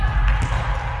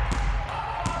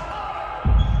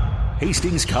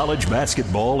Hastings College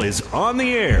basketball is on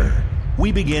the air.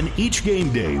 We begin each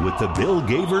game day with the Bill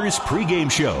Gavers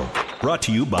pregame show. Brought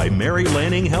to you by Mary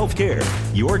Lanning Healthcare.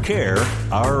 Your care,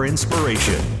 our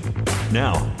inspiration.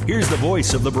 Now, here's the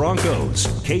voice of the Broncos,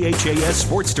 KHAS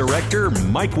Sports Director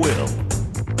Mike Will.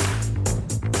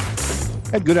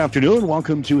 And good afternoon.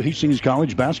 Welcome to Hastings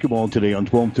College basketball today on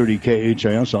 1230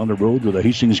 KHAS on the road with the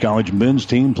Hastings College men's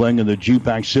team playing in the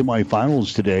GPAC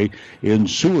semifinals today in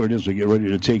Seward as we get ready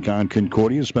to take on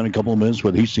Concordia. Spent a couple of minutes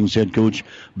with Hastings head coach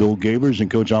Bill Gavers.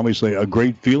 And, Coach, obviously a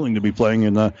great feeling to be playing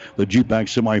in the GPAC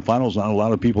semifinals. Not a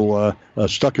lot of people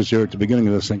stuck us here at the beginning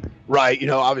of this thing. Right. You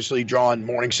know, obviously drawing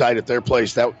Morningside at their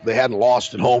place, that they hadn't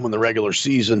lost at home in the regular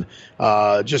season.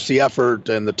 Just the effort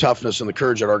and the toughness and the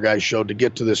courage that our guys showed to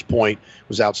get to this point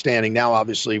was outstanding. Now,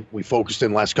 obviously, we focused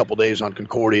in the last couple of days on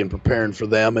Concordia and preparing for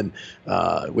them, and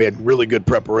we had really good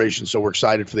preparation, so we're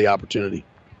excited for the opportunity.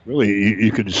 Really,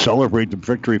 you could celebrate the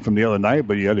victory from the other night,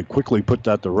 but you had to quickly put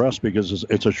that to rest because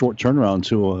it's a short turnaround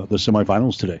to the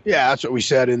semifinals today. Yeah, that's what we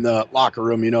said in the locker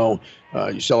room. You know,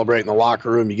 you celebrate in the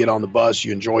locker room, you get on the bus,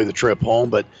 you enjoy the trip home,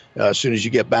 but as soon as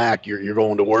you get back, you're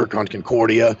going to work on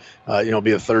Concordia. It'll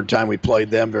be the third time we played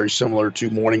them, very similar to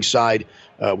Morningside.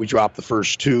 We dropped the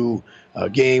first two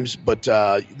games, but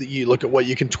you look at what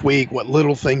you can tweak, what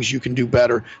little things you can do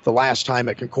better. The last time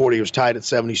at Concordia was tied at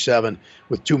 77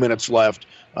 with 2 minutes left.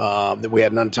 That we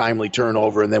had an untimely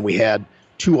turnover, and then we had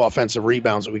two offensive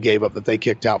rebounds that we gave up that they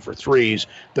kicked out for threes.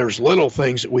 There's little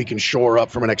things that we can shore up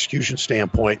from an execution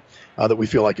standpoint that we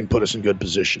feel like can put us in good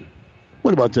position.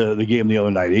 What about the game the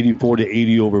other night?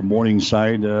 84-80 over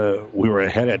Morningside. We were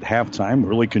ahead at halftime,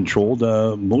 really controlled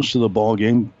most of the ball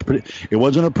game. It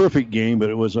wasn't a perfect game, but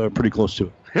it was pretty close to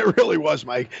it. It really was,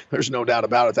 Mike. There's no doubt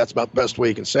about it. That's about the best way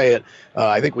you can say it.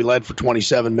 I think we led for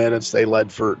 27 minutes. They led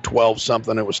for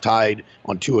 12-something. It was tied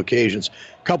on two occasions.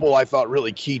 A couple, I thought,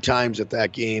 really key times at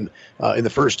that game. In the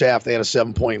first half, they had a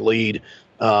 7-point lead.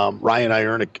 Ryan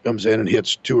Ierna comes in and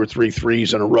hits 2 or 3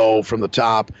 threes in a row from the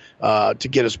top to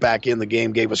get us back in the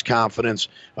game, gave us confidence.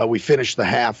 We finished the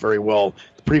half very well.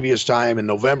 The previous time in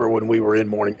November when we were at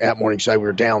Morningside, we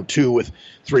were down 2 with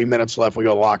 3 minutes left. We go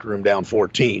to the locker room down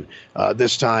 14.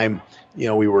 This time, you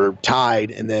know, we were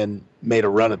tied and then made a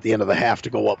run at the end of the half to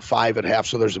go up 5 at half,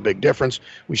 so there's a big difference.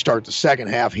 We start the second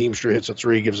half. Heemstra hits a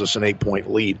 3, gives us an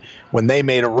 8-point lead. When they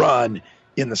made a run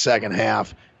in the second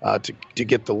half, to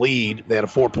get the lead. They had a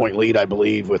 4-point lead, I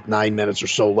believe, with 9 minutes or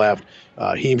so left.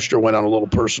 Heemstra went on a little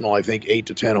personal, I think, 8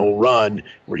 to 10 hole run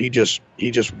where he just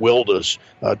willed us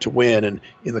to win. And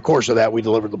in the course of that, we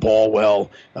delivered the ball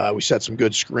well. We set some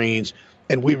good screens.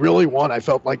 And we really won. I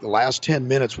felt like the last 10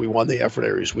 minutes we won the effort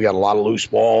areas. We got a lot of loose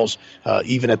balls.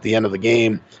 Even at the end of the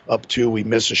game, up 2, we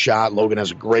miss a shot. Logan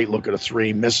has a great look at a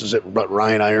 3, misses it, but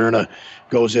Ryan Ierna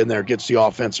goes in there, gets the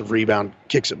offensive rebound,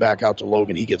 kicks it back out to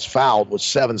Logan. He gets fouled with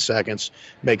 7 seconds,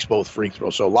 makes both free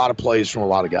throws. So a lot of plays from a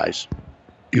lot of guys.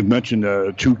 You mentioned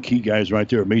 2 key guys right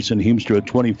there. Mason Heemstra at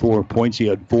 24 points. He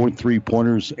had 4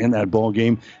 3-pointers in that ball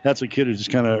game. That's a kid who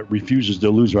just kind of refuses to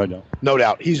lose right now. No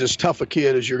doubt. He's as tough a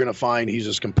kid as you're going to find. He's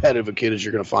as competitive a kid as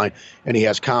you're going to find, and he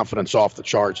has confidence off the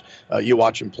charts. You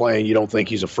watch him play, and you don't think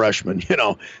he's a freshman,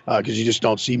 because you just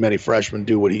don't see many freshmen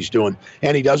do what he's doing.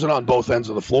 And he does it on both ends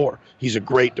of the floor. He's a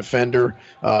great defender.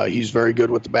 He's very good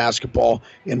with the basketball.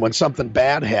 And when something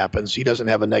bad happens, he doesn't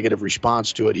have a negative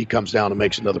response to it. He comes down and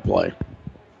makes another play.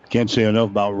 Can't say enough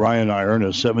about Ryan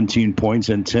Ierna, 17 points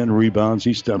and 10 rebounds.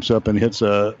 He steps up and hits 3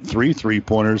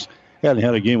 3-pointers. Hadn't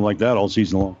had a game like that all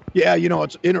season long. Yeah,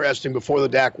 it's interesting. Before the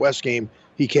Dak West game,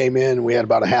 he came in, we had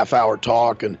about a half-hour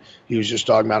talk, and he was just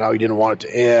talking about how he didn't want it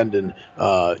to end, and,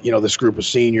 this group of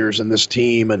seniors and this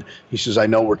team, and he says, I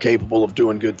know we're capable of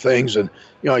doing good things, and,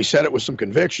 he said it with some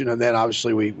conviction, and then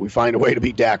obviously we find a way to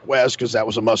beat Dak West because that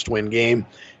was a must-win game,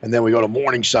 and then we go to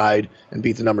Morningside and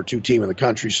beat the number 2 team in the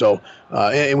country. So,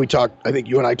 and we talked, I think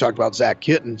you and I talked about Zach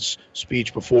Kitten's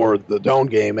speech before the Doane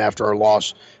game after our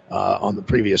loss on the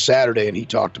previous Saturday, and he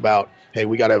talked about, hey,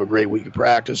 we got to have a great week of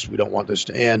practice. We don't want this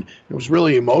to end. It was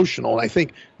really emotional, and I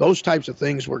think those types of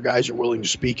things where guys are willing to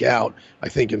speak out, I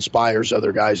think inspires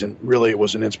other guys, and really it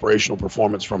was an inspirational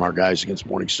performance from our guys against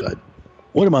Morningside.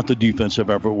 What about the defensive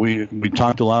effort? We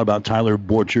talked a lot about Tyler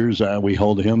Borchers. We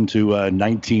held him to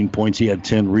 19 points. He had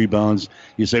 10 rebounds.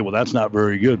 You say, well, that's not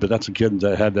very good, but that's a kid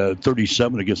that had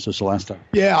 37 against us last time.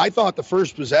 Yeah, I thought the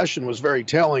first possession was very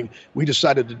telling. We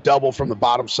decided to double from the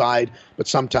bottom side, but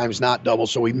sometimes not double,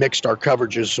 so we mixed our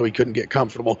coverages so he couldn't get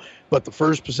comfortable. But the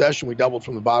first possession, we doubled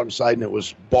from the bottom side, and it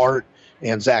was Bart,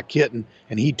 and Zach Kitten,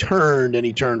 and he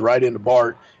turned right into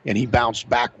Bart, and he bounced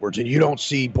backwards. And you don't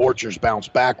see Borchers bounce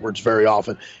backwards very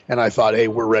often. And I thought, hey,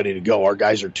 we're ready to go. Our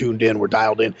guys are tuned in. We're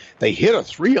dialed in. They hit a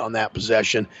 3 on that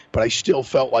possession, but I still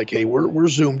felt like, hey, we're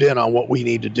zoomed in on what we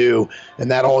need to do.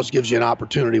 And that always gives you an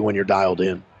opportunity when you're dialed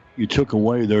in. You took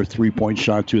away their 3-point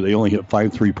shot, too. They only hit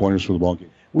 5 3-pointers for the ballgame.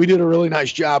 We did a really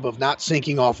nice job of not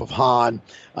sinking off of Hahn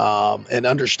and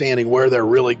understanding where their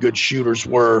really good shooters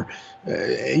were.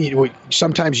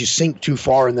 Sometimes you sink too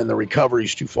far and then the recovery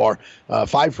is too far.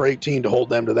 5 for 18 to hold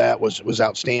them to that was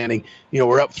outstanding.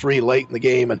 We're up 3 late in the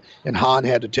game, and Hahn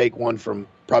had to take one from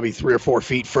probably 3 or 4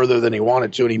 feet further than he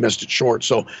wanted to, and he missed it short.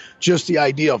 So just the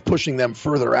idea of pushing them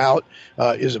further out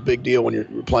is a big deal when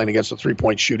you're playing against a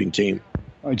 3-point shooting team.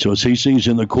 All right, so it's Hastings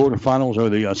in the quarterfinals or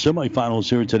the semifinals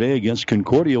here today against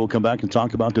Concordia. We'll come back and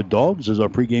talk about the Dogs as our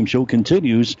pregame show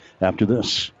continues after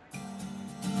this.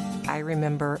 I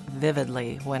remember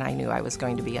vividly when I knew I was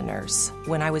going to be a nurse.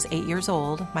 When I was 8 years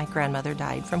old, my grandmother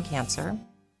died from cancer.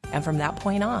 And from that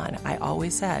point on, I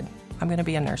always said, I'm going to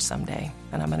be a nurse someday,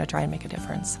 and I'm going to try and make a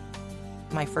difference.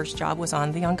 My first job was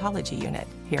on the oncology unit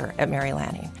here at Mary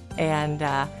Lanning. And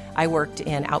I worked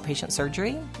in outpatient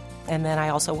surgery. And then I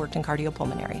also worked in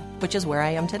cardiopulmonary, which is where I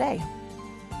am today.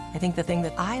 I think the thing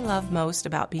that I love most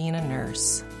about being a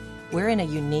nurse, we're in a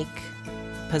unique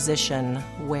position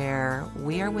where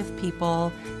we are with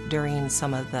people during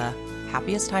some of the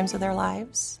happiest times of their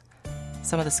lives,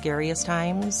 some of the scariest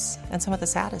times, and some of the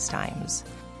saddest times.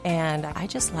 And I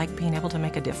just like being able to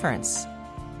make a difference.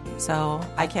 So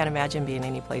I can't imagine being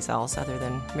anyplace else other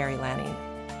than Mary Lanning.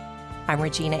 I'm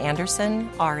Regina Anderson,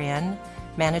 RN,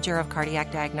 Manager of Cardiac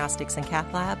Diagnostics and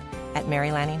Cath Lab at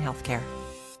Mary Lanning Healthcare.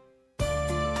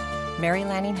 Mary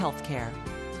Lanning Healthcare.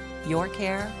 Your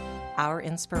care, our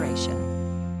inspiration.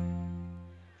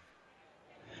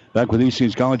 Back with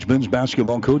Hastings College men's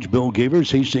basketball coach Bill Gavers,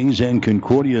 Hastings and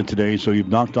Concordia today. So you've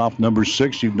knocked off number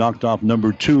 6, you've knocked off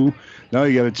number 2. Now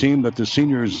you got a team that the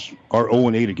seniors are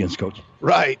 0-8 against, Coach.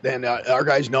 Right, and our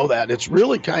guys know that. It's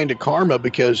really kind of karma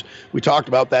because we talked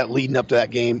about that leading up to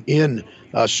that game in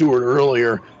Seward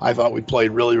earlier. I thought we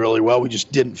played really, really well. We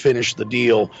just didn't finish the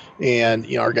deal, and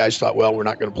our guys thought, well, we're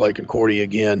not going to play Concordia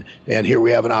again, and here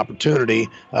we have an opportunity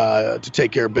to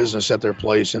take care of business at their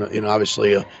place, and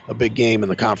obviously a big game in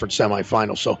the conference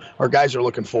semifinal. So our guys are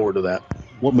looking forward to that.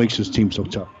 What makes this team so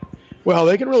tough? Well,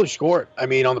 they can really score it. I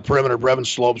mean, on the perimeter, Brevin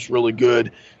Slope's really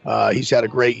good. He's had a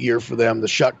great year for them. The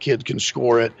Shuck kid can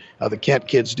score it. The Kent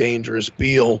kid's dangerous.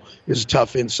 Beal is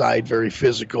tough inside, very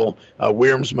physical.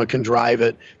 Wiermsma can drive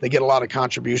it. They get a lot of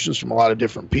contributions from a lot of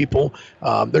different people.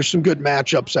 There's some good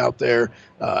matchups out there.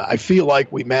 I feel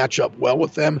like we match up well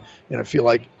with them, and I feel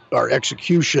like our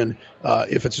execution,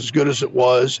 if it's as good as it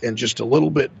was and just a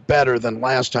little bit better than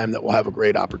last time, that we'll have a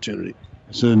great opportunity.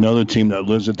 This is another team that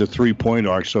lives at the 3-point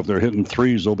arc, so if they're hitting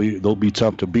threes, they'll be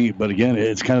tough to beat. But again,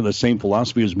 it's kind of the same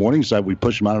philosophy as Morningside. We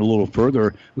push them out a little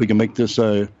further. We can make this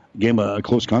game a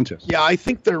close contest. Yeah, I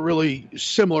think they're really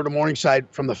similar to Morningside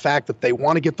from the fact that they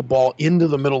want to get the ball into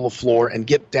the middle of the floor and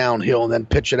get downhill and then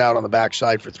pitch it out on the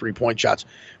backside for 3-point shots.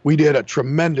 We did a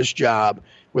tremendous job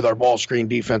with our ball screen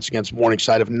defense against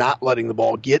Morningside of not letting the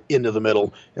ball get into the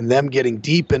middle and them getting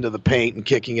deep into the paint and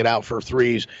kicking it out for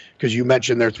threes, because you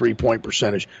mentioned their 3-point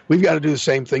percentage. We've got to do the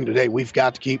same thing today. We've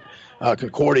got to keep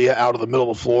Concordia out of the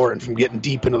middle of the floor and from getting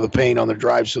deep into the paint on their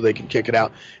drives so they can kick it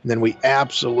out. And then we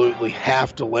absolutely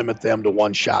have to limit them to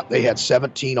one shot. They had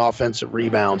 17 offensive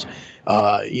rebounds,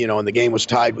 and the game was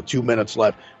tied with 2 minutes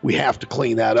left. We have to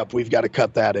clean that up. We've got to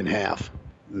cut that in half.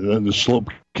 The Slope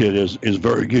kid is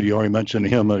very good. You already mentioned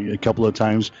him a couple of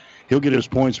times. He'll get his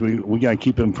points. We got to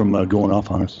keep him from going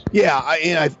off on us.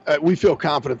 Yeah, we feel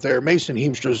confident there. Mason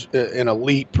Heemstra's an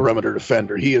elite perimeter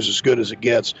defender. He is as good as it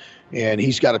gets, and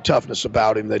he's got a toughness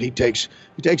about him that he takes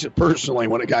it personally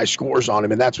when a guy scores on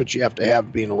him, and that's what you have to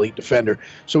have being an elite defender.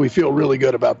 So we feel really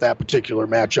good about that particular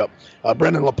matchup.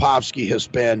 Brendan Lepovsky has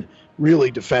been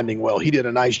really defending well. He did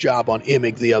a nice job on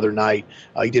Imig the other night.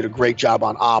 He did a great job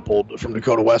on Oppold from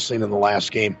Dakota Wesleyan in the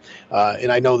last game.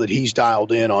 And I know that he's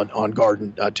dialed in on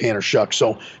guarding Tanner Shuck.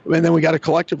 So, and then we got to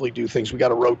collectively do things. We got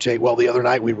to rotate well. The other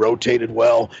night we rotated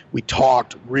well. We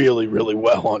talked really, really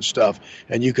well on stuff.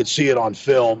 And you could see it on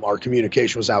film. Our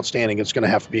communication was outstanding. It's going to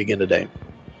have to be again today.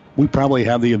 We probably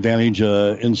have the advantage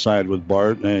inside with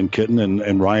Bart and Kitten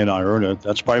and Ryan Ierna.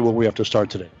 That's probably what we have to start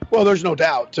today. Well, there's no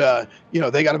doubt.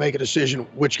 They got to make a decision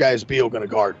which guy is Beal going to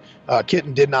guard.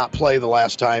 Kitten did not play the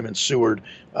last time in Seward,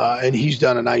 and he's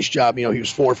done a nice job. He was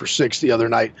 4 for 6 the other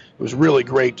night. It was really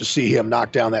great to see him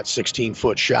knock down that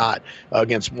 16-foot shot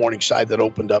against Morningside that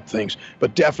opened up things.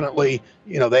 But definitely,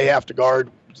 they have to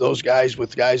guard those guys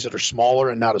with guys that are smaller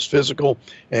and not as physical,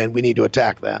 and we need to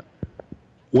attack that.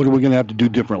 What are we going to have to do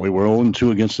differently? We're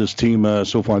 0-2 against this team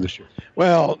so far this year.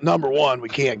 Well, number one, we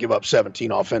can't give up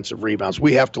 17 offensive rebounds.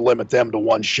 We have to limit them to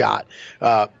one shot.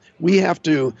 We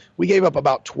gave up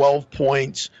about 12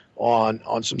 points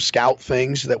on some scout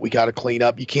things that we got to clean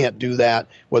up. You can't do that,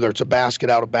 whether it's a basket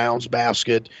out of bounds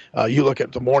basket. You look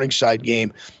at the Morningside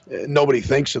game, nobody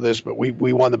thinks of this, but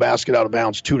we won the basket out of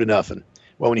bounds 2-0.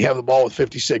 Well, when you have the ball with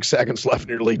 56 seconds left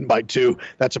and you're leading by 2,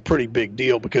 that's a pretty big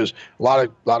deal because a lot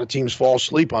of teams fall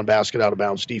asleep on basket out of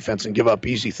bounds defense and give up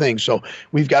easy things. So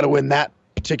we've got to win that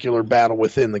particular battle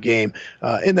within the game.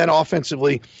 And then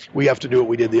offensively, we have to do what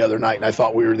we did the other night, and I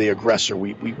thought we were the aggressor.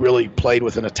 We really played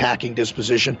with an attacking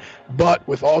disposition, but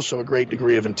with also a great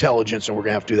degree of intelligence, and we're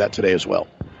going to have to do that today as well.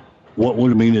 What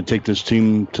would it mean to take this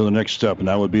team to the next step, and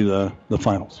that would be the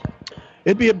finals?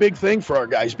 It'd be a big thing for our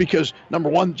guys because, number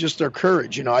one, just their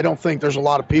courage. I don't think there's a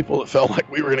lot of people that felt like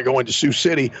we were going to go into Sioux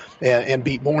City and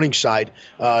beat Morningside.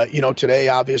 Today,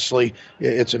 obviously,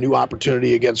 it's a new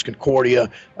opportunity against Concordia,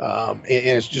 and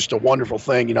it's just a wonderful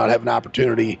thing, to have an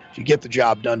opportunity. If you get the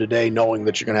job done today, knowing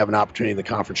that you're going to have an opportunity in the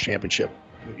conference championship.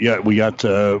 Yeah, we got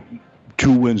 2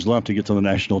 wins left to get to the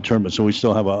national tournament, so we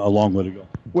still have a long way to go.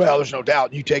 Well, there's no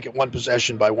doubt. You take it one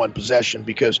possession by one possession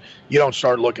because you don't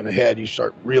start looking ahead. You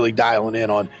start really dialing in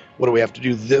on what do we have to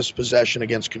do this possession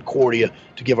against Concordia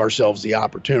to give ourselves the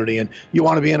opportunity. And you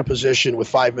want to be in a position with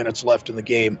 5 minutes left in the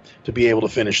game to be able to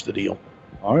finish the deal.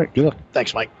 All right, good luck.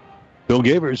 Thanks, Mike. Bill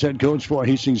Gavers, head coach for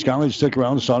Hastings College. Stick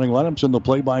around. Starting lineups and the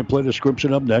play-by-play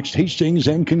description up next. Hastings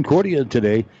and Concordia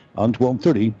today on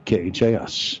 1230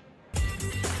 KHAS.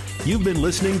 You've been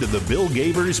listening to the Bill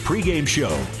Gavers pregame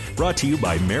show, brought to you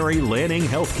by Mary Lanning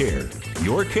Healthcare.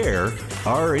 Your care,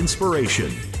 our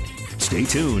inspiration. Stay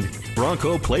tuned.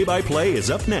 Bronco Play-by-Play is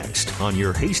up next on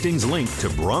your Hastings link to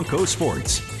Bronco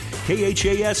Sports.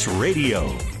 KHAS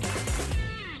Radio.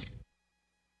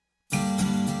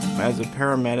 As a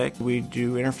paramedic, we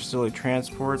do interfacility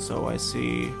transport, so I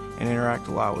see and interact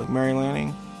a lot with Mary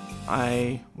Lanning.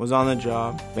 I was on the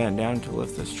job, bent down to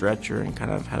lift the stretcher, and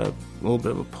kind of had a little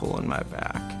bit of a pull in my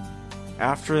back.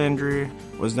 After the injury,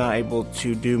 was not able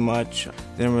to do much,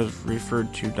 then was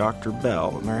referred to Dr.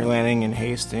 Bell, Mary Lanning in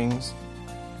Hastings,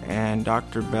 and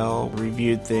Dr. Bell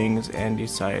reviewed things and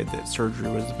decided that surgery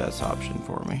was the best option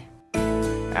for me.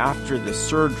 After the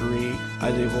surgery,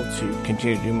 I was able to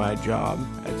continue to do my job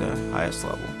at the highest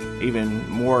level, even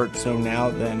more so now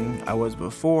than I was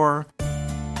before.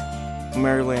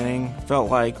 Mary Lanning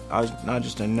felt like I was not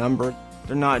just a number.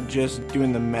 They're not just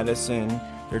doing the medicine,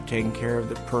 they're taking care of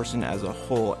the person as a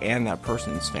whole and that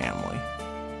person's family.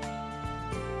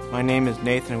 My name is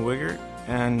Nathan Wiggert,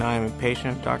 and I'm a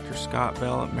patient of Dr. Scott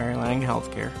Bell at Mary Lanning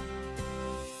Healthcare.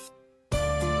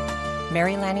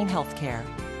 Mary Lanning Healthcare.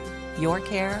 Your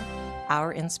care,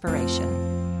 our inspiration.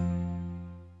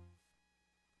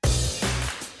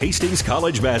 Hastings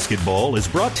College basketball is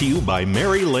brought to you by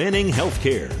Mary Lanning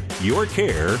Healthcare. Your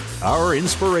care, our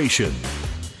inspiration.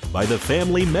 By the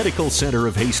Family Medical Center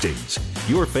of Hastings,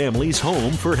 your family's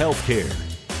home for healthcare.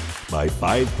 By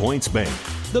 5 Points Bank,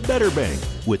 the better bank,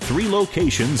 with 3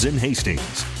 locations in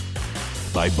Hastings.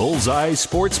 By Bullseye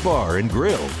Sports Bar and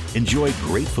Grill. Enjoy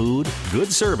great food,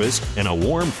 good service, and a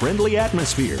warm, friendly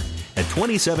atmosphere at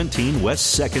 2017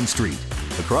 West 2nd Street,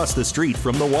 across the street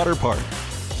from the water park.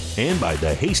 And by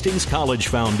the Hastings College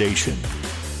Foundation.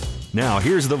 Now,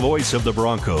 here's the voice of the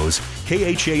Broncos,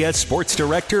 KHAS Sports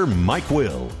Director Mike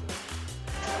Will.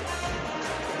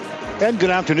 And good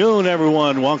afternoon,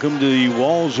 everyone. Welcome to the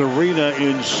Walls Arena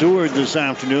in Seward this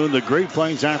afternoon. The Great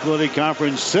Plains Athletic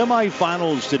Conference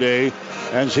semifinals today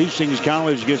as Hastings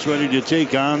College gets ready to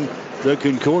take on the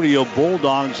Concordia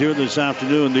Bulldogs here this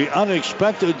afternoon. The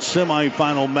unexpected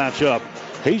semifinal matchup.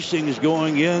 Hastings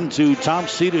going into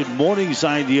top-seeded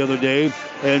Morningside the other day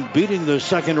and beating the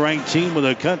second-ranked team of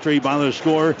the country by the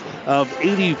score of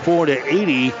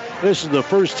 84-80. This is the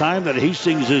first time that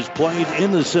Hastings has played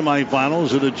in the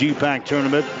semifinals of the GPAC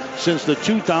tournament since the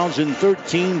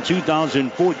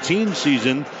 2013-2014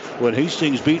 season, when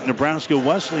Hastings beat Nebraska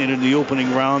Wesleyan in the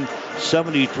opening round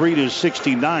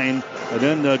 73-69, and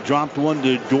then dropped one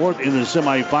to Dordt in the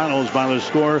semifinals by the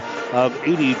score of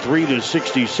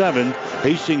 83-67.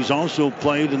 Hastings also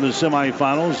played in the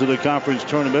semifinals of the conference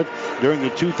tournament during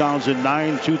the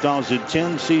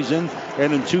 2009-2010 season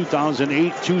and in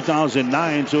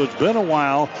 2008-2009. So it's been a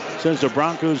while since the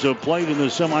Broncos have played in the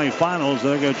semifinals.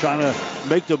 They're going to try to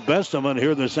make the best of it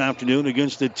here this afternoon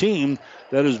against a team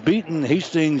that has beaten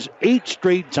Hastings 8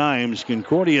 straight times.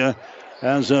 Concordia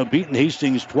has beaten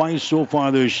Hastings twice so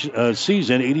far this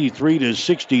season,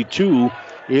 83-62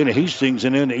 in Hastings,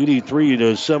 and then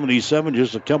 83-77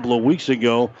 just a couple of weeks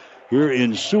ago here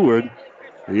in Seward.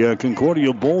 The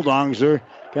Concordia Bulldogs are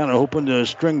kind of hoping to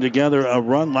string together a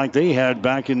run like they had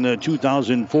back in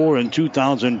 2004 and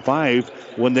 2005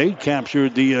 when they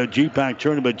captured the GPAC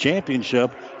Tournament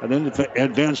Championship and then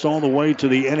advanced all the way to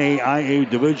the NAIA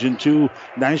Division II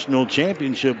National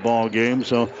Championship ball game.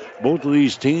 So both of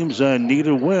these teams need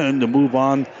a win to move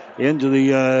on into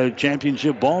the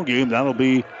championship ball game. That'll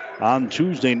be on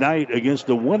Tuesday night against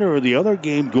the winner of the other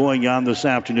game going on this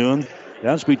afternoon.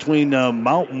 That's between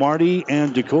Mount Marty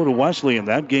and Dakota Wesleyan.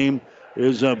 That game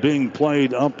is being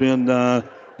played up in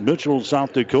Mitchell,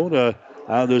 South Dakota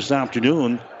this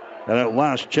afternoon. And at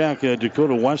last check,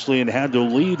 Dakota Wesleyan had to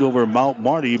lead over Mount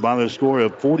Marty by the score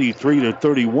of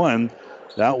 43-31.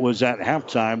 That was at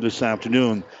halftime this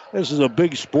afternoon. This is a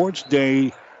big sports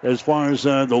day as far as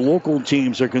the local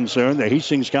teams are concerned. The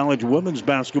Hastings College women's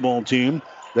basketball team,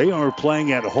 they are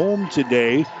playing at home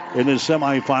today in the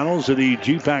semifinals of the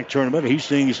GPAC tournament.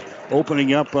 Hastings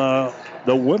opening up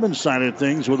the women's side of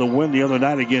things with a win the other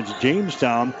night against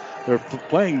Jamestown. They're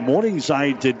playing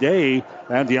Morningside today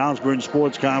at the Osborne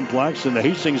Sports Complex, and the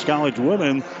Hastings College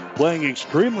women playing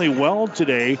extremely well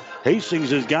today. Hastings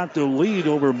has got the lead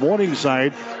over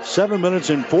Morningside. 7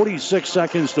 minutes and 46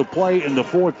 seconds to play in the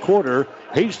fourth quarter.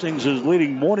 Hastings is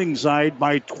leading Morningside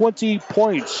by 20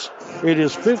 points. It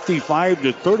is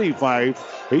 55-35.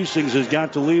 Hastings has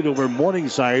got the lead over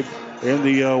Morningside in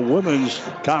the women's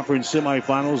conference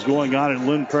semifinals going on at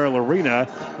Lynn Farrell Arena.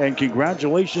 And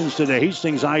congratulations to the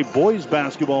Hastings High boys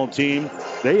basketball team.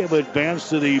 They have advanced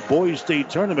to the boys state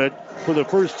tournament for the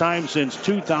first time since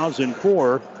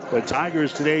 2004. The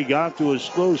Tigers today got to a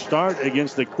slow start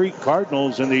against the Creek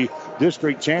Cardinals in the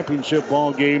district championship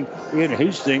ball game in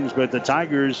Hastings, but the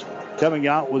Tigers coming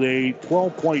out with a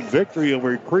 12-point victory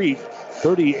over Creek,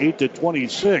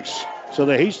 38-26. So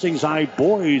the Hastings High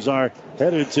boys are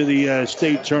headed to the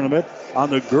state tournament. On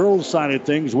the girls' side of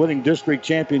things, winning district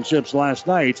championships last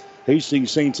night,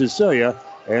 Hastings St. Cecilia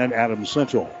and Adams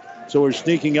Central. So we're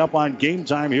sneaking up on game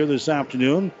time here this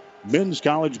afternoon. Men's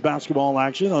college basketball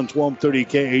action on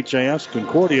 1230 KHAS.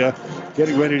 Concordia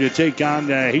getting ready to take on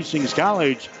Hastings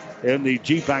College in the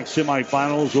GPAC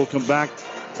semifinals. We'll come back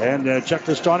and check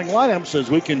the starting lineups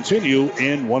as we continue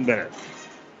in 1 minute.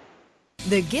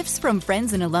 The gifts from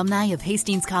friends and alumni of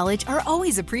Hastings College are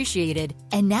always appreciated.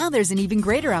 And now there's an even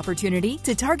greater opportunity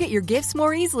to target your gifts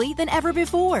more easily than ever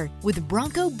before with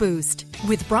Bronco Boost.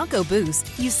 With Bronco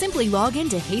Boost, you simply log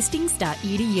into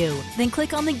hastings.edu, then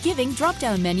click on the Giving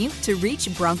drop-down menu to reach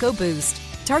Bronco Boost.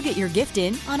 Target your gift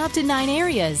in on up to 9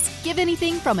 areas. Give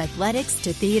anything from athletics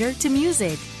to theater to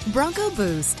music. Bronco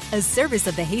Boost, a service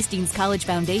of the Hastings College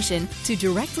Foundation to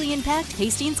directly impact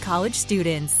Hastings College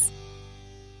students.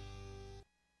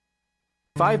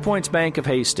 5 Points Bank of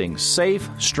Hastings, safe,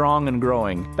 strong, and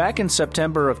growing. Back in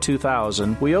September of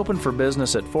 2000, we opened for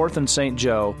business at 4th and St.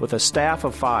 Joe with a staff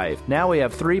of 5. Now we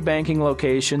have 3 banking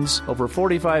locations, over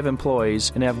 45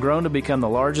 employees, and have grown to become the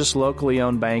largest locally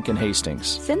owned bank in Hastings.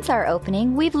 Since our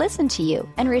opening, we've listened to you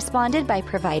and responded by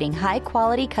providing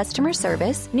high-quality customer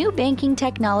service, new banking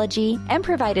technology, and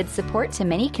provided support to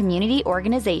many community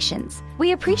organizations.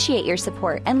 We appreciate your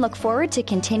support and look forward to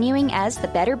continuing as the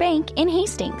better bank in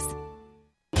Hastings.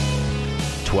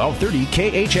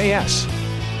 1230 KHAS.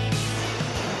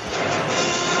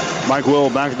 Mike Will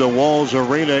back at the Walls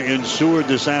Arena in Seward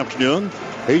this afternoon.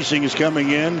 Hastings coming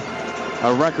in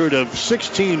a record of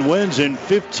 16 wins and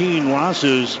 15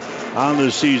 losses on the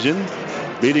season,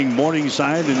 beating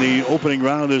Morningside in the opening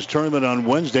round of this tournament on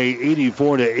Wednesday,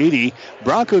 84-80.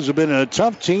 Broncos have been a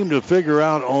tough team to figure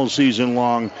out all season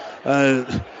long.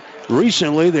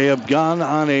 Recently, they have gone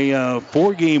on a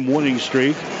 4-game winning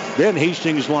streak. Then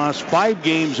Hastings lost 5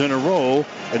 games in a row,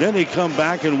 and then they come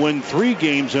back and win 3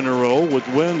 games in a row with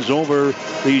wins over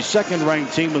the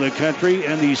second-ranked team in the country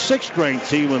and the 6th-ranked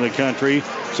team in the country.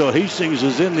 So Hastings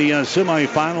is in the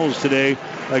semifinals today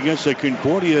against a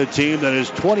Concordia team that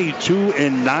is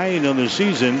 22-9 on the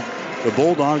season. The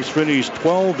Bulldogs finished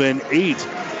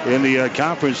 12-8 in the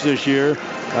conference this year.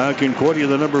 Concordia,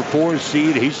 the number 4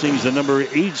 seed. Hastings, the number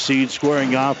 8 seed,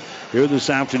 squaring off here this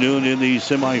afternoon in the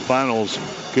semifinals.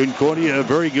 Concordia, a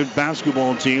very good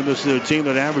basketball team. This is a team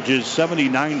that averages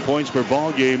 79 points per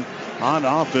ball game on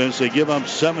offense. They give up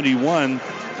 71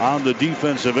 on the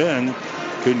defensive end.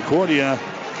 Concordia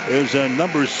is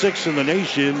number 6 in the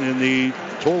nation in the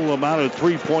total amount of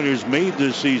three-pointers made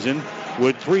this season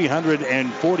with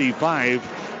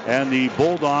 345. And the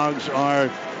Bulldogs are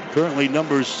currently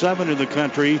number 7 in the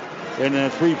country in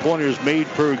three-pointers made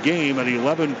per game at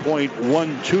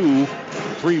 11.12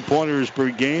 three-pointers per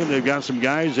game. They've got some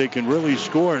guys that can really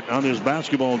score it on this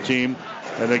basketball team.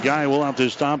 And the guy we'll have to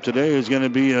stop today is going to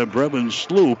be Brevin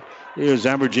Sloop. He is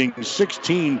averaging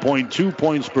 16.2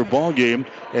 points per ball game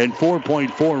and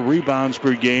 4.4 rebounds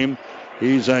per game.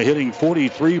 He's hitting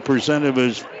 43% of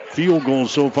his field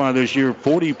goals so far this year,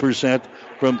 40%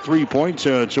 from three-point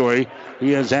territory.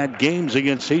 He has had games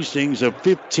against Hastings of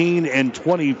 15 and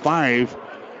 25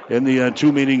 in the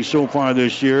two meetings so far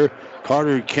this year.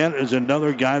 Carter Kent is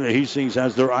another guy that Hastings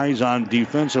has their eyes on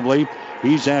defensively.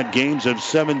 He's had games of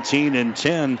 17 and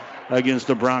 10 against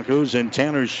the Broncos. And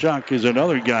Tanner Shuck is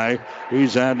another guy.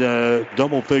 He's had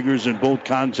double figures in both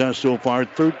contests so far,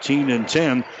 13 and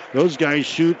 10. Those guys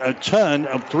shoot a ton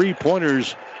of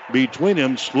three-pointers between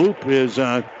them. Sloop has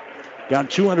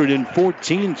got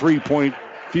 214 three-point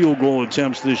field goal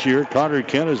attempts this year. Carter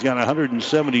Kent has got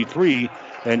 173,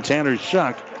 and Tanner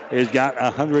Shuck has got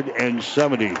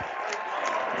 170.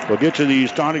 We'll get to the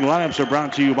starting lineups. Are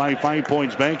brought to you by 5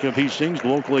 Points Bank of Hastings,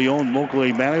 locally owned,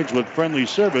 locally managed with friendly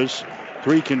service,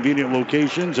 3 convenient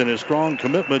locations, and a strong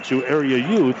commitment to area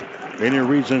youth. Many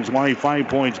reasons why 5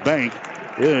 Points Bank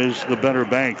is the better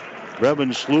bank.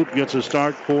 Brevin Sloop gets a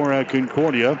start for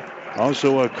Concordia.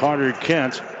 Also Carter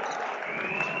Kent.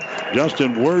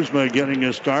 Justin Wuersma getting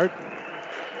a start.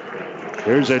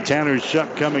 There's a Tanner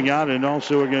Shuck coming out, and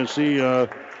also we're going to see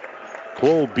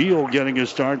Cole Beal getting a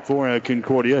start for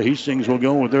Concordia. Hastings will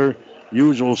go with their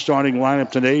usual starting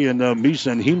lineup today, and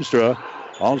Misa and Heemstra.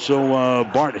 Also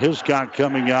Bart Hiscock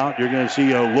coming out. You're going to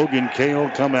see Logan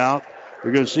Kale come out.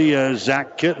 You're going to see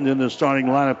Zach Kitten in the starting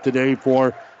lineup today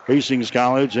for Hastings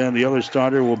College, and the other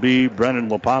starter will be Brennan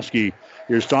Leposki.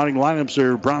 Your starting lineups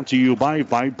are brought to you by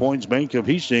 5 Points Bank of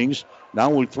Hastings, now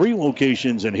with 3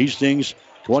 locations in Hastings,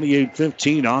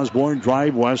 2815 Osborne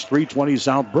Drive West, 320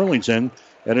 South Burlington,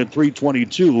 and at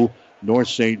 322 North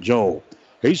St. Joe.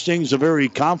 Hastings a very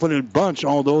confident bunch,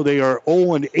 although they are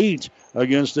 0-8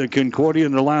 against the Concordia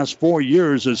in the last 4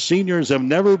 years. The seniors have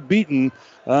never beaten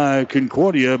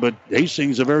Concordia, but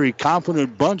Hastings a very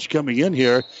confident bunch coming in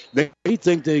here. They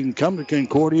think they can come to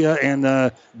Concordia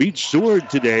and beat Seward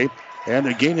today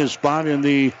and gain a spot in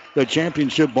the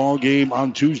championship ball game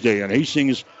on Tuesday. And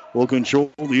Hastings will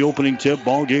control the opening tip.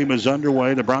 Ball game is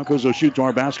underway. The Broncos will shoot to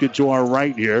our basket to our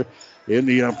right here in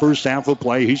the first half of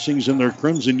play. Hastings in their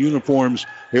crimson uniforms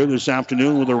here this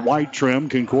afternoon with their white trim.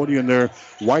 Concordia in their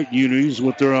white unis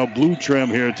with their blue trim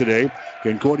here today.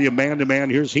 Concordia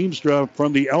man-to-man. Here's Heemstra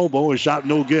from the elbow. A shot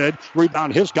no good.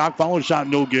 Rebound Hiscock. Follow shot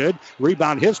no good.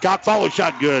 Rebound Hiscock. Follow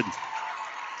shot good.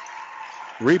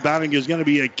 Rebounding is going to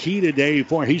be a key today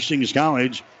for Hastings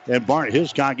College. And Bart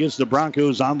Hiscock gets the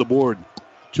Broncos on the board.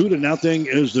 2-0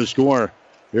 is the score.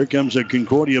 Here comes a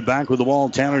Concordia back with the ball.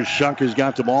 Tanner Shuck has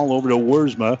got the ball over to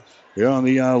Wuersma. Here on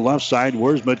the left side,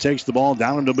 Wuersma takes the ball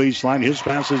down on the baseline. His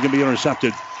pass is going to be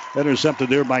intercepted. Intercepted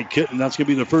there by Kitten. That's going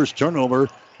to be the first turnover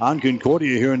on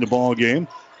Concordia here in the ball game.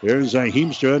 There's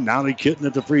Heemstra. Now to Kitten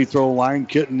at the free throw line.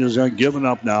 Kitten is giving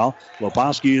up now.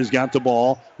 Leposki has got the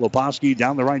ball. Leposki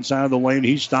down the right side of the lane.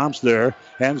 He stomps there.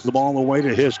 Hands the ball away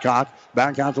to Hiscock.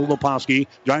 Back out to Leposki.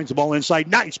 Drives the ball inside.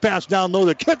 Nice pass down low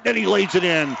to Kitten, and he lays it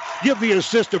in. Give the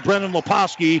assist to Brennan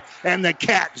Leposki. And the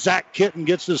Cat, Zach Kitten,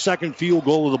 gets the second field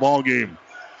goal of the ball game.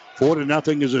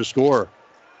 4-0 is the score.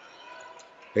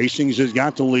 Hastings has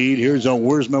got the lead. Here's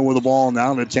Wuersma with the ball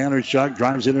now to Tanner Shuck.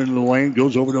 Drives it into the lane.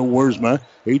 Goes over to Wuersma.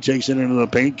 He takes it into the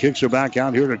paint. Kicks her back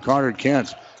out here to Carter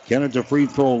Kent. Kent at the free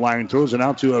throw line. Throws it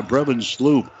out to Brevin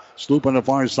Sloop. Sloop on the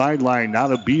far sideline. Now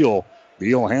to Beal.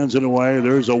 Beal hands it away.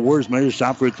 There's Wuersma. His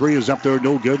shot for 3 is up there.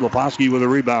 No good. Leposki with a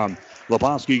rebound.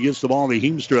 Leposki gets the ball to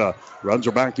Heemstra. Runs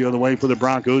her back the other way for the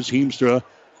Broncos. Heemstra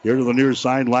here to the near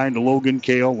sideline to Logan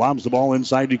Kale. Lobs the ball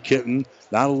inside to Kitten.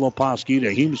 Now to Leposki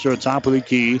to Heemstra, top of the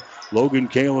key. Logan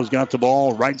Kale has got the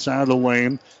ball right side of the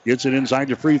lane. Gets it inside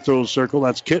the free throw circle.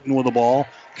 That's Kitten with the ball.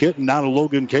 Kitten now to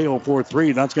Logan Kale for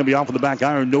 3. That's going to be off of the back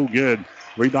iron. No good.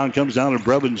 Rebound comes down to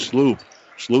Brevin Sloop.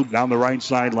 Sloop down the right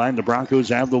sideline. The Broncos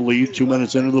have the lead. 2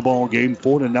 minutes into the ball game.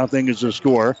 4-0 is the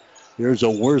score. Here's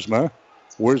Wuersma.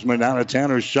 Wuersma down to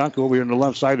Tanner Shuck over here on the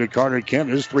left side of Carter Kent.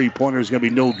 His three-pointer is going to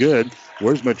be no good.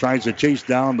 Wuersma tries to chase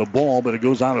down the ball, but it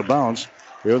goes out of bounds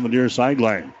here on the near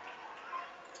sideline.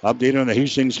 Update on the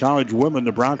Hastings College women.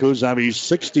 The Broncos have a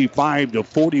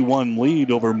 65-41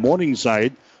 lead over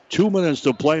Morningside. 2 minutes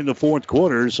to play in the fourth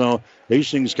quarter. So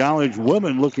Hastings College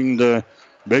women looking to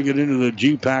make it into the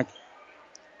GPAC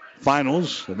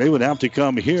finals. And they would have to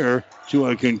come here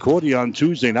to Concordia on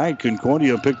Tuesday night.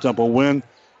 Concordia picked up a win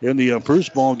in the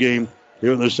first ball game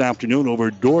here this afternoon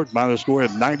over Dort by the score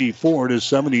of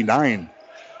 94-79.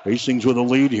 Hastings with a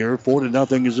lead here.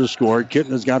 4-0 is the score.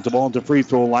 Kitten has got the ball at the free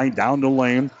throw line. Down the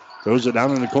lane. Throws it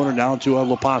down in the corner down to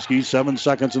Leposki. 7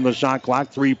 seconds in the shot clock.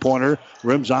 Three-pointer.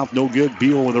 Rims off. No good.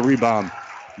 Beal with a rebound.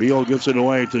 Beal gets it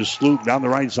away to Sloop down the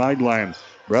right sideline.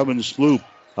 Brevin Sloop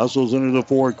hustles into the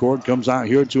forecourt. Comes out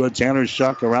here to a Tanner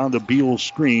Shuck around the Beal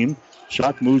screen.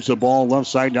 Shuck moves the ball left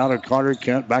side down to Carter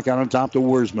Kent. Back out on top to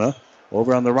Wiersma.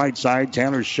 Over on the right side,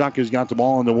 Tanner Shuck has got the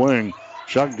ball on the wing.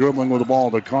 Shuck dribbling with the ball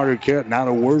to Carter Kent. Now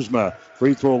to Wiersma.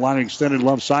 Free throw line extended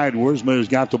left side. Wiersma has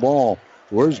got the ball.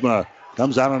 Wiersma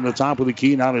comes out on the top of the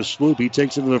key. Now to Sloop. He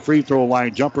takes it to the free throw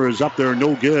line. Jumper is up there.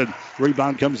 No good.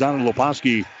 Rebound comes down to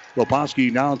Leposki.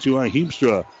 Leposki now to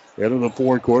Heemstra. Into the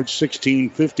forecourt.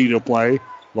 16:50 to play.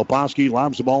 Leposki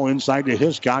lobs the ball inside to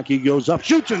Hiscock. He goes up,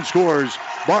 shoots, and scores.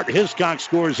 Bart Hiscock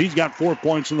scores. He's got 4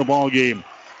 points in the ball game.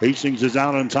 Hastings is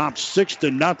out on top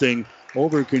 6-0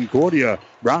 over Concordia.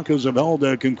 Broncos have held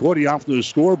Concordia off the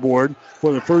scoreboard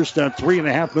for the first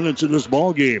 3.5 minutes of this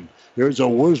ball game. Here's a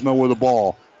Wiersma with the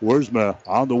ball. Wiersma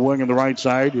on the wing on the right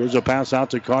side. Here's a pass out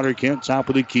to Carter Kent, top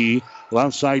of the key.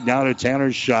 Left side down to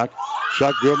Tanner Shuck.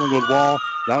 Shuck dribbling with the ball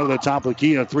down to the top of the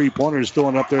key. A three-pointer is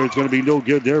thrown up there. It's going to be no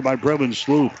good there by Brevin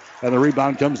Sloop. And the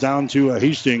rebound comes down to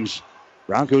Hastings.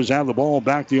 Broncos have the ball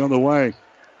back the other way.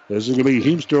 This is going to be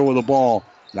Heemstra with the ball.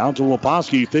 Down to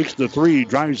Leposki, fakes the three,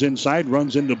 drives inside,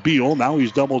 runs into Beal. Now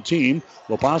he's double-teamed.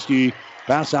 Leposki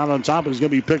pass out on top is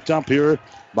going to be picked up here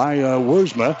by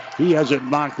Wiersma. He has it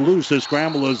knocked loose. The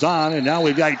scramble is on, and now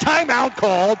we've got a timeout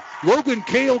called. Logan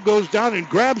Kale goes down and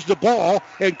grabs the ball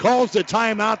and calls the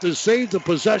timeout to save the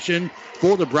possession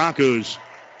for the Broncos.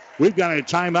 We've got a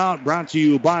timeout brought to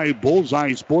you by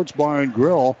Bullseye Sports Bar and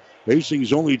Grill.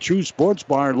 Hastings' only true sports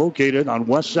bar located on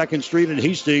West 2nd Street in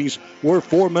Hastings. We're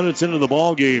 4 minutes into the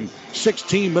ball game.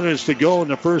 16 minutes to go in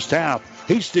the first half.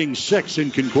 Hastings 6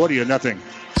 and Concordia nothing.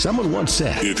 Someone once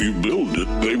said, if you build it,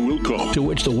 they will come. To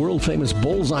which the world-famous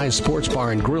Bullseye Sports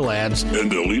Bar and Grill adds,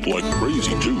 and they'll eat like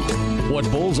crazy, too. What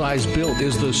Bullseye's built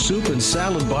is the soup and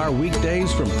salad bar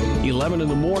weekdays from 11 in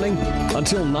the morning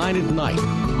until 9 at night.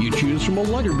 You choose from a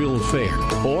Luggerbill affair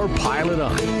or pile it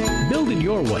on. Build it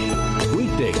your way.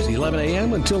 Weekdays, 11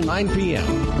 a.m. until 9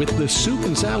 p.m. with the soup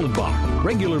and salad bar.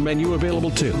 Regular menu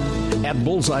available, too. At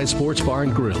Bullseye Sports Bar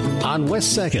and Grill on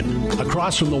West 2nd,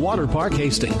 across from the Water Park,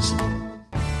 Hastings.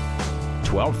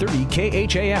 1230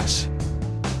 KHAS.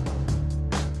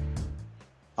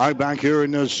 All right, back here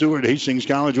in Seward, Hastings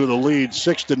College with a lead.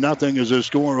 6-0 is the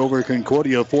score over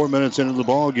Concordia. 4 minutes into the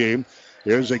ball game.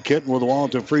 There's a Kitten with the ball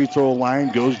at the free throw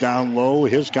line. Goes down low.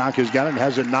 Hiscock has got it and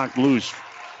has it knocked loose.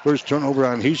 First turnover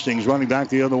on Hastings. Running back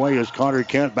the other way is Carter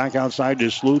Kent. Back outside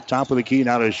to Sloop. Top of the key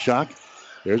now to Shuck.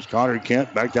 There's Carter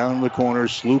Kent back down in the corner.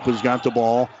 Sloop has got the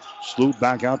ball. Sloop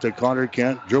back out to Carter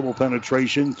Kent. Dribble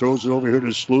penetration. Throws it over here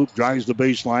to Sloop. Drives the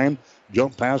baseline.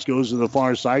 Jump pass goes to the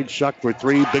far side. Shuck for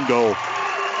three. Bingo.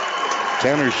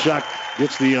 Tanner Shuck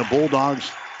gets the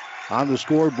Bulldogs on the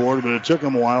scoreboard, but it took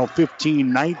them a while.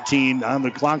 15-19 on the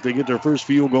clock to get their first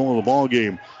field goal of the ball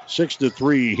game.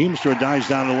 6-3. Heemstra dives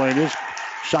down the lane. His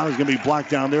shot is going to be blocked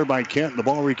down there by Kent. The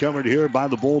ball recovered here by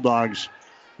the Bulldogs.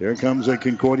 There comes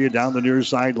Concordia down the near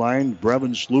sideline.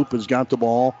 Brevin Sloop has got the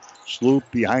ball. Sloop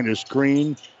behind a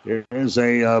screen. There's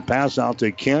a pass out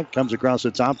to Kent. Comes across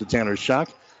the top to Tanner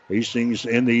Shuck. Hastings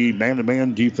in the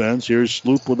man-to-man defense. Here's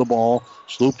Sloop with the ball.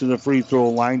 Sloop to the free throw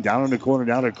line. Down in the corner,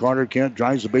 down to Carter Kent.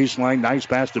 Drives the baseline. Nice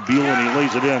pass to Beal, and he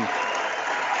lays it in.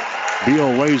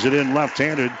 Beal lays it in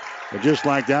left-handed. And just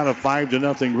like that, a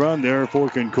 5-0 run there for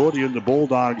Concordia. And the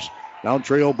Bulldogs now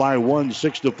trail by 1.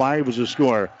 6-5 is the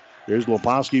score. Here's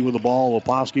Leposki with the ball.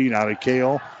 Leposki now to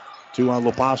Kale. To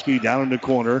Leposki down in the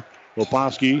corner.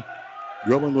 Leposki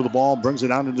dribbling with the ball, brings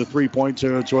it out into three-point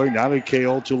territory. Now to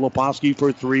Kale, to Leposki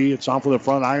for three. It's off of the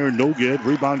front iron, no good.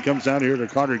 Rebound comes down here to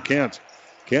Carter Kent.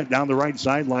 Kent down the right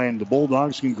sideline. The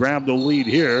Bulldogs can grab the lead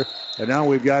here. And now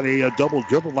we've got a double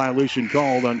dribble violation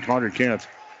called on Carter Kent.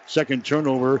 Second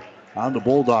turnover on the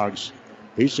Bulldogs.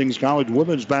 Hastings College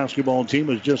women's basketball team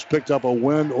has just picked up a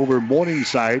win over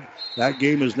Morningside. That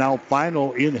game is now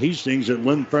final in Hastings at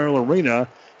Lynn Farrell Arena,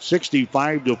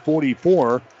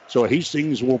 65-44. So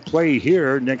Hastings will play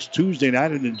here next Tuesday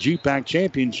night in the GPAC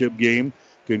championship game.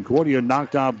 Concordia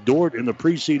knocked off Dordt in the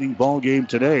preceding ball game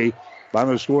today by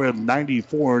the score of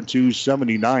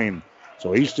 94-79.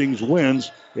 So Hastings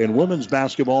wins in women's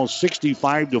basketball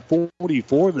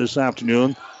 65-44 this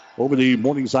afternoon over the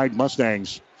Morningside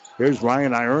Mustangs. Here's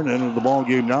Ryan Iron into the ball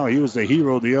game now. He was the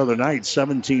hero the other night,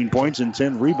 17 points and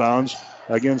 10 rebounds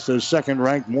against the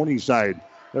second-ranked Morningside.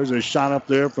 There's a shot up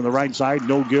there from the right side.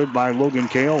 No good by Logan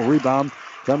Kale. Rebound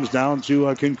comes down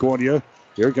to Concordia.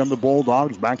 Here come the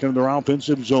Bulldogs back into their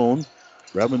offensive zone.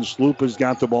 Brevin Sloop has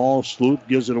got the ball. Sloop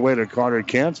gives it away to Carter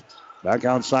Kent. Back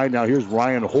outside now. Here's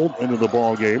Ryan Holt into the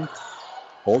ball game.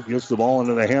 Holt gets the ball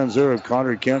into the hands there of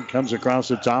Carter Kent. Comes across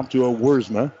the top to a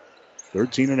Wiersma.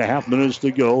 13.5 minutes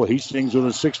to go. Hastings with a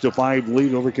 6-5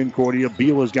 lead over Concordia.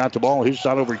 Beal has got the ball. His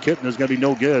shot over Kitten is going to be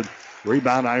no good.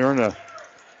 Rebound Ierna.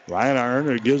 Ryan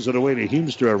Ierna gives it away to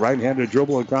Heemstra. Right-handed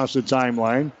dribble across the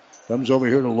timeline. Comes over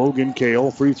here to Logan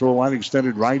Kale. Free throw line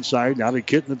extended right side. Now to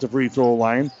Kitten at the free throw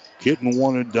line. Kitten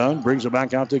one and done. Brings it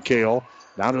back out to Kale.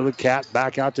 Down to the Cat.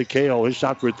 Back out to Kale. His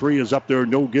shot for three is up there.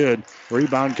 No good.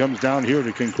 Rebound comes down here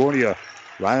to Concordia.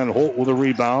 Ryan Holt with a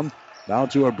rebound. Now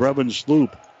to a Brevin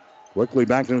Sloop. Quickly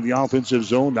back into the offensive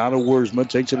zone. Now to Wiersma.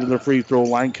 Takes it to the free throw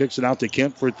line. Kicks it out to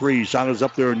Kent for three. Shot is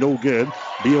up there. No good.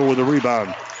 Beal with a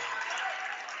rebound.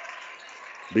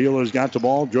 Beal has got the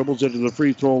ball. Dribbles it to the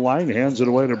free throw line. Hands it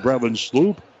away to Brevin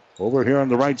Sloop. Over here on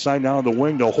the right side now on the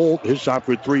wing to Holt. His shot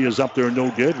for three is up there. No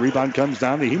good. Rebound comes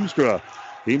down to Heemstra.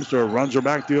 Heemstra runs her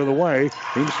back the other way.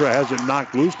 Heemstra has it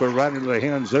knocked loose, but right into the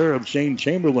hands there of Shane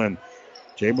Chamberlain.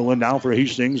 Chamberlain now for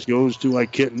Hastings goes to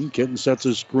Kitten. Kitten sets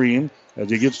a screen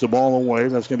as he gets the ball away.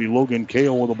 That's going to be Logan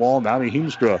Kale with the ball. Now to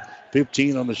Heemstra.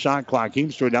 15 on the shot clock.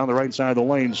 Heemstra down the right side of the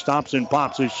lane. Stops and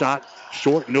pops his shot.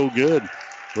 Short, no good.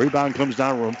 Rebound comes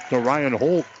down to Ryan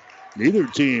Holt. Neither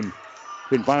team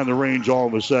can find the range all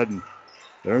of a sudden.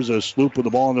 There's a Sloop with the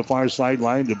ball on the far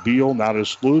sideline to Beal. Now to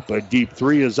Sloop. A deep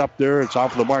three is up there. It's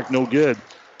off the mark. No good.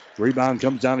 Rebound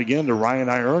comes down again to Ryan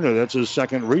Ierna. That's his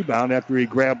second rebound after he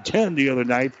grabbed 10 the other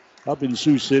night up in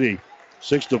Sioux City.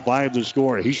 6-5 to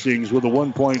score. Hastings with a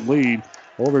 1-point lead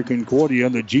over Concordia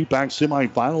in the GPAC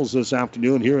semifinals this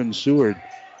afternoon here in Seward.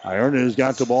 Ierna has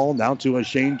got the ball now to a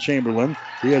Shane Chamberlain.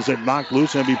 He has it knocked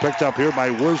loose and be picked up here by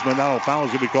Wiersma. Now a foul is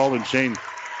going to be called, and Shane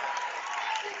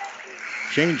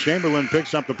Chamberlain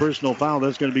picks up the personal foul.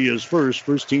 That's going to be his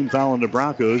first team foul in the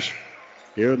Broncos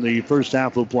here in the first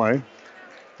half of play.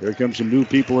 Here comes some new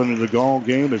people into the ball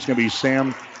game. It's going to be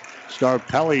Sam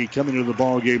Scarpelli coming into the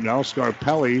ball game now.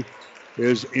 Scarpelli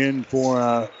is in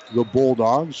for the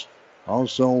Bulldogs.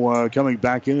 Also coming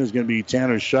back in is going to be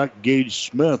Tanner Shuck.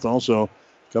 Gage Smith also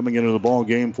coming into the ball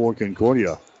game for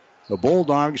Concordia. The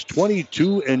Bulldogs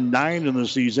 22-9 in the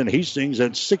season. Hastings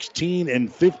at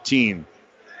 16-15.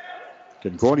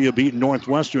 Concordia beat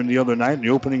Northwestern the other night in the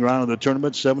opening round of the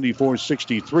tournament,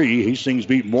 74-63. Hastings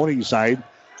beat Morningside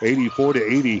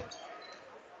 84-80.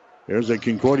 There's a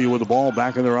Concordia with the ball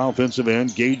back in their offensive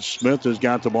end. Gage Smith has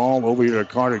got the ball over here to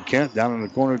Carter Kent. Down in the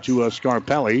corner to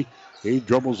Scarpelli. He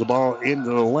dribbles the ball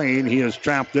into the lane. He is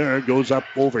trapped there. Goes up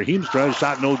over Heemstra.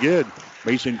 Shot no good.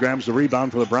 Mason grabs the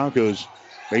rebound for the Broncos.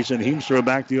 Mason Heemstra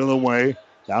back the other way.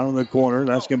 Down in the corner.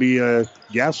 That's going to be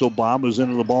Gasselbaum is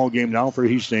into the ball game now for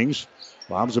Hastings.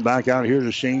 Bombs it back out here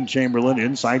to Shane Chamberlain.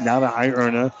 Inside now to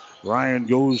Ierna. Ryan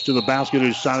goes to the basket.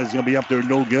 His shot is going to be up there.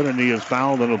 No good, and he is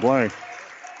fouled in the play.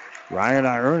 Ryan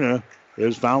Ierna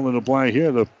is fouled in the play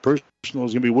here. The personal is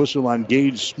going to be whistled on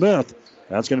Gage Smith.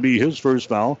 That's going to be his first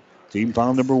foul. Team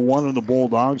foul number 1 on the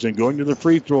Bulldogs. And going to the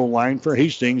free throw line for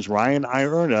Hastings, Ryan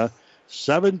Ierna.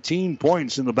 17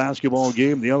 points in the basketball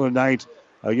game the other night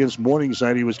against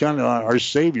Morningside. He was kind of our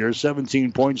savior.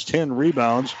 17 points, 10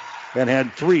 rebounds, and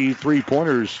had 3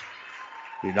 3-pointers.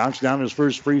 He knocks down his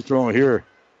first free throw here.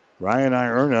 Ryan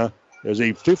Ierna is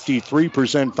a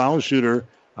 53% foul shooter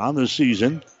on the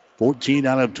season. 14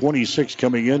 out of 26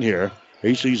 coming in here.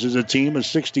 Hastings is a team, a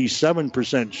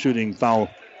 67% shooting foul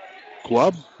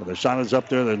club. But the shot is up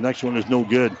there. The next one is no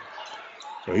good.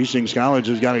 So Hastings College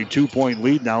has got a 2-point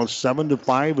lead now.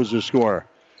 7-5 is the score.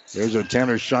 There's a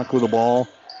Tanner Shuck with the ball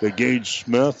to Gage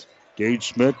Smith.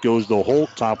 Gage Smith goes to Holt,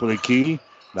 top of the key.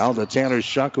 Now the Tanner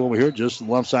Shuck over here, just the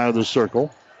left side of the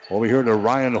circle. Over here to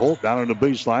Ryan Holt down on the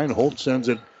baseline. Holt sends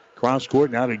it cross court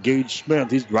now to Gage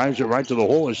Smith. He drives it right to the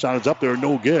hole. His shot is up there,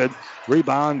 no good.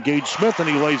 Rebound, Gage Smith, and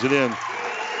he lays it in.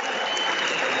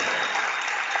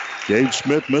 Gage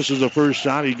Smith misses the first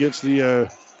shot. He gets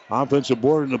the offensive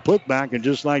board and the putback, and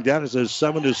just like that, it's a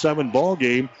 7-7 ball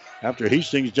game after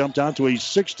Hastings jumped out to a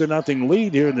 6-0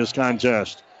 lead here in this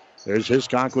contest. There's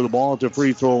Hiscock with the ball at the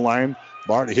free throw line.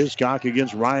 Bart Hiscock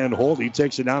against Ryan Holt. He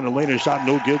takes it down the lane. A shot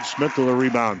no good. Smith with a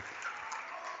rebound.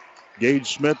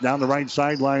 Gage Smith down the right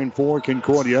sideline for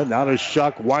Concordia. Now to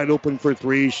Shuck. Wide open for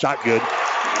three. Shot good.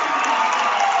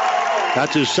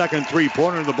 That's his second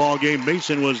three-pointer in the ball game.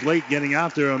 Mason was late getting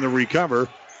out there on the recover.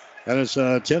 And it's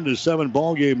a 10-7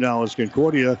 ball game now as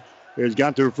Concordia has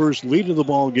got their first lead of the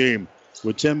ball game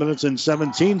with 10 minutes and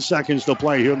 17 seconds to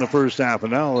play here in the first half.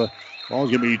 And now the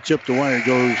ball's going to be tipped away. It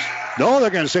goes... No, they're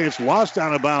going to say it's lost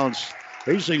out of bounds.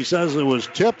 Hastings says it was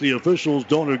tipped. The officials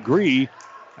don't agree.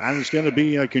 And it's going to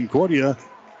be Concordia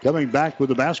coming back with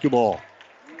the basketball.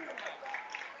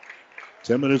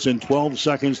 10 minutes and 12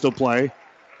 seconds to play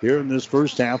here in this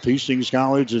first half. Hastings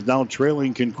College is now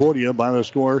trailing Concordia by the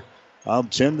score of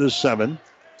 10-7.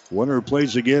 Winner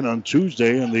plays again on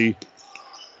Tuesday in the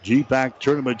GPAC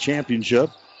Tournament Championship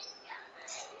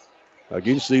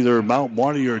against either Mount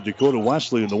Marty or Dakota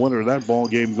Wesley, and the winner of that ball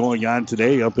game going on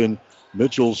today up in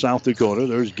Mitchell, South Dakota.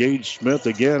 There's Gage Smith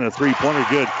again, a three-pointer,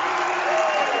 good.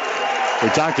 We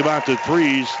talked about the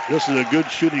threes. This is a good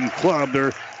shooting club.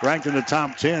 They're ranked in the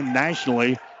top 10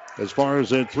 nationally as far as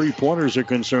the three-pointers are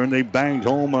concerned. They banged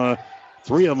home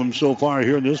 3 of them so far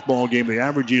here in this ball game. They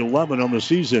average 11 on the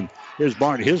season. Here's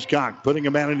Bart Hiscock putting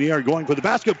a man in the air, going for the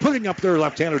basket, putting up their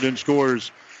left-handed and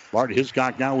scores. Bart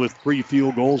Hiscock now with 3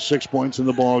 field goals, 6 points in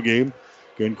the ball game.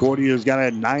 Concordia's got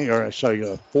a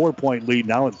 4-point lead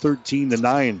now at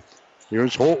 13-9.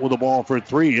 Here's Holt with the ball for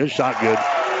 3. His shot good.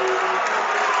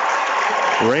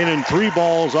 Raining 3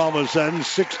 balls all of a sudden.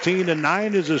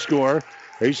 16-9 is the score.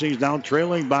 Hastings now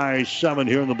trailing by 7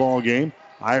 here in the ball game.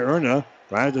 Ierna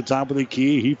right at the top of the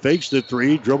key. He fakes the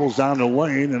 3, dribbles down the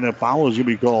lane, and a foul is going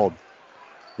to be called.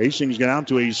 Hastings got out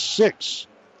to a 6-0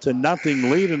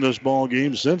 lead in this ball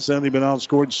game. Since then, they've been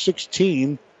outscored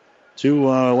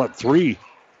 16-3.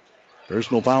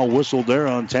 Personal foul whistled there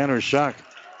on Tanner Shuck.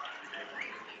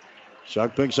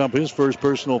 Shuck picks up his first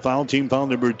personal foul, team foul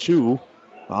number 2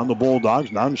 on the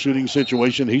Bulldogs. Non-shooting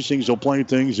situation. Hastings will play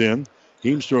things in.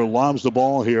 Heemstra lobs the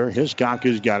ball here. Hiscock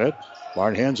has got it.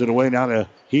 Bart hands it away now to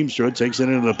Heemstra. Takes it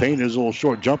into the paint. His little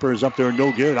short jumper is up there,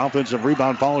 no good. Offensive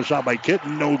rebound, follow shot by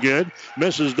Kitten, no good.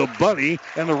 Misses the bunny,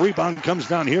 and the rebound comes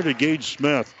down here to Gage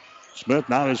Smith. Smith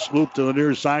now is swooped to the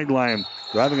near sideline.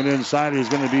 Driving it inside is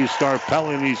going to be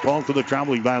Scarpelli, and he's called for the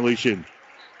traveling violation.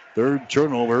 3rd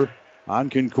turnover on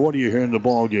Concordia here in the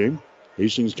ball game.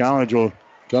 Hastings College will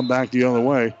come back the other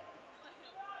way.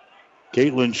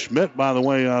 Caitlin Schmidt, by the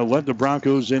way, led the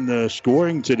Broncos in the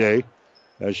scoring today.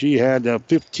 She had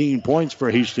 15 points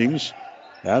for Hastings.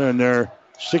 That in their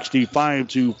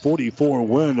 65-44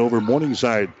 win over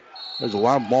Morningside. There's a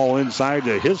lob ball inside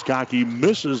to Hiscock. He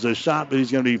misses the shot, but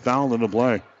he's going to be fouled in the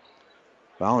play.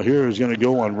 Foul here is going to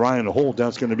go on Ryan Holt.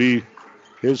 That's going to be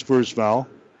his first foul.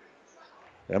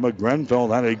 Emma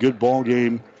Grenfell had a good ball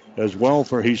game as well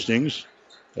for Hastings,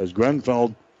 as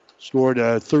Grenfell scored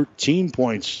 13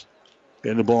 points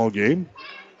in the ball game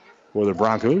for the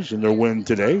Broncos in their win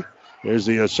today. There's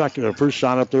the first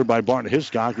shot up there by Bart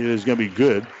Hiscock. It is going to be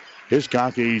good.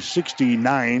 Hiscock, a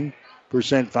 69%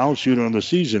 foul shooter on the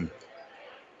season.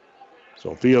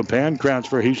 Sophia Pankratz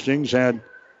for Hastings had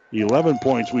 11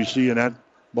 points we see in that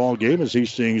ball game as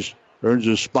Hastings earns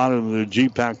a spot in the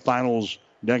GPAC Finals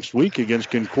next week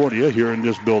against Concordia here in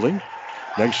this building.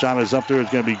 Next shot is up there.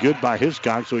 It's going to be good by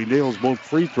Hiscock, so he nails both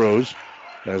free throws.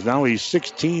 As now a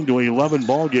 16-11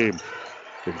 ball game.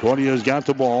 Concordia's got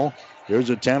the ball. There's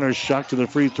a Tanner Shuck to the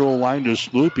free throw line to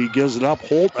Sloop. He gives it up.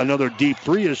 Holt, another deep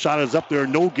 3. His shot is up there.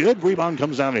 No good. Rebound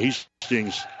comes down to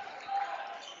Hastings.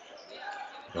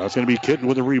 That's going to be Kitten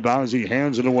with the rebound as he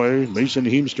hands it away. Mason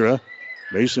Heemstra.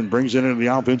 Mason brings it into the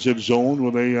offensive zone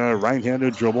with a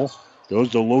right-handed dribble. Goes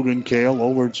to Logan Kale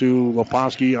over to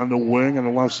Leposki on the wing on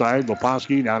the left side.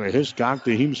 Leposki down to Hiscock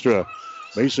to Heemstra.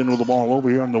 Mason with the ball over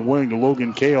here on the wing to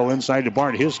Logan Kale inside to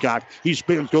Bart Hiscock. He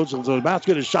spins, goes to the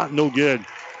basket. His shot no good.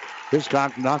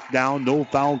 Hiscock knocked down, no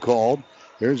foul called.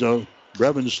 There's a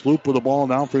Brevin Sloop with the ball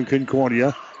now for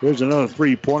Concordia. There's another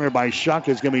three-pointer by Shuck.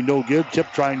 It's going to be no good.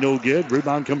 Tip try no good.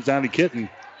 Rebound comes down to Kitten.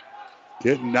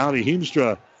 Kitten down to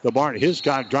Heemstra. The Bart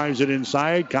Hiscock drives it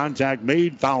inside. Contact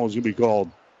made. Foul is going to be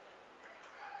called.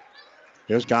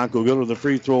 Hiscock will go to the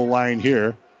free throw line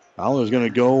here. Foul is going to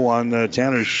go on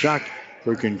Tanner Shuck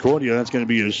for Concordia. That's going to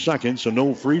be his second, so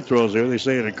no free throws there. They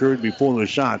say it occurred before the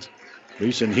shot.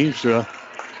 Mason Heemstra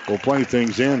will play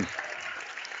things in.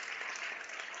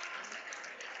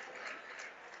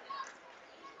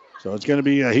 So it's going to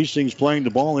be Hastings playing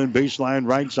the ball in baseline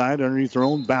right side underneath their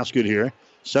own basket here.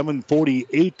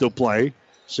 7:48 to play.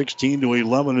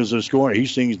 16-11 is the score.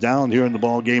 Hastings down here in the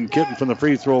ball game. Kitten from the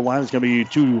free throw line. It's going to be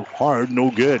too hard. No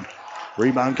good.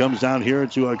 Rebound comes down here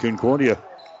to Concordia.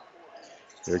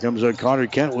 Here comes Carter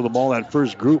Kent with the ball. That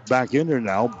first group back in there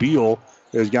now. Beal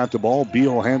has got the ball.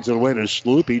 Beal hands it away to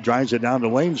Sloop. He drives it down the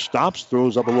lane. Stops.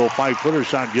 Throws up a little 5-footer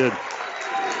shot. Good.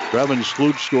 Brevin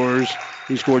Sloop scores.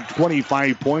 He scored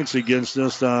 25 points against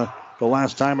us the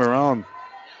last time around.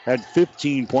 Had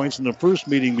 15 points in the first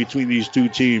meeting between these two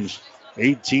teams.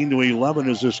 18-11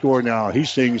 is the score now.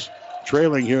 Hastings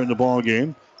trailing here in the ball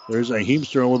game. There's a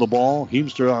Heemstra with the ball.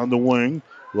 Heemstra on the wing.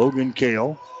 Logan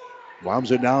Kale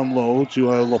bombs it down low to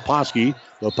Leposki.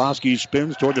 Leposki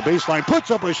spins toward the baseline,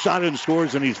 puts up a shot and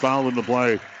scores, and he's fouled in the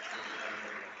play.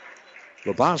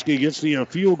 Leposki gets the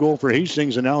field goal for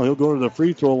Hastings, and now he'll go to the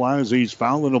free throw line as he's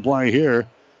fouling the play here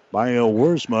by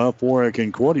Wiersma for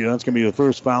Concordia. That's going to be the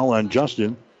first foul on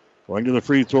Justin. Going to the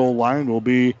free throw line will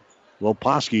be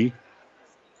Leposki.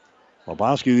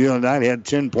 Leposki the other night had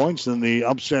 10 points in the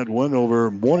upset win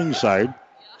over Morningside.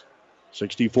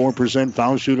 64%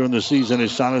 foul shooter in the season.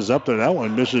 His shot is up there. That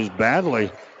one misses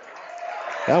badly.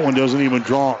 That one doesn't even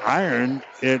draw iron.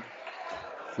 It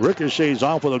ricochets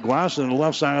off of the glass on the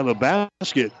left side of the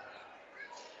basket.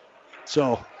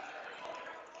 So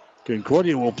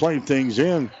Concordia will play things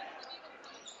in.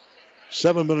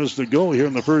 7 minutes to go here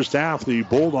in the first half. The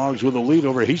Bulldogs with a lead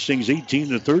over Hastings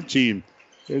 18-13.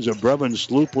 There's a Brevin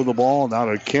Sloop with the ball. Now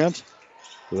to Kent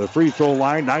to the free throw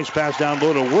line. Nice pass down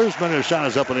low to Wiersma. His shot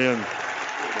is up and in.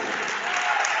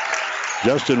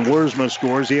 Justin Wiersma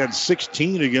scores. He had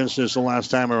 16 against us the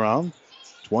last time around.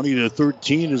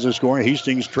 20-13 is the score.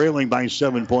 Hastings trailing by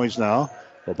 7 points now.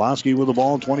 Leposki with the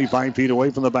ball 25 feet away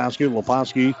from the basket.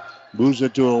 Leposki moves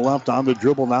it to the left on the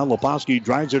dribble now. Leposki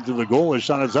drives it to the goal. His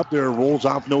shot is up there. Rolls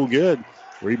off no good.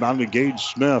 Rebound to Gage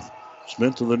Smith.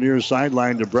 Smith to the near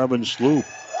sideline to Brevin Sloop.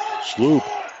 Sloop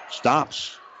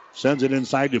stops. Sends it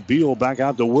inside to Beal. Back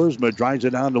out to Wiersma. Drives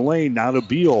it down the lane. Now to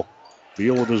Beal.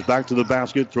 Beal with his back to the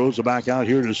basket. Throws it back out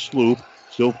here to Sloop.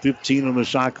 Still 15 on the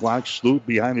shot clock. Sloop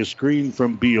behind the screen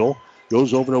from Beal.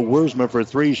 Goes over to Wiersma for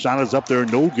three. Shot is up there.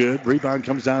 No good. Rebound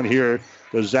comes down here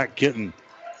to Zach Kitten.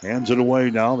 Hands it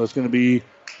away now. That's going to be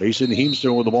Mason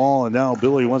Heemster with the ball. And now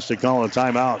Billy wants to call a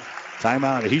timeout.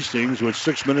 Timeout Hastings with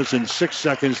 6 minutes and 6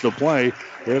 seconds to play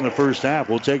in the first half.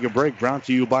 We'll take a break. Brought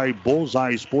to you by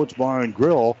Bullseye Sports Bar and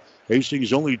Grill.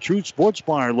 Hastings' only true sports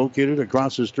bar located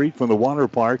across the street from the water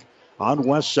park on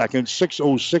West 2nd.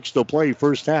 6:06 to play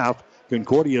first half.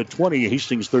 Concordia 20,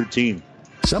 Hastings 13.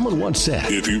 Someone once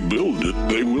said, if you build it,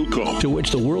 they will come. To which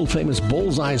the world-famous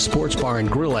Bullseye Sports Bar and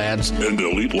Grill adds, and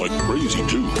they'll eat like crazy,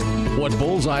 too. What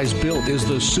Bullseye's built is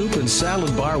the soup and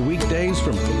salad bar weekdays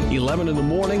from 11 in the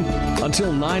morning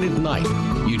until 9 at night.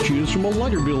 You choose from a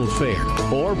Luggerville affair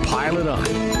or pile it on.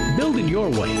 Build it your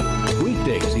way.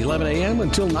 Weekdays, 11 a.m.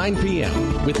 until 9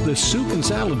 p.m. with the soup and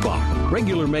salad bar.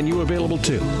 Regular menu available,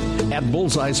 too. At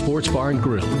Bullseye Sports Bar and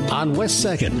Grill on West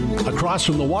 2nd, across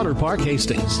from the Water Park,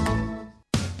 Hastings.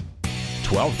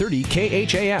 1230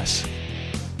 KHAS.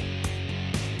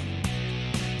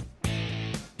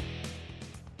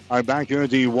 All right, back here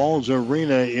at the Walls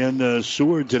Arena in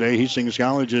Seward today. Hastings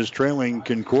College is trailing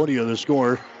Concordia. The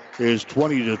score is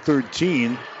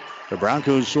 20-13. The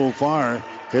Broncos so far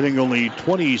hitting only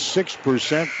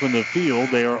 26% from the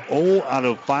field. They are 0 out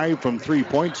of 5 from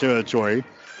three-point territory.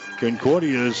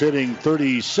 Concordia is hitting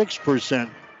 36%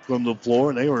 from the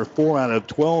floor. They were 4 out of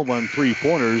 12 on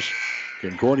three-pointers.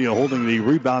 Concordia holding the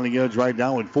rebounding edge right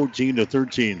now at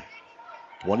 14-13.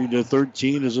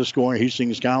 20-13 is the score.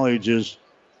 Hastings College is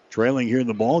trailing here in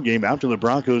the ball game after the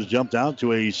Broncos jumped out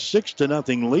to a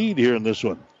 6-0 lead here in this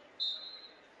one.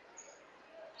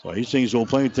 So Hastings will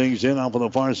play things in off of the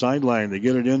far sideline. They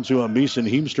get it into Mason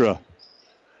Heemstra.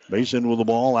 Mason with the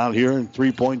ball out here in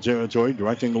three-point territory,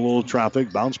 directing a little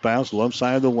traffic. Bounce pass, left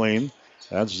side of the lane.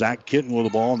 That's Zach Kitten with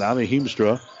the ball. Now to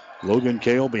Heemstra. Logan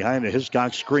Kale behind the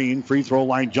Hiscock screen. Free throw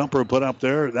line jumper put up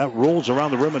there. That rolls around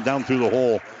the rim and down through the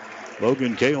hole.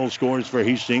 Logan Kale scores for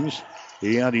Hastings.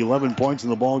 He had 11 points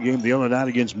in the ball game the other night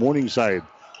against Morningside.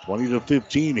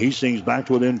 20-15. Hastings back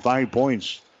to within 5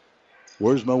 points.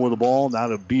 Wiersma with the ball. Now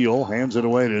to Beal. Hands it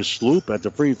away to Sloop at the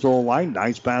free throw line.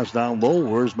 Nice pass down low.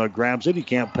 Wiersma grabs it. He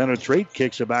can't penetrate.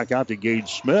 Kicks it back out to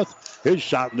Gage Smith. His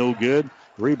shot no good.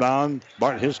 Rebound.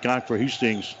 Bart Hiscock for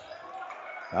Hastings.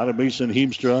 Out of Mason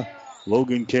Heemstra.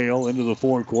 Logan Kale into the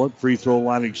forecourt. Free throw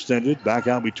line extended. Back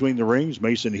out between the rings.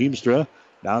 Mason Heemstra.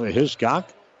 Down to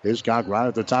Hiscock. Hiscock right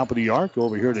at the top of the arc.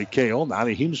 Over here to Kale. Now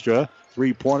to Heemstra.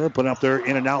 Three-pointer put up there.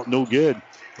 In and out. No good.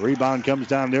 Rebound comes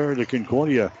down there to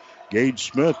Concordia.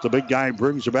 Gage Smith, the big guy,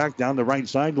 brings it back down the right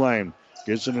sideline.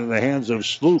 Gets it in the hands of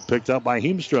Sloop. Picked up by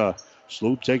Heemstra.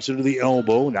 Sloop takes it to the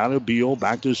elbow. Now to Beal.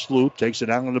 Back to Sloop. Takes it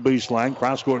down on the baseline.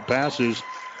 Cross-court passes.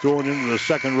 Thrown into the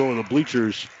second row of the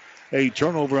bleachers. A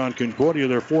turnover on Concordia.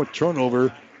 Their fourth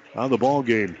turnover on the ball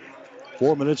game.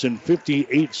 4 minutes and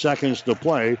 58 seconds to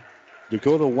play.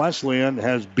 Dakota Wesleyan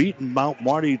has beaten Mount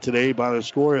Marty today by the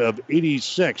score of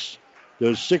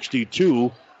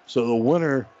 86-62. So the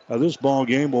winner of this ball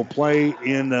game will play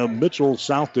in Mitchell,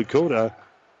 South Dakota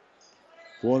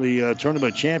for the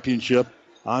tournament championship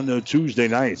on Tuesday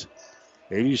night.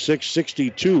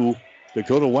 86-62.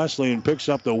 Dakota Wesleyan picks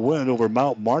up the win over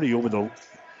Mount Marty over the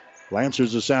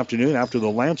Lancers this afternoon after the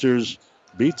Lancers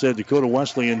beat Dakota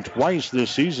Wesleyan twice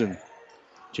this season.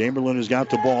 Chamberlain has got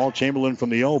the ball. Chamberlain from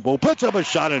the elbow puts up a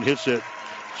shot and hits it.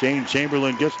 Shane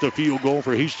Chamberlain gets the field goal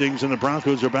for Hastings, and the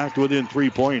Broncos are back to within 3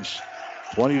 points.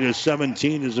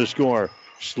 20-17 is the score.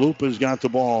 Sloop has got the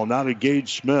ball. Now to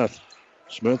Gage Smith.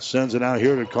 Smith sends it out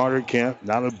here to Carter Kent.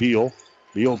 Now to Beal.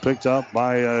 Beal picked up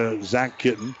by Zach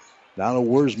Kitten. Now to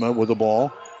Wiersma with the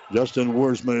ball. Justin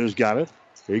Wiersma has got it.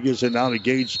 He gets it now to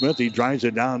Gage Smith. He drives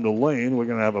it down the lane. We're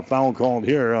going to have a foul called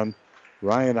here on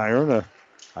Ryan Ierna.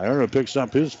 Ierna picks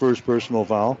up his first personal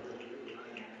foul.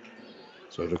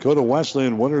 So Dakota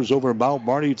Wesleyan winners over Mount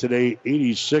Marty today,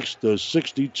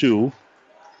 86-62.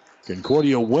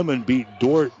 Concordia women beat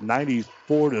Dordt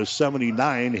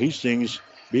 94-79. Hastings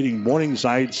beating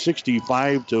Morningside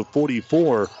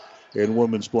 65-44 in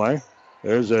women's play.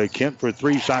 There's a Kent for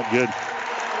three, shot good.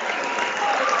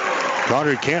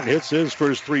 Carter Kent hits his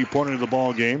first three-pointer of the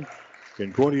ball game.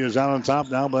 Concordia is out on top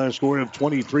now by a score of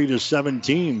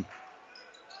 23-17.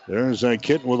 There's a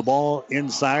Kent with the ball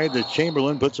inside. The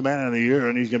Chamberlain puts a man in the air,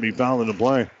 and he's going to be fouled in the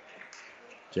play.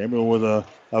 Chamberlain with a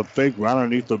fake right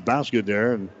underneath the basket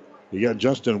there, and you got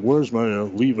Justin Wiersma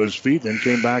to leave his feet, then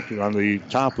came back on the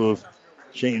top of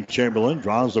Shane Chamberlain,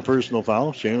 draws the personal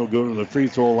foul. Shane will go to the free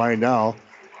throw line now.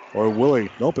 Or Willie.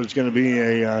 Nope, it's going to be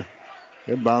a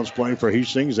inbounds play for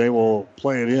Hastings. They will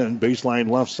play it in. Baseline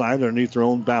left side underneath their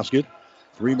own basket.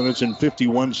 3 minutes and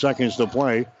 51 seconds to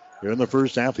play. Here in the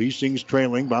first half, Hastings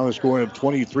trailing by the score of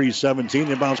 23-17.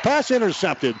 Inbounds pass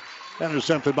intercepted.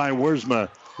 Intercepted by Wiersma.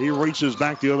 He reaches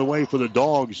back the other way for the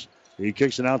Dogs. He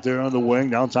kicks it out there on the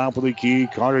wing, down top of the key.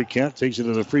 Carter Kent takes it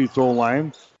to the free throw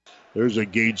line. There's a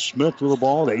Gage Smith with the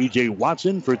ball to A.J.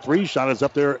 Watson for three. Shot is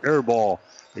up there, air ball.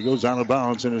 It goes out of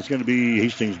bounds, and it's going to be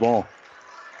Hastings' ball.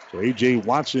 So A.J.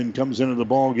 Watson comes into the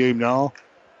ball game now.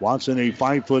 Watson, a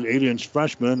 5'8"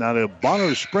 freshman out of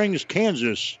Bonner Springs,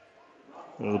 Kansas.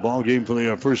 The ball game for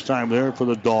the first time there for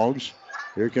the Dogs.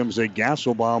 Here comes a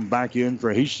Gasselbaum back in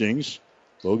for Hastings.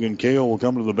 Logan Cahill will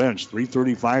come to the bench.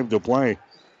 3:35 to play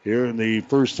here in the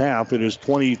first half. It is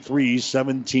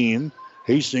 23-17.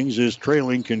 Hastings is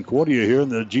trailing Concordia here in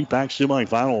the GPAC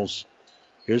semifinals.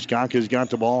 Hiscock has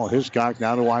got the ball. Hiscock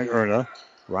now to Ierna.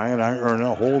 Ryan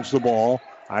Ierna holds the ball.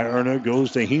 Ierna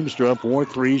goes to Heemstra.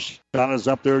 4-3. Shot is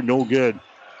up there. No good.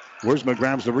 Wiersma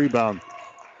grabs the rebound.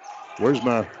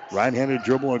 Wiersma right-handed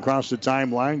dribble across the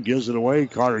timeline. Gives it away.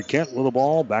 Carter Kent with the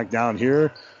ball. Back down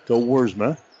here to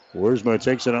Wiersma. Wiersma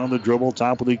takes it on the dribble.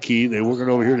 Top of the key. They work it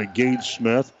over here to Gage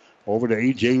Smith. Over to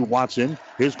A.J. Watson.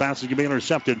 His pass is going to be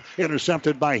intercepted.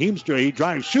 Intercepted by Heemstra. He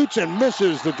drives, shoots, and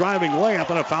misses the driving layup,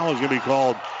 and a foul is going to be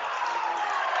called.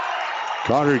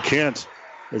 Carter Kent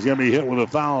is going to be hit with a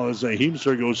foul as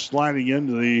Heemstra goes sliding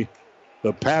into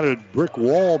the padded brick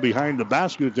wall behind the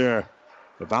basket there.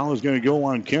 The foul is going to go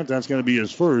on Kent. That's going to be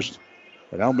his first.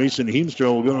 And now Mason Heemstra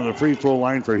will go to the free throw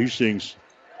line for Hastings.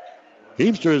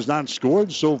 Heemstra has not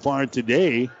scored so far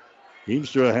today.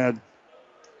 Heemstra had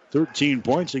 13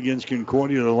 points against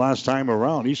Concordia the last time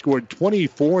around. He scored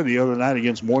 24 the other night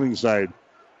against Morningside.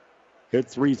 Hit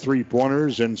 3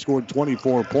 3-pointers and scored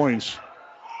 24 points.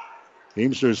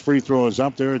 Heemstra's free throw is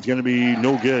up there. It's going to be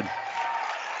no good.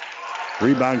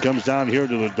 Rebound comes down here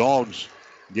to the Dogs.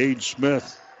 Gage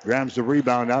Smith grabs the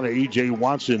rebound out of E.J.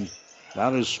 Watson.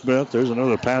 Now to Smith. There's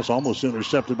another pass almost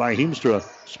intercepted by Heemstra.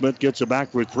 Smith gets it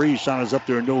back for three. Shot is up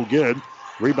there, no good.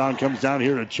 Rebound comes down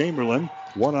here to Chamberlain.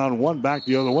 One-on-one back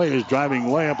the other way. His driving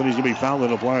layup, and he's going to be fouled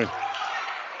in the play.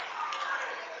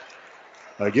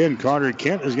 Again, Carter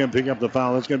Kent is going to pick up the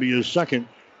foul. That's going to be his second.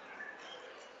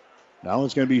 Now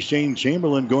it's going to be Shane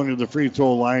Chamberlain going to the free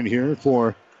throw line here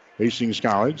for Hastings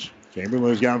College. Chamberlain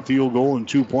has got a field goal and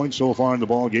 2 points so far in the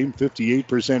ball game.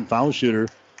 58% foul shooter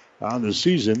on the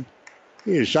season.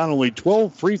 He has shot only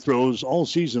 12 free throws all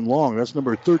season long. That's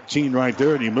number 13 right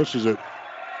there, and he misses it.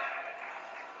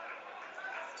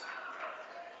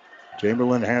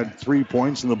 Chamberlain had 3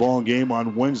 points in the ball game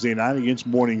on Wednesday night against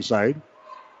Morningside.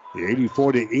 The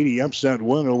 84-80 upset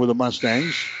win over the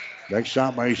Mustangs. Next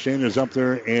shot by Shane is up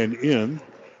there and in.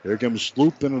 Here comes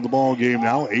Sloop into the ball game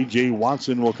now. A.J.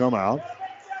 Watson will come out.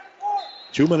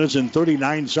 2 minutes and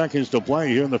 39 seconds to play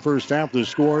here in the first half. The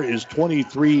score is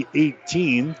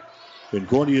 23-18.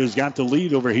 Concordia's got the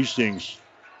lead over Hastings.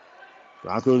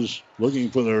 Broncos looking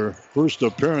for their first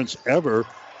appearance ever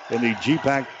in the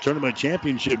GPAC Tournament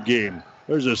Championship game.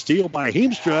 There's a steal by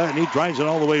Heemstra, and he drives it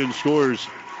all the way and scores.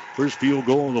 First field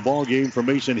goal in the ball game for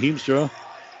Mason Heemstra.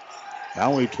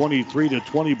 Now a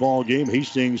 23-20 ball game.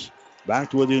 Hastings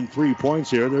back to within 3 points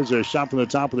here. There's a shot from the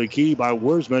top of the key by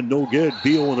Wiersma. No good.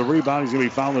 Beal with a rebound. He's going to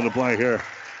be fouled in the play here.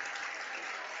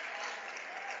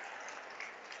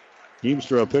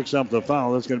 Heemstra picks up the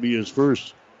foul. That's going to be his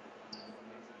first.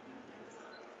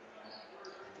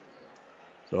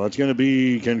 So it's going to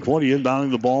be Concordia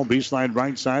inbounding the ball. Baseline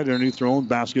right side underneath their own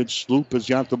basket. Sloop has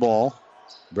got the ball.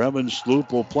 Brevin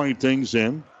Sloop will play things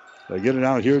in. They get it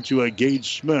out here to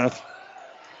Gage Smith.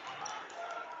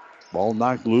 Ball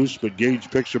knocked loose, but Gage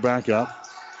picks her back up.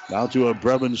 Now to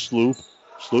Brevin Sloop.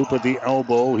 Sloop at the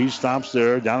elbow. He stops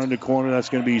there. Down in the corner, that's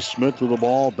going to be Smith with the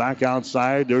ball. Back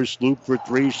outside. There's Sloop for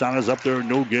three. Shot is up there.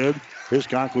 No good.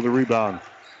 Hiscock with a rebound.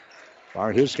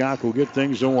 Bart Hiscock will get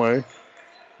things away.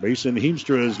 Mason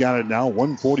Heemstra has got it now.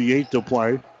 1:48 to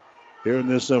play here in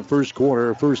this first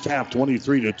quarter. First half,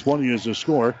 23-20 is the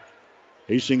score.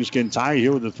 Hastings can tie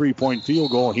here with a 3-point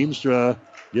field goal. Heemstra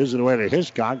gives it away to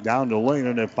Hiscock down the lane,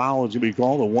 and a foul is going to be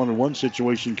called. A 1-on-1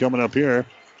 situation coming up here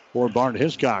for Bart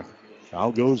Hiscock.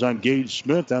 Foul goes on Gage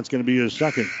Smith. That's going to be his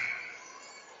second.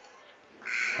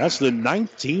 That's the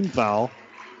 19th foul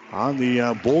on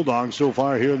the Bulldogs so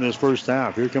far here in this first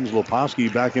half. Here comes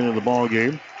Leposki back into the ball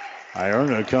game.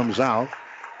 Ierna comes out.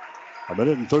 1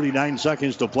 minute and 39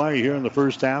 seconds to play here in the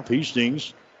first half.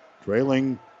 Hastings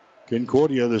trailing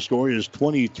Concordia. The score is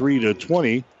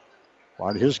 23-20.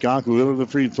 Bart Hiscock will go to the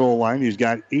free throw line. He's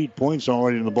got 8 points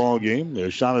already in the ball game.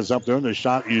 The shot is up there, and the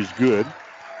shot is good.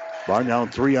 Bart now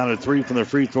 3 out of 3 from the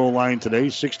free throw line today.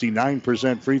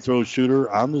 69% free throw shooter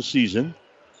on the season.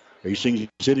 Hastings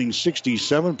hitting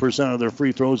 67% of their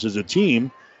free throws as a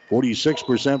team.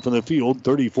 46% from the field,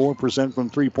 34% from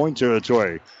three-point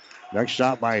territory. Next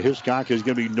shot by Hiscock is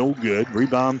going to be no good.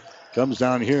 Rebound comes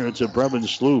down here. It's a Brevin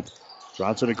Sloop.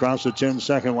 Drops it across the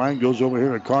 10-second line. Goes over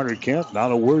here to Carter Kent. Now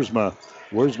to Wiersma.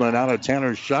 Wiersma now to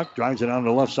Tanner Shuck. Drives it down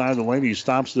the left side of the lane. He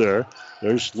stops there.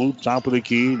 There's Sloop, top of the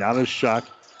key. Now to Shuck.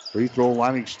 Free throw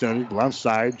line extended. Left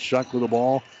side. Shuck with the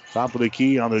ball. Top of the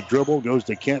key on the dribble. Goes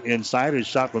to Kent inside. His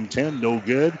shot from 10. No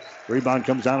good. Rebound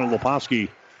comes down to Leposki.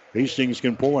 Hastings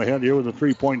can pull ahead here with a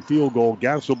 3-point field goal.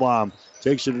 Gasselbaum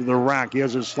takes it to the rack. He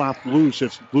has it slapped loose.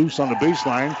 It's loose on the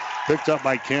baseline. Picked up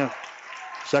by Kent.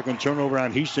 Second turnover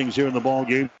on Hastings here in the ball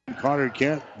game. Carter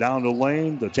Kent down the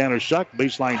lane. The Tanner Shuck.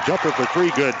 Baseline jumper for three.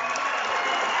 Good.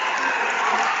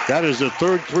 That is the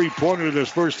third three-pointer of this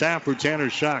first half for Tanner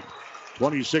Shuck.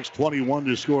 26-21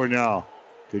 to score now.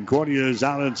 Concordia is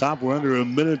out on top. We're under a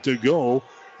minute to go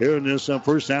here in this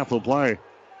first half of play.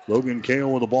 Logan Kale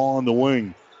with the ball on the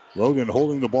wing. Logan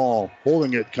holding the ball,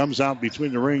 holding it, comes out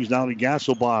between the rings down to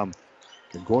Gasselbaum.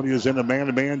 Concordia's in a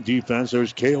man-to-man defense.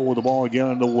 There's Kale with the ball again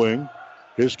on the wing.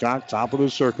 Hiscock, top of the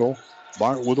circle.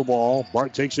 Bart with the ball.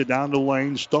 Bart takes it down the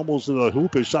lane, stumbles to the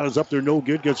hoop. His shot is up there, no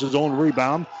good. Gets his own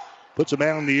rebound. Puts a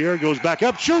man in the air, goes back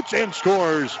up, shoots, and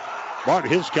scores. Bart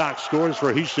Hiscock scores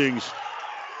for Hastings.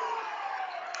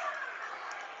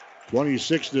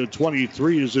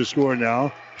 26-23 is the score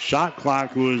now. Shot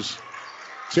clock was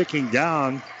ticking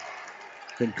down.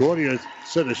 Concordia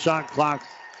said the shot clock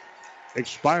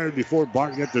expired before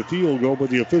Bart got the field goal, but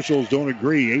the officials don't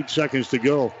agree. 8 seconds to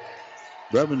go.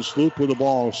 Brevin Sloop with the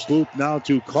ball. Sloop now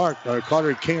to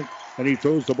Carter Kent, and he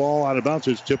throws the ball out of bounds.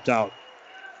 It's tipped out.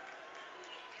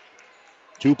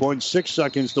 2.6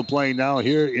 seconds to play now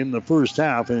here in the first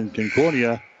half, and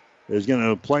Concordia is going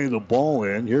to play the ball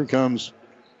in. Here comes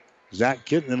Zach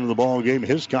Kitten into the ball game.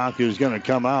 Hiscock is going to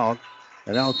come out,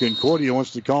 and now Concordia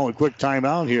wants to call a quick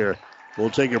timeout here. We'll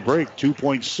take a break.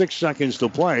 2.6 seconds to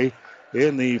play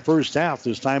in the first half.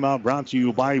 This timeout brought to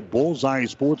you by Bullseye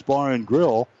Sports Bar and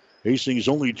Grill, Hastings'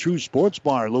 only true sports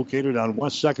bar located on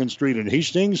West 2nd Street in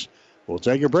Hastings. We'll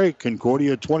take a break.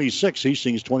 Concordia 26,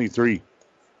 Hastings 23.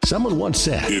 Someone once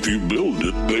said, if you build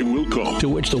it, they will come. To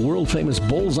which the world-famous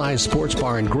Bullseye Sports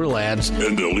Bar and Grill adds,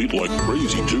 and they'll eat like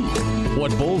crazy, too. What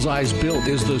Bullseye's built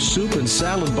is the soup and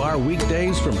salad bar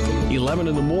weekdays from 11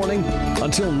 in the morning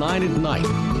until 9 at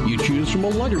night. You choose from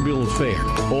a Luggerville affair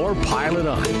or pile it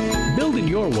on. Build it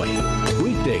your way.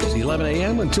 Weekdays, 11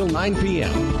 a.m. until 9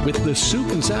 p.m. with the soup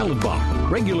and salad bar.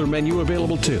 Regular menu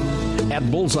available, too,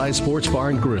 at Bullseye Sports Bar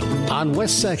and Grill on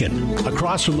West 2nd,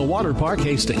 across from the Water Park,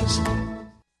 Hastings.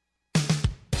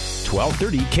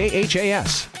 1230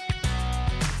 KHAS.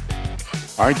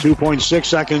 All right, 2.6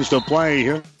 seconds to play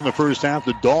here in the first half.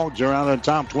 The Dogs are out on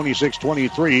top,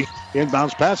 26-23.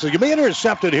 Inbounds passes going to be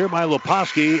intercepted here by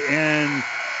Leposki, and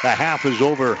the half is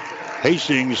over.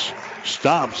 Hastings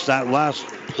stops that last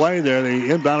play there. They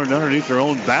inbounded underneath their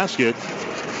own basket.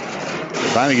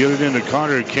 Trying to get it into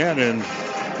Carter Kent, and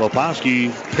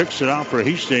Leposki picks it out for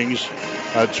Hastings.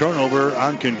 A turnover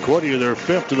on Concordia, their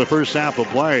fifth of the first half of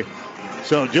play.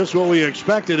 So just what we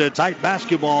expected, a tight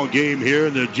basketball game here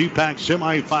in the GPAC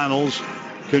semifinals.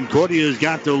 Concordia's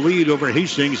got the lead over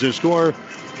Hastings. The score,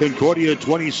 Concordia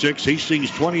 26, Hastings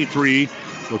 23.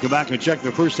 We'll come back and check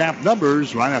the first half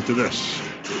numbers right after this.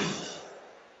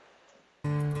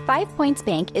 5 Points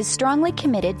Bank is strongly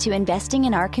committed to investing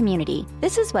in our community.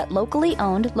 This is what locally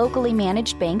owned, locally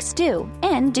managed banks do,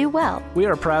 and do well. We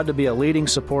are proud to be a leading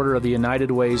supporter of the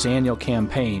United Way's annual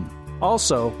campaign.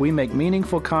 Also, we make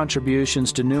meaningful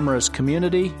contributions to numerous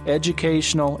community,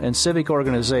 educational, and civic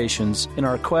organizations in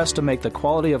our quest to make the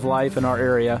quality of life in our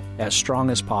area as strong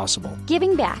as possible.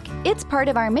 Giving back. It's part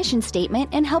of our mission statement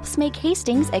and helps make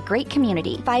Hastings a great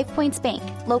community. 5 Points Bank.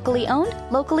 Locally owned,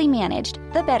 locally managed.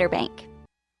 The better bank.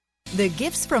 The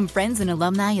gifts from friends and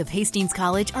alumni of Hastings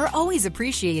College are always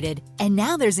appreciated. And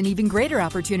now there's an even greater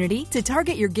opportunity to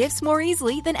target your gifts more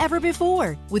easily than ever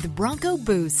before with Bronco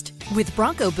Boost. With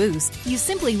Bronco Boost, you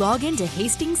simply log into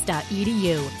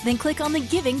hastings.edu, then click on the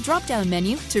Giving drop-down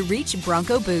menu to reach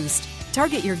Bronco Boost.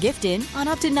 Target your gift in on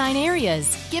up to 9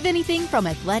 areas. Give anything from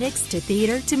athletics to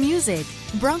theater to music.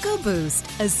 Bronco Boost,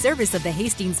 a service of the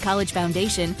Hastings College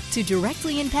Foundation to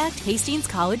directly impact Hastings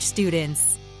College students.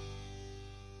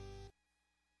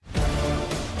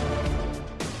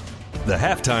 The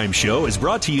Halftime Show is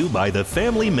brought to you by the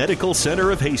Family Medical Center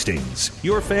of Hastings,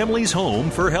 your family's home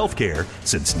for healthcare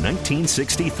since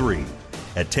 1963,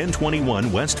 at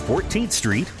 1021 West 14th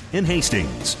Street in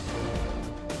Hastings.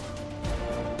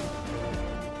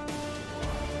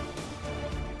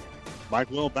 Mike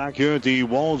Will back here at the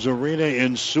Walls Arena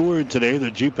in Seward today.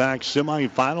 The GPAC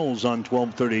semifinals on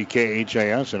 1230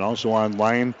 KHAS and also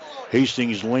online,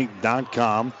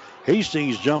 hastingslink.com.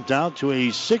 Hastings jumped out to a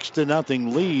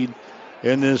 6-0 lead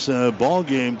in this ball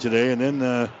game today, and then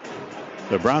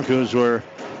the Broncos were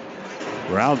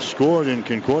outscored, and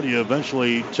Concordia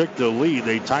eventually took the lead.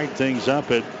 They tied things up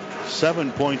at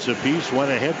 7 points apiece,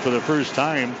 went ahead for the first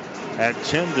time at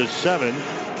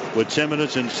 10-7 with 10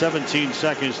 minutes and 17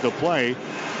 seconds to play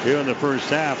here in the first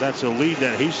half. That's a lead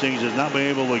that Hastings has not been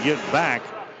able to get back.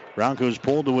 Broncos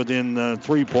pulled to within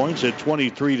 3 points at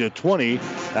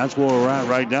 23-20. That's where we're at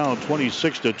right now,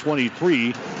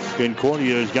 26-23.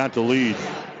 Concordia has got the lead.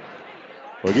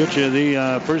 We'll get you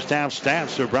the first half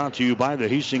stats. Are brought to you by the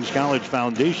Hastings College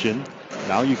Foundation.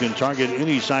 Now you can target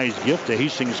any size gift to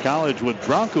Hastings College with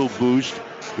Bronco Boost.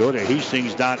 Go to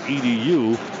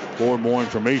hastings.edu for more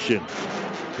information.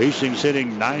 Hastings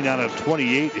hitting 9 out of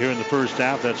 28 here in the first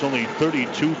half. That's only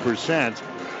 32%.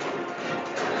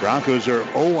 Broncos are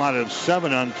 0 out of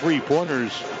 7 on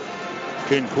three-pointers.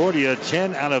 Concordia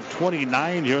 10 out of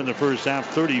 29 here in the first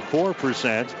half,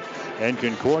 34%. And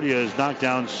Concordia has knocked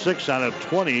down 6 out of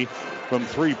 20 from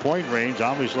three-point range.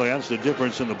 Obviously, that's the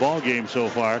difference in the ball game so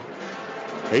far.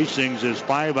 Hastings is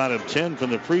 5 out of 10 from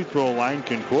the free throw line.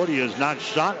 Concordia has not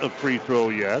shot a free throw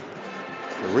yet.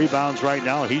 The rebounds right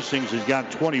now, Hastings has got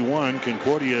 21.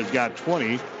 Concordia has got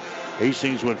 20.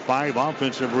 Hastings with 5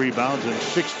 offensive rebounds and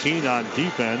 16 on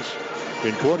defense.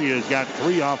 Concordia has got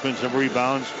 3 offensive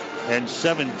rebounds and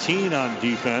 17 on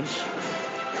defense.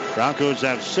 Broncos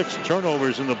have 6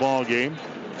 turnovers in the ball game.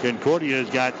 Concordia has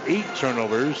got 8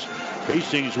 turnovers.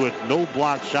 Hastings with no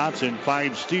block shots and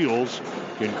 5 steals.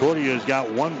 Concordia has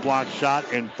got 1 block shot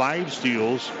and 5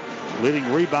 steals. Leading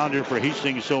rebounder for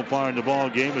Hastings so far in the ball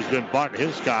game has been Bart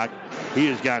Hiscock. He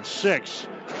has got 6.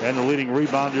 And the leading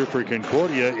rebounder for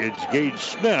Concordia is Gage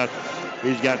Smith.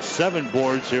 He's got 7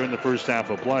 boards here in the first half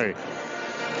of play.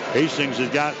 Hastings has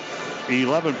got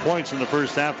 11 points in the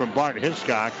first half from Bart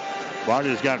Hiscock. Bart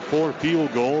has got 4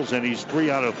 field goals, and he's 3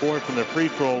 out of 4 from the free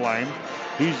throw line.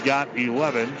 He's got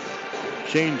 11.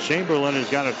 Shane Chamberlain has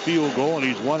got a field goal, and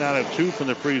he's 1 out of 2 from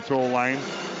the free throw line.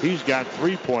 He's got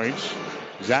 3 points.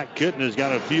 Zach Kitten has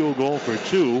got a field goal for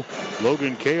 2.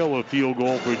 Logan Kale a field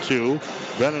goal for 2.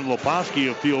 Brennan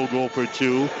Leposki a field goal for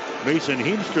 2. Mason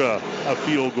Heemstra a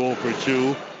field goal for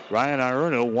 2. Ryan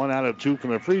Ierna 1 out of 2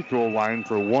 from the free throw line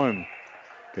for 1.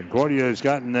 Concordia has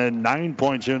gotten 9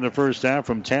 points here in the first half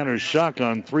from Tanner Shuck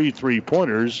on 3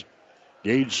 3-pointers.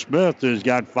 Gage Smith has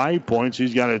got 5 points.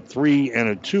 He's got a 3 and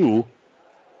a 2.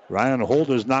 Ryan Holt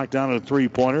has knocked down a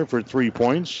 3-pointer for 3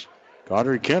 points.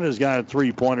 Carter Kent has got a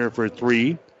 3-pointer for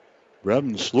 3.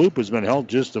 Brevin Sloop has been held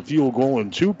just a field goal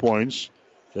and 2 points.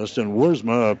 Justin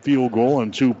Wiersma a field goal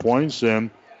and 2 points. And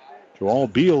Joel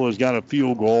Beal has got a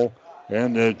field goal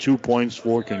and 2 points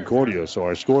for Concordia. So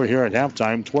our score here at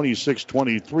halftime,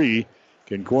 26-23.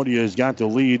 Concordia has got the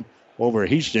lead over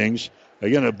Hastings.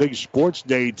 Again, a big sports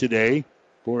day today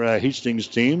for Hastings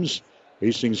teams.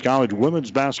 Hastings College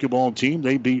women's basketball team,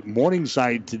 they beat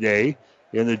Morningside today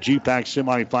in the GPAC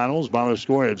semifinals by a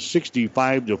score of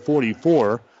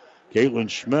 65-44. Caitlin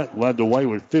Schmidt led the way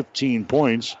with 15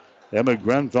 points. Emma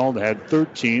Grenfeld had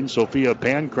 13. Sophia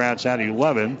Pankratz had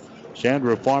 11.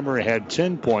 Sandra Farmer had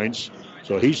 10 points.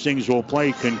 So Hastings will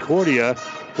play Concordia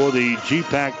for the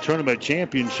GPAC Tournament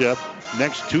Championship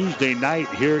next Tuesday night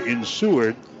here in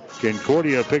Seward.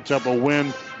 Concordia picked up a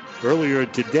win earlier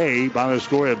today by the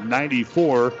score of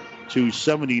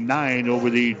 94-79 over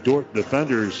the Dordt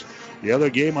defenders. The other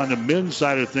game on the men's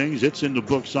side of things, it's in the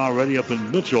books already up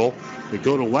in Mitchell.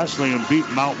 Dakota Wesleyan beat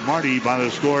Mount Marty by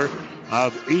the score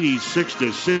of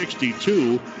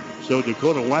 86-62. So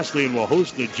Dakota Wesleyan will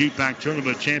host the GPAC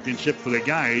Tournament Championship for the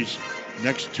guys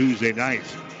next Tuesday night.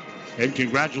 And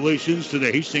congratulations to the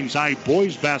Hastings High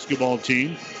boys basketball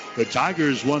team. The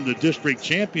Tigers won the district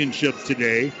championship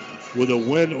today with a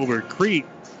win over Crete,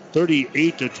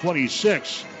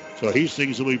 38-26. So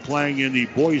Hastings will be playing in the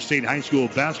Boys State High School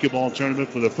basketball tournament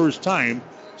for the first time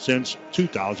since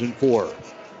 2004.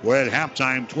 We're at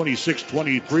halftime,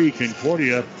 26-23.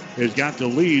 Concordia has got the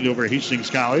lead over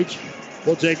Hastings College.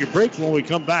 We'll take a break. When we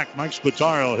come back, Mike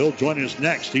Spataro, he'll join us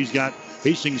next. He's got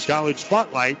Hastings College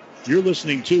Spotlight. You're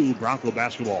listening to Bronco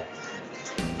Basketball.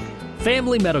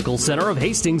 Family Medical Center of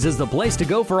Hastings is the place to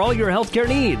go for all your healthcare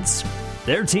needs.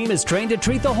 Their team is trained to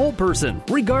treat the whole person,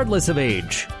 regardless of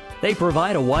age. They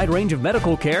provide a wide range of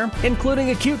medical care,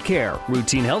 including acute care,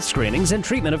 routine health screenings, and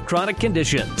treatment of chronic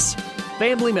conditions.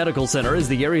 Family Medical Center is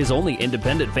the area's only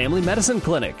independent family medicine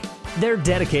clinic. They're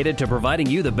dedicated to providing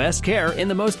you the best care in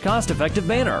the most cost-effective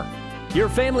manner. Your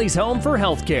family's home for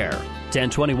health care.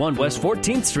 1021 West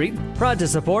 14th Street, proud to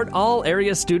support all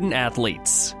area student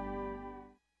athletes.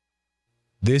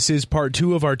 This is part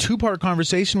 2 of our 2-part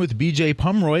conversation with BJ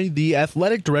Pumroy, the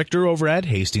athletic director over at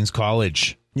Hastings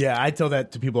College. Yeah, I tell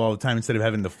that to people all the time. Instead of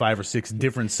having the 5 or 6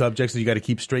 different subjects that you got to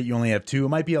keep straight, you only have 2. It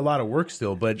might be a lot of work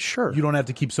still, but sure, you don't have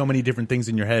to keep so many different things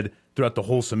in your head throughout the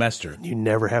whole semester. You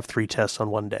never have 3 tests on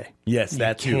one day. Yes,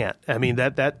 that too. You can't. I mean,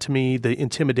 that to me, the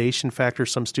intimidation factor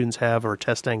some students have, or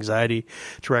test anxiety,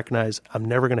 to recognize I'm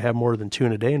never going to have more than 2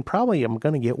 in a day, and probably I'm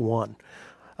going to get 1.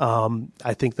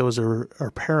 I think those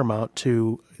are paramount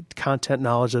to content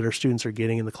knowledge that our students are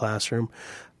getting in the classroom.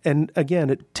 And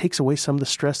again, it takes away some of the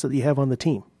stress that you have on the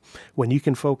team. When you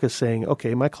can focus saying,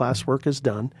 okay, my classwork is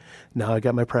done. Now I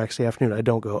got my practice the afternoon. I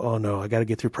don't go, oh no, I got to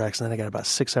get through practice. And then I got about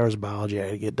 6 hours of biology I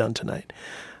got to get done tonight.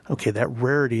 Okay, that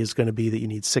rarity is going to be that you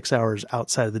need 6 hours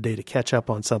outside of the day to catch up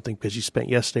on something because you spent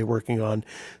yesterday working on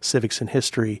civics and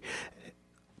history.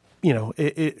 You know,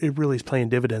 it really is playing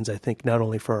dividends, I think, not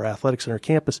only for our athletics and our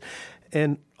campus.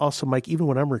 And also, Mike, even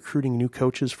when I'm recruiting new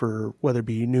coaches for whether it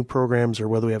be new programs or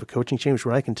whether we have a coaching change,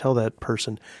 where I can tell that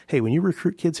person, hey, when you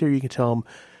recruit kids here, you can tell them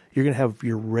you're going to have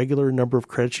your regular number of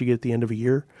credits you get at the end of a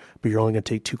year, but you're only going to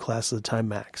take 2 classes at a time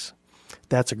max.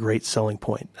 That's a great selling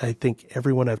point. I think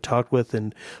everyone I've talked with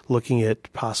and looking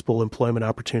at possible employment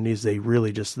opportunities, they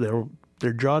really just,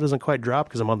 their jaw doesn't quite drop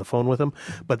because I'm on the phone with them,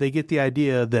 but they get the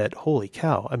idea that, holy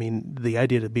cow, I mean, the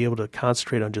idea to be able to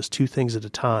concentrate on just 2 things at a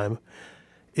time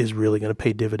is really going to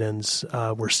pay dividends.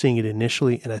 We're seeing it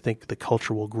initially, and I think the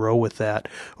culture will grow with that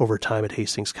over time at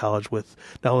Hastings College with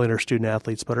not only our student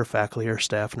athletes, but our faculty, our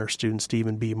staff, and our students to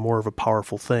even be more of a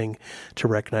powerful thing to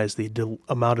recognize the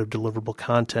amount of deliverable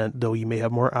content. Though you may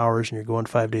have more hours and you're going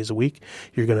 5 days a week,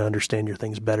 you're going to understand your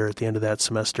things better at the end of that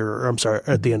semester, or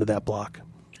at the end of that block.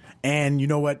 And you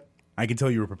know what? I can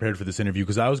tell you were prepared for this interview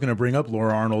because I was going to bring up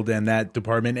Laura Arnold and that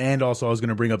department, and also I was going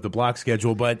to bring up the block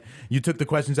schedule, but you took the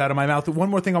questions out of my mouth. One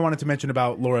more thing I wanted to mention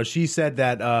about Laura. She said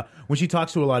that when she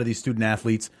talks to a lot of these student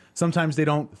athletes, sometimes they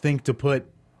don't think to put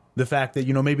the fact that,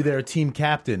 you know, maybe they're a team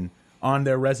captain on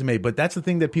their resume, but that's the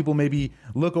thing that people maybe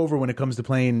look over when it comes to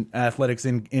playing athletics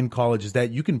in college, is that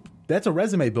that's a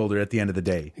resume builder at the end of the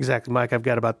day. Exactly, Mike. I've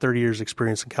got about 30 years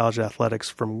experience in college athletics,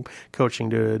 from coaching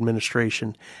to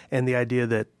administration, and the idea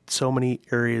that so many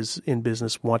areas in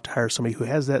business want to hire somebody who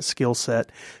has that skill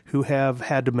set, who have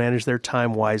had to manage their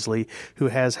time wisely, who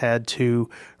has had to,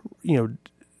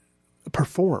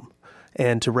 perform,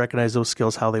 and to recognize those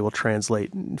skills, how they will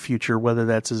translate in future, whether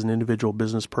that's as an individual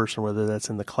business person, whether that's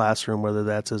in the classroom, whether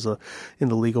that's in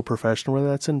the legal profession, whether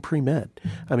that's in pre-med.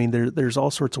 I mean, there's all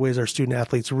sorts of ways our student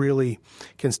athletes really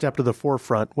can step to the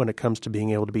forefront when it comes to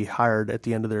being able to be hired at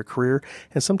the end of their career.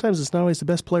 And sometimes it's not always the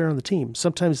best player on the team.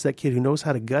 Sometimes it's that kid who knows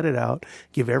how to gut it out,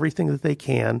 give everything that they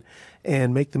can,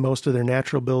 and make the most of their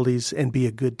natural abilities and be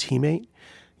a good teammate.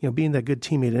 You know, being that good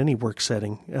teammate in any work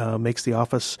setting makes the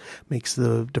office, makes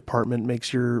the department,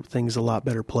 makes your things a lot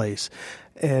better place.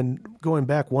 And going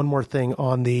back, one more thing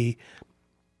on the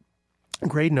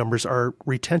grade numbers, our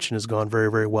retention has gone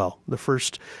very, very well. The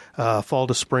first fall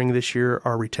to spring this year,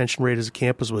 our retention rate as a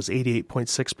campus was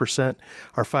 88.6%.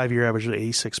 Our 5-year average was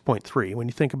 86.3%. When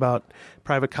you think about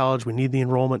private college, we need the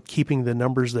enrollment, keeping the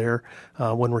numbers there.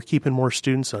 When we're keeping more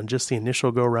students on just the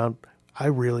initial go-around, I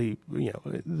really,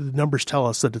 the numbers tell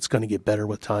us that it's going to get better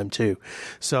with time too.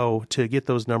 So to get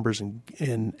those numbers and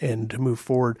to move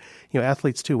forward,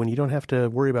 athletes too, when you don't have to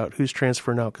worry about who's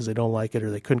transferring out because they don't like it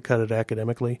or they couldn't cut it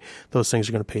academically, those things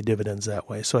are going to pay dividends that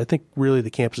way. So I think really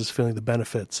the campus is feeling the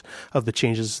benefits of the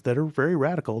changes that are very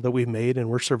radical that we've made and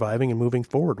we're surviving and moving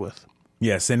forward with.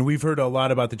 Yes, and we've heard a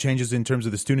lot about the changes in terms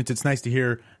of the students. It's nice to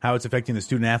hear how it's affecting the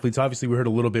student athletes. Obviously, we heard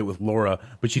a little bit with Laura,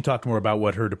 but she talked more about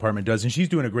what her department does, and she's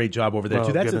doing a great job over there,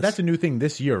 too. That's a new thing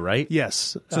this year, right?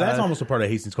 Yes. So that's almost a part of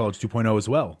Hastings College 2.0 as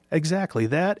well. Exactly.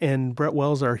 That and Brett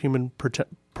Wells, our human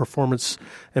performance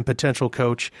and potential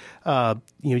coach,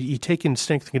 you take in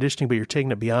strength and conditioning, but you're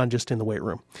taking it beyond just in the weight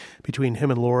room. Between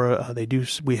him and Laura,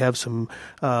 we have some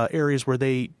areas where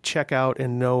they check out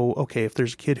and know, okay, if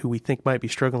there's a kid who we think might be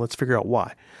struggling, let's figure out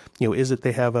why. Is it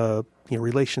they have a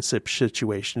relationship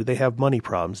situation? Do they have money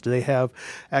problems? Do they have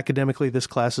academically this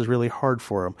class is really hard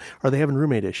for them? Are they having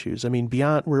roommate issues? I mean,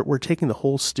 beyond we're taking the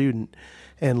whole student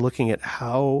and looking at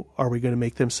how are we going to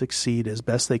make them succeed as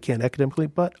best they can academically,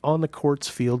 but on the courts,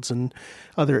 fields, and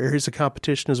other areas of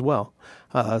competition as well.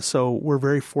 So we're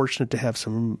very fortunate to have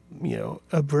some,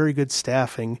 a very good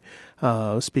staffing,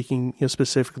 speaking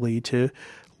specifically to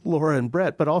Laura and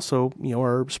Brett, but also,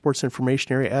 our sports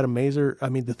information area, Adam Mazer. I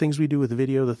mean, the things we do with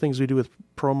video, the things we do with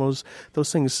promos,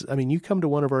 those things, I mean, you come to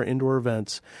one of our indoor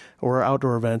events or our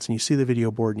outdoor events and you see the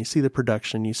video board and you see the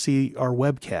production, you see our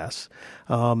webcasts.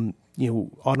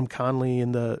 Autumn Conley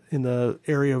in the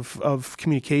area of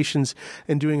communications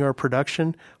and doing our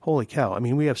production. Holy cow. I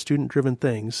mean, we have student-driven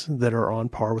things that are on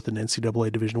par with an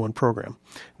NCAA Division I program.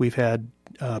 We've had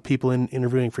people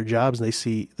interviewing for jobs and they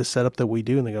see the setup that we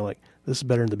do and they go like, this is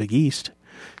better than the Big East.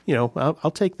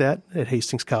 I'll take that at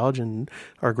Hastings College and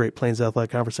our Great Plains Athletic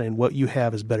Conference saying what you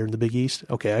have is better than the Big East.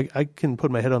 Okay, I can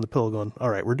put my head on the pillow going, all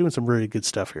right, we're doing some really good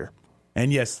stuff here.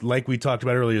 And yes, like we talked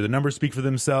about earlier, the numbers speak for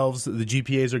themselves. The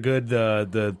GPAs are good.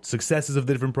 The successes of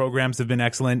the different programs have been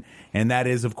excellent. And that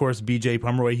is, of course, BJ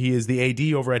Pomeroy. He is the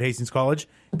AD over at Hastings College.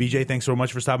 BJ, thanks so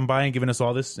much for stopping by and giving us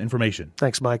all this information.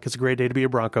 Thanks, Mike. It's a great day to be a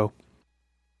Bronco.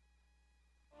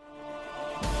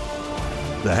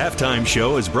 The Halftime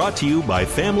Show is brought to you by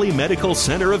Family Medical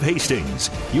Center of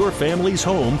Hastings, your family's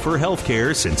home for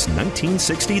healthcare since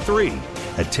 1963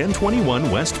 at 1021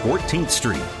 West 14th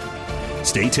Street.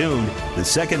 Stay tuned. The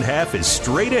second half is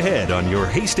straight ahead on your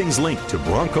Hastings link to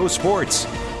Bronco Sports,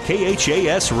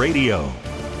 KHAS Radio.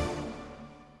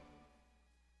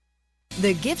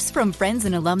 The gifts from friends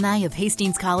and alumni of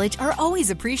Hastings College are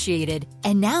always appreciated.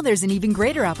 And now there's an even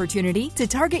greater opportunity to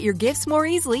target your gifts more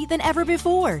easily than ever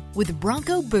before with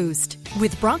Bronco Boost.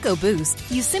 With Bronco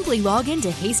Boost, you simply log into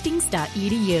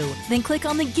hastings.edu, then click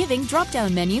on the Giving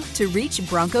drop-down menu to reach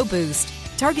Bronco Boost.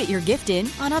 Target your gift in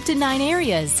on up to 9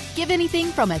 areas. Give anything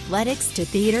from athletics to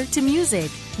theater to music.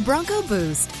 Bronco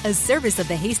Boost, a service of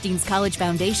the Hastings College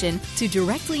Foundation to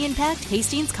directly impact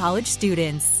Hastings College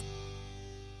students.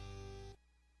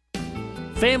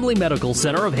 Family Medical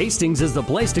Center of Hastings is the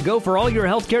place to go for all your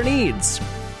healthcare needs.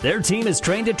 Their team is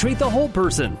trained to treat the whole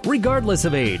person, regardless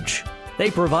of age.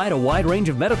 They provide a wide range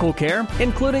of medical care,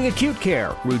 including acute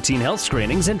care, routine health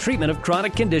screenings, and treatment of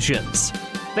chronic conditions.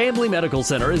 Family Medical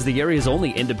Center is the area's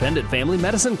only independent family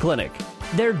medicine clinic.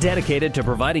 They're dedicated to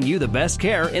providing you the best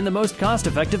care in the most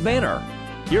cost-effective manner.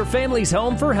 Your family's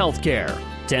home for health care.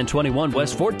 1021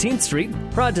 West 14th Street,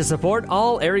 proud to support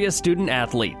all area student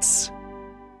athletes.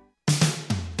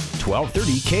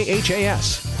 1230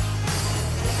 KHAS.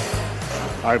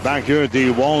 All right, back here at the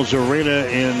Walls Arena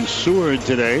in Seward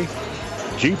today.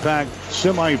 GPAC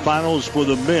semifinals for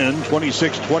the men,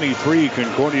 26-23.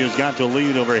 Concordia's got the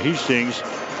lead over Hastings.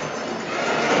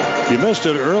 You missed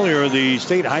it earlier. The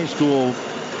state high school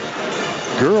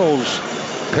girls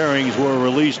pairings were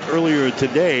released earlier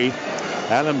today.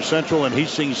 Adams Central and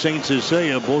Hastings St.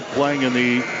 Cecilia both playing in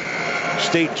the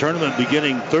state tournament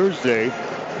beginning Thursday.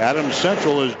 Adams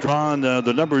Central has drawn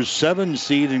the number 7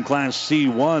 seed in Class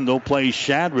C1. They'll play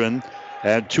Shadron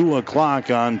at 2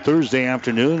 o'clock on Thursday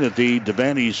afternoon at the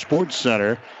Devaney Sports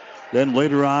Center. Then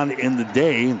later on in the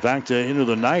day, in fact, into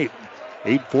the night,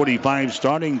 8:45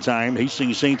 starting time,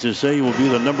 Hastings St. Cecilia will be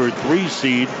the number 3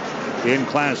 seed in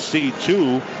Class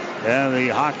C2. And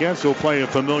the Hawkettes will play a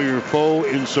familiar foe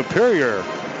in Superior.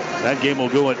 That game will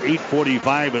go at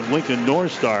 8:45 at Lincoln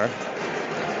North Star.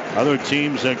 Other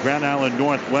teams at Grand Island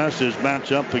Northwest is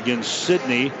matched up against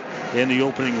Sydney in the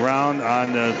opening round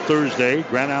on Thursday.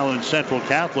 Grand Island Central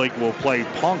Catholic will play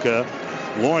Ponca.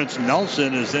 Lawrence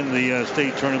Nelson is in the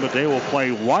state tournament. They will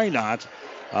play Why Not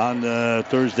on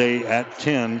Thursday at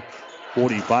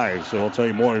 10:45. So I'll tell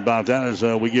you more about that as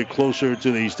we get closer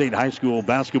to the state high school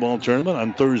basketball tournament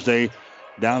on Thursday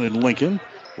down in Lincoln.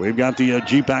 We've got the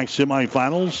GPAC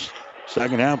semifinals.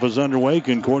 Second half is underway.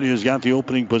 Concordia's got the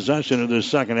opening possession of the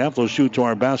second half. They'll shoot to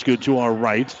our basket to our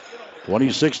right.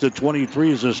 26-23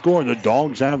 is the score. The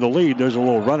Dogs have the lead. There's a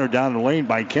little runner down the lane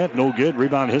by Kent. No good.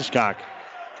 Rebound Hiscock.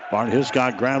 Bart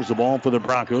Hiscock grabs the ball for the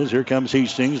Broncos. Here comes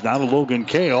Hastings. Now to Logan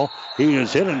Kale. He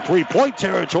is hit in three-point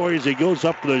territory as he goes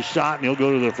up for the shot, and he'll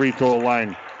go to the free throw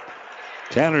line.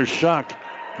 Tanner Shuck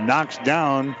knocks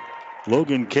down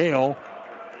Logan Kale.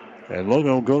 And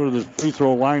Logan will go to the free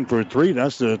throw line for three.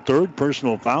 That's the third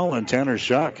personal foul on Tanner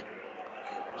Shuck.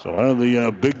 So one of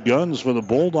the big guns for the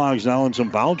Bulldogs now in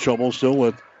some foul trouble, still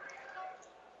with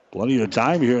plenty of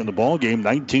time here in the ball game.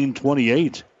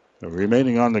 19-28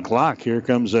 remaining on the clock. Here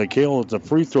comes Kale at the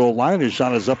free throw line. His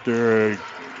shot is up there,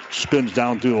 spins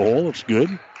down through the hole. It's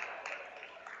good.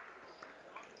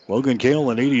 Logan Kale,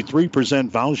 an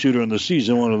 83% foul shooter in the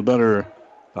season, one of the better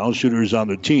foul shooters on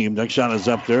the team. Next shot is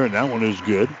up there, and that one is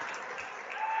good.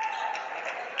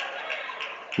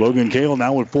 Logan Kale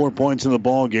now with 4 points in the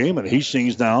ball game, and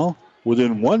Hastings now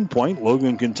within 1 point.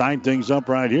 Logan can tie things up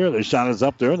right here. The shot is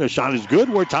up there, and the shot is good.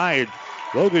 We're tied.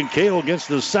 Logan Kale gets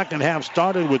the second half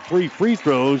started with 3 free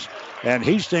throws, and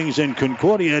Hastings and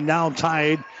Concordia now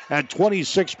tied at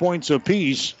 26 points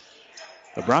apiece.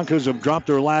 The Broncos have dropped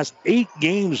their last 8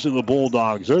 games to the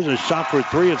Bulldogs. There's a shot for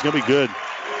 3. It's going to be good.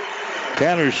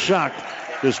 Tanner Shuck,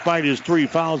 despite his 3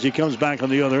 fouls, he comes back on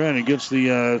the other end and gets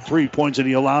the 3 points that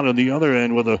he allowed on the other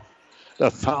end with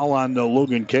a foul on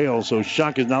Logan Kale. So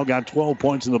Shuck has now got 12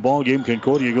 points in the ball game.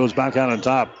 Concordia goes back out on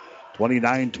top,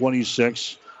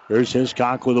 29-26. There's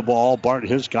Hiscock with the ball. Bart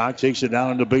Hiscock takes it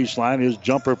down on the baseline. His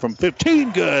jumper from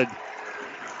 15, good.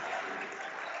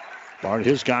 Bart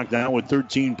Hiscock now with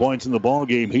 13 points in the ball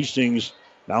game. Hastings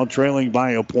now trailing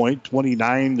by a point,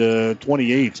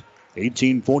 29-28.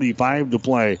 18:45 to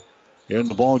play in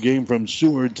the ball game from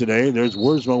Seward today. There's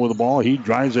Wurzma with the ball. He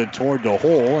drives it toward the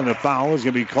hole, and a foul is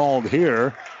going to be called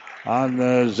here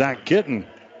on Zach Kitten.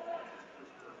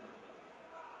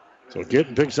 So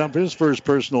Kitten picks up his first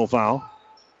personal foul.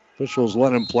 Officials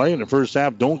let him play in the first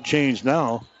half. Don't change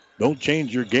now. Don't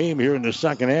change your game here in the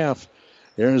second half.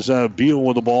 There's Beal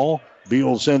with the ball.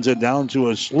 Beal sends it down to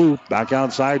a Sloop. Back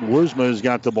outside, Wurzma has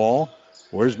got the ball.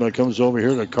 Wurzma comes over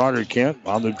here to Carter Kent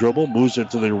on the dribble. Moves it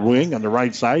to the wing on the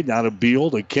right side. Now to Beal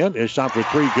to Kent. His shot for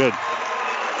 3, good.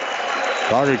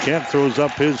 Carter Kent throws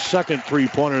up his second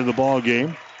three-pointer of the ball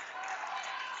game.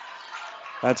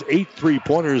 That's 8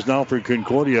 three-pointers now for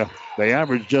Concordia. They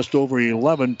average just over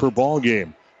 11 per ball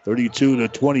game.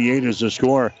 32-28 is the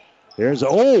score. There's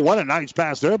what a nice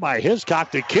pass there by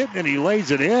Hiscock to Kitten, and he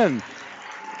lays it in.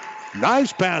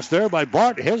 Nice pass there by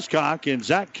Bart Hiscock, and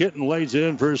Zach Kitten lays it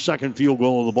in for his second field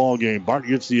goal of the ball game. Bart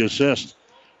gets the assist.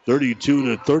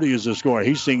 32-30 is the score.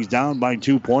 Hastings down by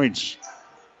 2 points.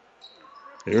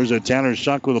 Here's a Tanner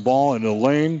Shuck with the ball in the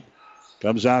lane.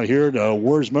 Comes out here to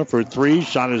Wurzma for 3.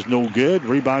 Shot is no good.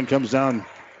 Rebound comes down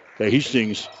to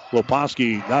Hastings.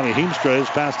 Leposki down to Heemstra. His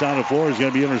pass down the floor is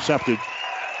going to be intercepted.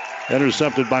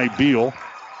 Intercepted by Beal.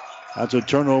 That's a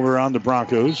turnover on the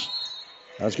Broncos.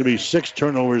 That's going to be 6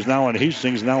 turnovers now on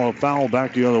Hastings. Now a foul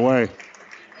back the other way.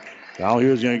 Foul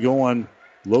here is going to go on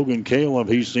Logan Kale of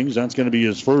Hastings. That's going to be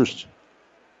his first.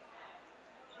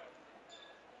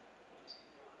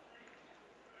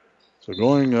 So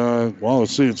going,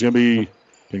 let's see. It's going to be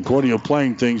Concordia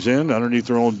playing things in underneath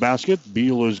their own basket.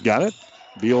 Beal has got it.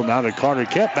 Beal now to Carter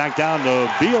Kent. Back down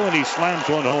to Beal, and he slams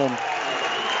one home.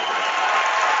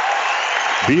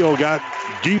 Beal got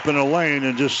deep in the lane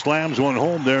and just slams one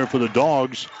home there for the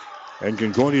Dogs. And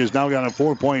Concordia's now got a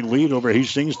 4-point lead over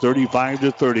Hastings,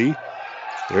 35-30.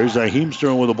 There's a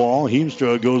Heemstra with the ball.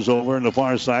 Heemstra goes over on the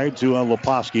far side to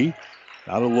Leposki.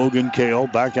 Now to Logan Kale.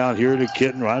 Back out here to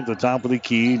Kitten right at the top of the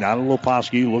key. Now to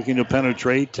Leposki looking to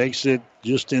penetrate. Takes it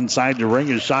just inside the ring.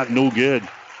 His shot no good.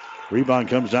 Rebound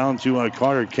comes down to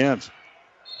Carter Kent.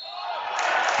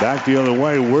 Back the other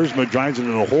way. Wurzma drives it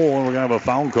into the hole, and we're going to have a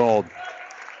foul called.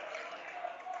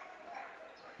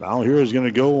 Foul here is going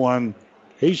to go on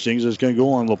Hastings. It's going to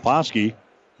go on Leposki.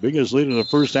 Biggest lead in the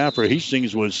first half for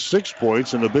Hastings was 6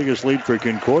 points, and the biggest lead for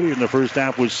Concordia in the first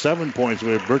half was 7 points.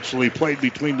 We have virtually played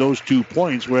between those 2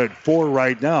 points. We're at 4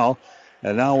 right now,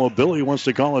 and now Billy wants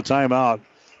to call a timeout.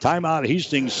 Timeout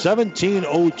Hastings,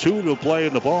 17:02 to play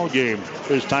in the ball game.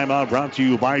 This timeout brought to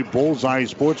you by Bullseye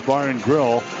Sports Bar and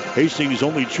Grill, Hastings'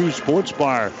 only true sports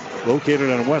bar, located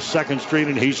on West 2nd Street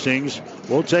in Hastings.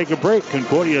 We'll take a break.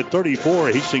 Concordia 34,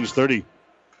 Hastings 30.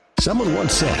 Someone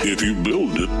once said, if you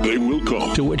build it, they will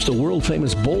come. To which the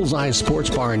world-famous Bullseye Sports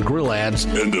Bar and Grill adds,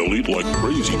 and they'll eat like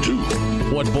crazy, too.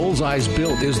 What Bullseye's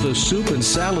built is the soup and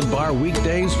salad bar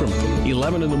weekdays from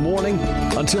 11 in the morning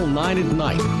until 9 at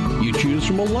night. You choose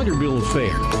from a Luggerbill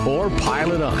affair or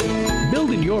pile it on.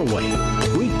 Build it your way.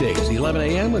 Weekdays, 11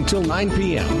 a.m. until 9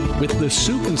 p.m. with the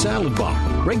soup and salad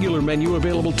bar. Regular menu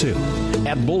available, too,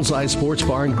 at Bullseye Sports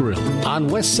Bar and Grill on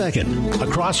West 2nd,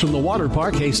 across from the Water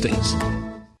Park, Hastings.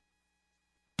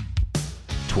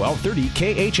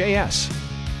 1230 KHAS.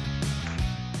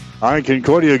 All right,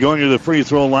 Concordia going to the free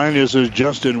throw line. This is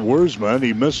Justin Wurzman.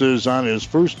 He misses on his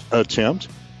first attempt.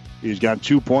 He's got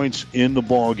 2 points in the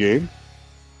ball game.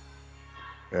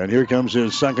 And here comes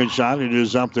his second shot. It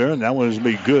is up there, and that one is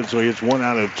going to be good. So he hits 1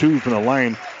 out of 2 from the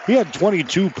line. He had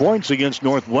 22 points against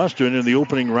Northwestern in the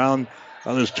opening round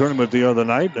of this tournament the other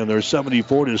night, and their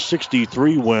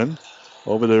 74-63 win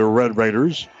over the Red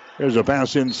Raiders. There's a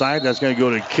pass inside. That's going to go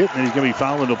to Kitten. He's going to be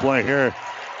fouling the play here.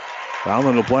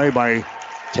 Fouling the play by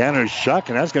Tanner Shuck,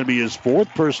 and that's going to be his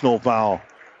 4th personal foul.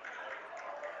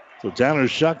 So Tanner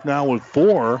Shuck now with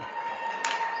 4.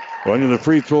 Going to the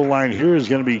free throw line here is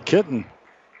going to be Kitten.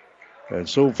 And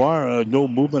so far, no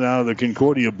movement out of the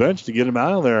Concordia bench to get him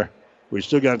out of there. We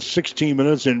still got 16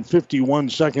 minutes and 51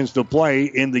 seconds to play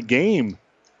in the game.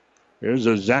 Here's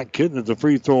a Zach Kitten at the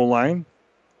free throw line.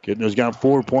 Kitten has got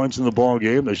 4 points in the ball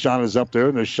game. The shot is up there,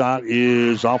 and the shot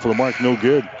is off of the mark, no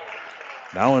good.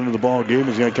 Now into the ball game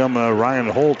is going to come Ryan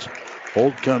Holt.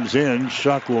 Holt comes in.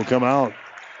 Shuck will come out.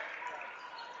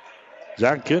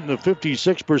 Zach Kitten, a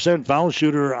 56% foul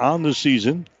shooter on the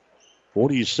season.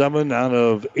 47 out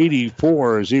of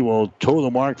 84 as he will toe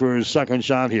the mark for his second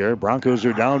shot here. Broncos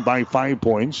are down by 5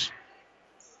 points.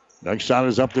 Next shot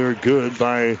is up there, good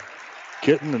by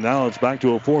Kitten, and now it's back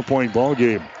to a 4-point ball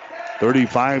game.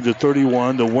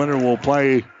 35-31. The winner will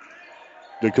play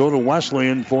Dakota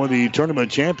Wesleyan for the tournament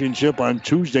championship on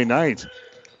Tuesday night.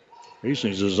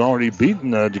 Hastings has already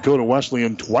beaten Dakota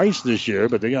Wesleyan twice this year,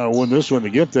 but they got to win this one to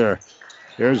get there.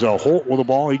 There's a Holt with the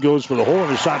ball. He goes for the hole, and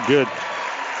the shot good.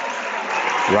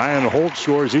 Ryan Holt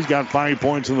scores. He's got 5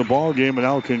 points in the ball game, and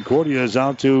now Concordia is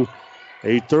out to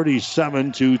a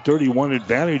 37-31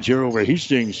 advantage here over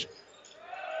Hastings.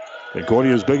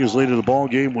 Concordia's biggest lead of the ball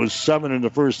game was 7 in the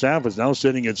first half. It's now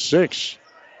sitting at 6.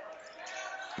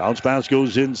 Bounce pass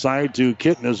goes inside to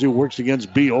Kitten as he works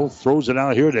against Beal. Throws it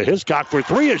out here to Hiscock for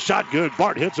 3. A shot good.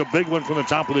 Bart hits a big one from the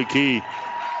top of the key.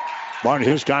 Bart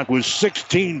Hiscock with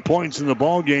 16 points in the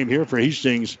ball game here for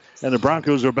Hastings. And the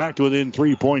Broncos are back to within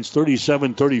 3 points,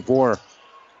 37-34.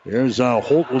 Here's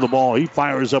Holt with the ball. He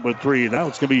fires up a 3. Now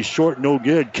it's going to be short, no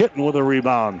good. Kitten with a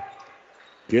rebound.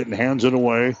 Kitten hands it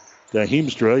away to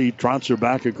Heemstra. He trots her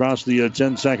back across the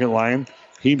 10-second line.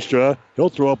 Heemstra, he'll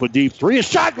throw up a deep 3. A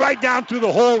shot right down through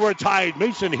the hole. We're tied.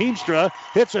 Mason Heemstra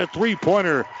hits a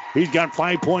 3-pointer. He's got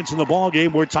 5 points in the ball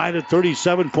game. We're tied at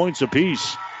 37 points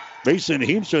apiece. Mason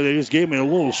Heemstra, they just gave him a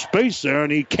little space there,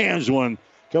 and he cans one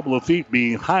a couple of feet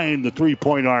behind the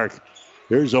 3-point arc.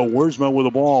 Here's a Wurzma with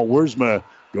the ball. Wurzma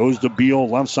goes to Beal,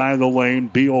 left side of the lane.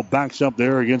 Beal backs up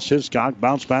there against Hiscock.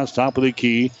 Bounce pass, top of the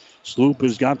key. Sloop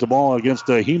has got the ball against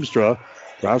Heemstra.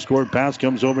 Cross-court pass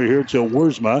comes over here to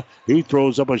Wurzma. He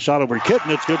throws up a shot over Kitten.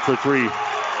 It's good for 3.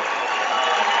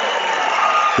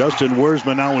 Justin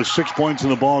Wurzma now with 6 points in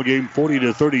the ball game,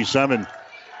 40-37.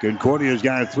 Concordia's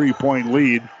got a 3-point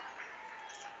lead.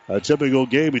 A typical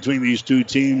game between these two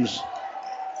teams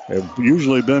have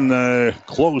usually been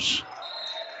close.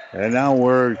 And now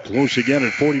we're close again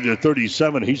at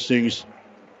 40-37. Hastings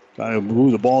trying to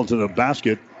move the ball to the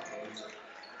basket.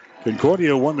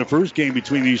 Concordia won the first game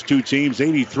between these two teams,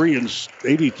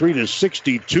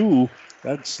 83-62.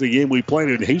 That's the game we played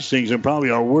in Hastings, and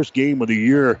probably our worst game of the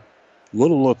year.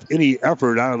 Little of any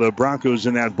effort out of the Broncos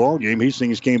in that ball game.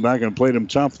 Hastings came back and played them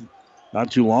tough not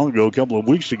too long ago, a couple of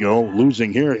weeks ago,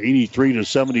 losing here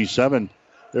 83-77.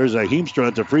 There's a Heemstra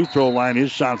at the free throw line. His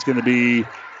shot's going to be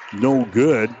no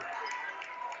good.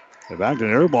 In fact, an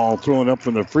air ball thrown up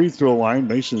from the free throw line.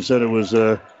 Mason said it was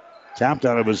tapped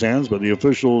out of his hands, but the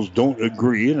officials don't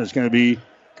agree, and it's going to be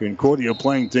Concordia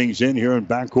playing things in here in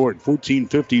backcourt.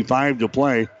 14:55 to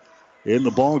play in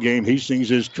the ball game.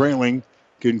 Hastings is trailing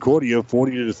Concordia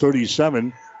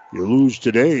 40-37. You lose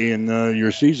today, and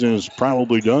your season is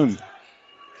probably done.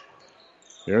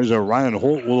 There's a Ryan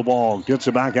Holt with the ball. Gets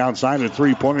it back outside. A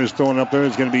 3-pointer is thrown up there.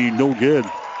 It's going to be no good.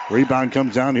 Rebound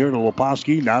comes down here to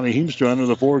Leposki. Now to Heemstra under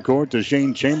the forecourt to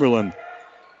Shane Chamberlain.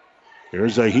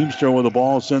 Here's a Heemstra with the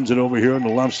ball. Sends it over here on the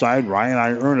left side. Ryan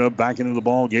Ierna back into the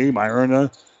ball game.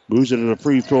 Ierna moves it to the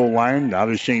free throw line. Now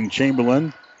to Shane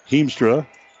Chamberlain. Heemstra,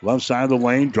 left side of the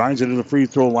lane. Drives it to the free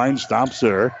throw line. Stops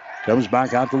there. Comes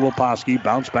back out to Leposki.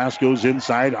 Bounce pass goes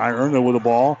inside. Ierna with the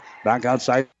ball. Back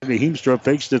outside to Heemstra.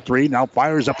 Fakes the three. Now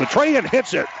fires up the tray and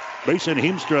hits it. Mason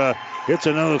Heemstra hits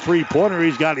another three-pointer.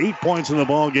 He's got 8 points in the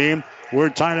ball game. We're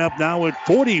tied up now at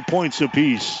 40 points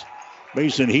apiece.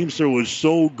 Mason Heemstra was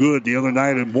so good the other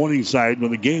night at Morningside when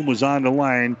the game was on the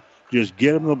line. Just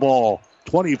get him the ball.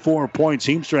 24 points.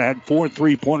 Heemstra had 4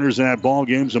 3-pointers in that ball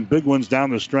game. Some big ones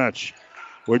down the stretch.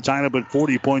 We're tied up at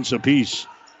 40 points apiece.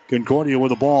 Concordia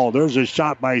with the ball. There's a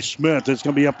shot by Smith. It's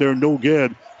going to be up there, no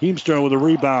good. Heemstra with a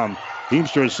rebound.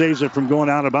 Heemstra saves it from going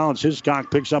out of bounds.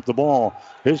 Hiscock picks up the ball.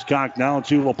 Hiscock now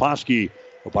to Leposki.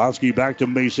 Leposki back to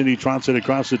Mason. He trots it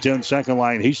across the 10-second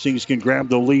line. Hastings can grab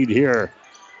the lead here.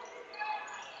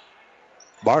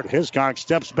 Bart Hiscock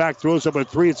steps back, throws up a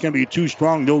three. It's going to be too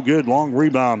strong, no good. Long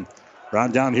rebound.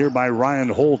 Brought down here by Ryan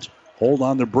Holt. Holt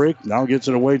on the break. Now gets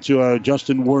it away to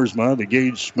Justin Wiersma. To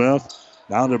Gage Smith.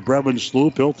 Now to Brevin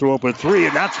Sloop. He'll throw up a three,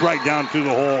 and that's right down through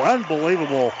the hole.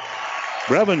 Unbelievable.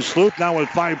 Brevin Sloop now with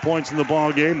 5 points in the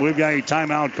ball game. We've got a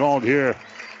timeout called here.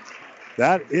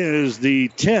 That is the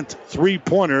 10th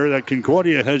three-pointer that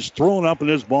Concordia has thrown up in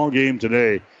this ball game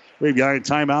today. We've got a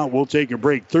timeout. We'll take a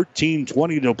break.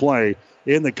 13:20 to play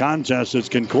in the contest. It's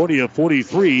Concordia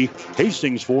 43,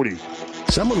 Hastings 40.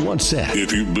 Someone once said,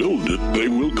 if you build it, they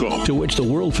will come. To which the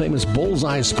world-famous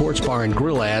Bullseye Sports Bar and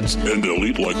Grill adds, and they'll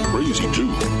eat like crazy, too.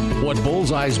 What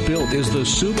Bullseye's built is the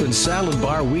soup and salad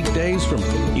bar weekdays from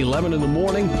 11 in the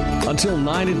morning until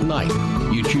 9 at night.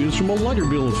 You choose from a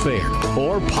Luggerbill fare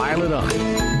or pile it on.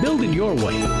 Build it your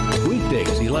way.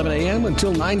 Weekdays, 11 a.m.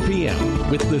 until 9 p.m.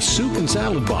 with the soup and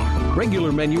salad bar.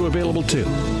 Regular menu available, too.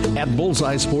 At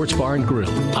Bullseye Sports Bar and Grill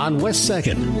on West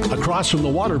 2nd, across from the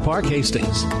Water Park,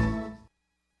 Hastings.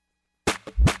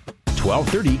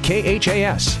 1230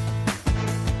 KHAS.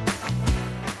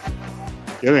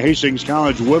 In the Hastings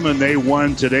College women, they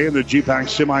won today in the GPAC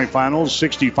semifinals,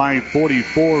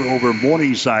 65-44 over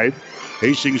Morningside.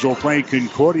 Hastings will play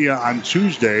Concordia on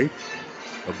Tuesday.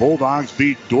 The Bulldogs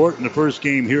beat Dordt in the first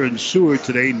game here in Seward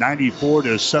today,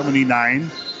 94-79.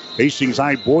 Hastings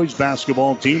High boys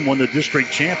basketball team won the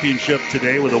district championship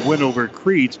today with a win over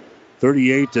Crete,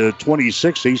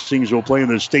 38-26. Hastings will play in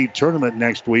the state tournament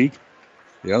next week.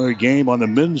 The other game on the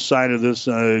men's side of this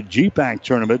GPAC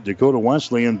tournament, Dakota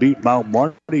Wesleyan beat Mount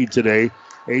Marty today,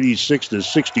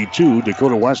 86-62.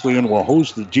 Dakota Wesleyan will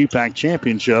host the GPAC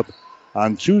championship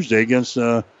on Tuesday against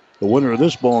the winner of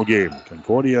this ball game,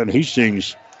 Concordia and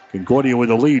Hastings. Concordia with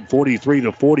the lead,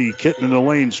 43-40. Kitten in the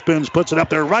lane, spins, puts it up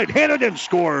there right-handed and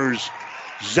scores.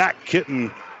 Zach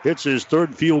Kitten hits his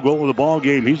third field goal of the ball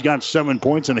game. He's got 7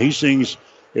 points, and Hastings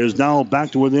is now back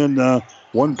to within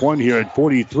 1 point here at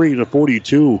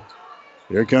 43-42.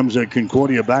 Here comes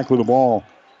Concordia back with the ball.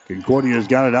 Concordia's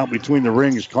got it out between the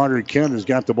rings. Carter Kent has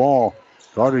got the ball.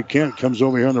 Carter Kent comes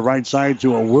over here on the right side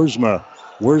to a Wiersma.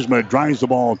 Wiersma drives the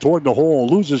ball toward the hole,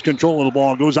 loses control of the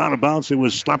ball, goes out of bounds. It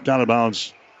was slapped out of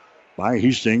bounds by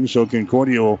Hastings. So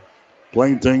Concordia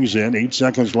playing things in. 8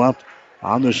 seconds left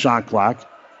on the shot clock.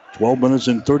 12 minutes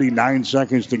and 39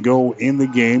 seconds to go in the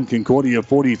game. Concordia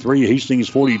 43, Hastings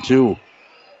 42.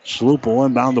 Sloop will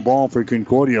inbound the ball for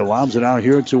Concordia. Lobs it out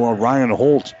here to Ryan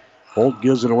Holt. Holt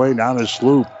gives it away now to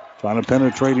Sloop. Trying to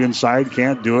penetrate inside.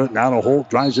 Can't do it. Now to Holt.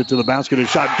 Drives it to the basket. A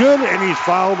shot good, and he's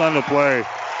fouled on the play.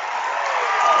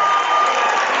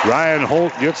 Ryan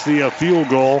Holt gets the field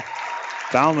goal.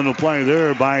 Fouled in the play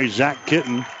there by Zach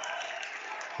Kitten.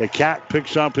 The Cat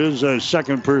picks up his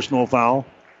second personal foul.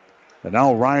 And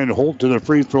now Ryan Holt to the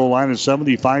free throw line, a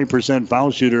 75% foul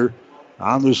shooter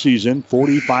on the season,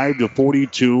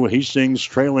 45-42. Hastings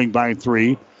trailing by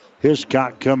 3.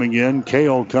 Hiscock coming in.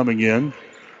 Kale coming in.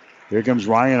 Here comes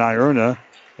Ryan Ierna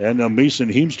and Mason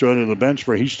Heemstra to the bench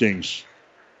for Hastings.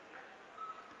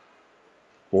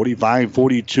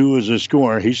 45-42 is the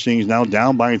score. Hastings now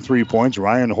down by 3 points.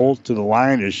 Ryan Holt to the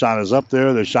line. His shot is up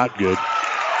there. The shot good.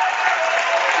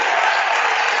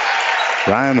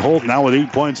 Ryan Holt now with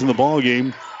 8 points in the ball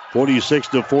game,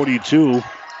 46-42.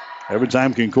 Every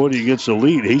time Concordia gets the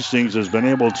lead, Hastings has been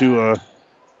able to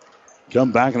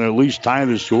come back and at least tie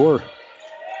the score.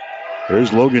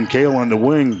 There's Logan Kale on the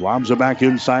wing. Lobs it back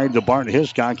inside to Bart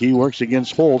Hiscock. He works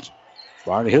against Holt.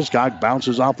 Bart Hiscock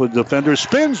bounces off the defender,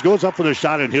 spins, goes up for the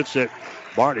shot and hits it.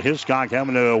 Bart Hiscock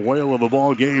having a whale of a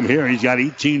ball game here. He's got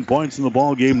 18 points in the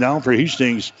ball game now for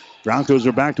Hastings. Broncos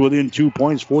are back to within 2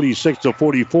 points,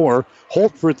 46-44.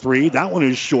 Holt for 3. That one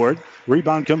is short.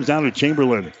 Rebound comes down to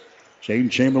Chamberlain. Shane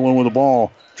Chamberlain with the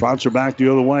ball. Trots her back the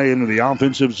other way into the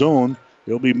offensive zone.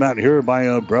 He'll be met here by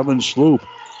Brevin Sloop.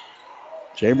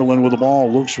 Chamberlain with the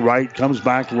ball, looks right, comes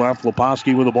back left.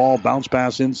 Leposki with the ball, bounce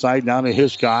pass inside, down to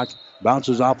Hiscock.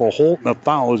 Bounces off a Holt, and a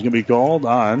foul is going to be called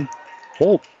on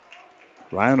Holt.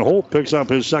 Ryan Holt picks up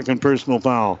his second personal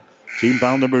foul. Team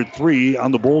foul number 3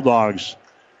 on the Bulldogs.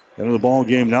 Into the ball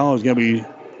game now is going to be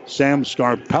Sam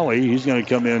Scarpelli. He's going to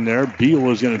come in there. Beal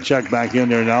is going to check back in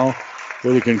there now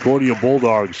for the Concordia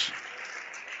Bulldogs.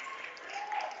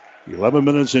 11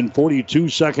 minutes and 42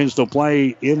 seconds to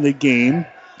play in the game.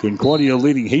 Concordia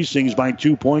leading Hastings by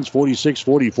 2 points,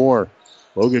 46-44.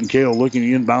 Logan Kale looking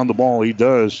to inbound the ball. He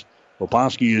does.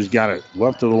 Leposki has got it.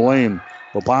 Left of the lane.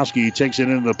 Leposki takes it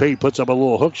into the paint, puts up a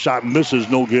little hook shot, misses,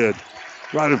 no good.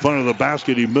 Right in front of the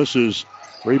basket, he misses.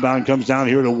 Rebound comes down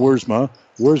here to Wiersma.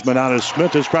 Wiersma out of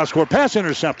Smith. His cross-court pass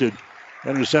intercepted.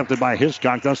 Intercepted by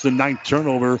Hiscock. That's the 9th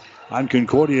turnover on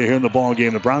Concordia here in the ball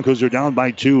game. The Broncos are down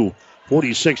by 2,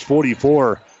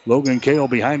 46-44. Logan Kale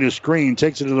behind his screen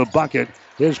takes it to the bucket.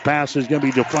 His pass is going to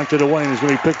be deflected away and is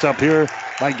going to be picked up here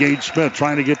by Gage Smith,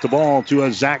 trying to get the ball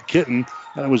to Zach Kitten.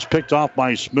 And it was picked off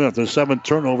by Smith. The 7th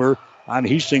turnover on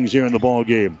Hastings here in the ball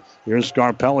game. Here's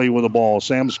Scarpelli with the ball.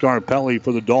 Sam Scarpelli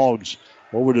for the Dogs.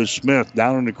 Over to Smith.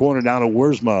 Down in the corner, down to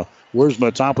Wiersma.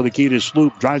 Wiersma, top of the key to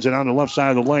Sloop. Drives it down the left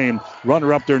side of the lane.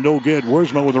 Runner up there, no good.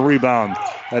 Wiersma with a rebound.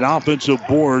 An offensive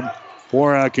board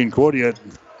for Concordia.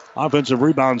 Offensive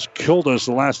rebounds killed us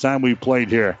the last time we played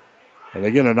here. And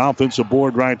they get an offensive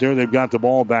board right there. They've got the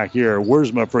ball back here.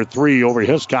 Wiersma for 3 over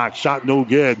Hiscock. Shot no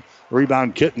good.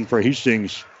 Rebound Kitten for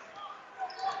Hastings.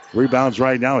 Rebounds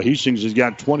right now. Hastings has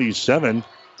got 27.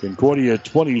 Concordia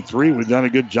 23. We've done a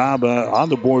good job on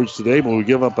the boards today, but we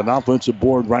give up an offensive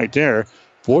board right there.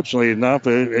 Fortunately enough,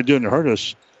 it didn't hurt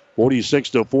us.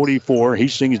 46-44.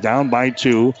 Hastings down by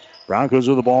 2. Broncos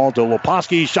with the ball to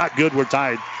Leposki. Shot good. We're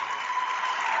tied.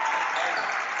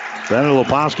 Tanner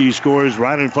Leposki scores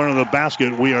right in front of the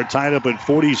basket. We are tied up at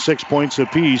 46 points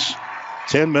apiece.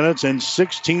 10 minutes and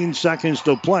 16 seconds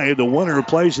to play. The winner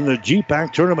plays in the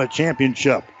GPAC Tournament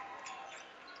Championship.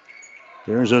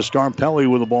 There's a Scarpelli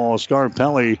with the ball.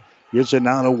 Scarpelli gets it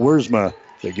now to Wiersma.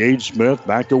 To Gage Smith.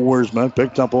 Back to Wiersma.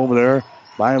 Picked up over there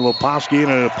by Leposki in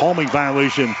a palming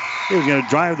violation. He's going to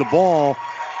drive the ball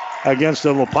against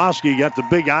the Leposki. Got the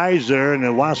big eyes there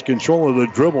and lost control of the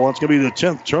dribble. That's going to be the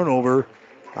 10th turnover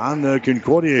on the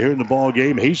Concordia here in the ball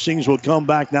game. Hastings will come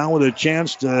back now with a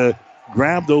chance to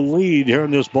grab the lead here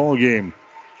in this ball game.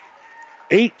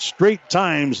 8 straight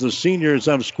times the seniors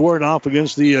have scored off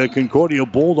against the Concordia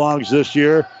Bulldogs this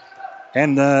year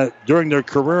and during their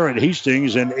career at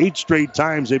Hastings, and 8 straight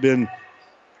times they've been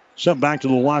sent back to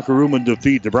the locker room in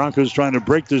defeat. The Broncos trying to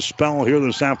break this spell here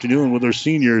this afternoon with their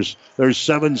seniors. There's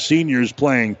 7 seniors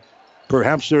playing.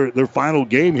 Perhaps their final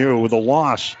game here with a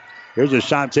loss. Here's a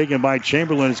shot taken by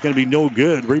Chamberlain. It's going to be no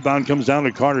good. Rebound comes down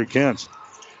to Carter Kent.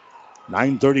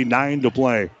 9:39 to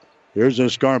play. Here's a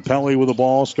Scarpelli with the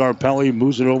ball. Scarpelli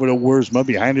moves it over to Wiersma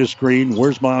behind his screen.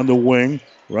 Wiersma on the wing.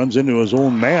 Runs into his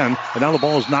own man. And now the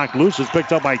ball is knocked loose. It's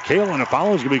picked up by Kale, and a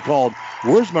foul is going to be called.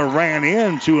 Wiersma ran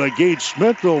into Gage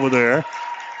Smith over there.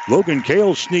 Logan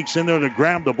Kale sneaks in there to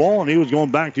grab the ball, and he was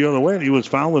going back the other way, and he was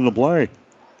fouling the play.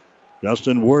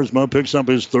 Justin Wiersma picks up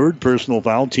his 3rd personal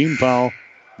foul. Team foul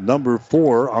number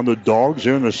 4 on the Dogs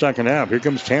here in the second half. Here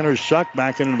comes Tanner Shuck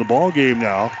back into the ball game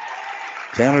now.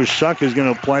 Tanner Shuck is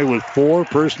going to play with 4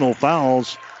 personal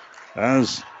fouls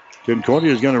as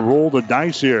Concordia is going to roll the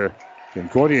dice here.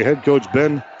 Concordia head coach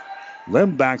Ben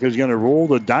Lembach is going to roll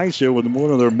the dice here with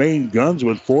one of their main guns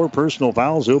with 4 personal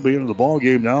fouls. He'll be into the ball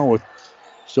game now with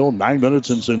still 9 minutes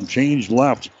and some change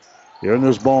left here in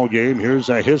this ball game. Here's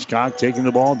Hiscock taking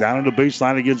the ball down to the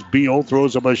baseline against Beal.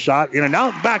 Throws up a shot in and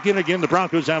out. Back in again. The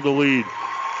Broncos have the lead.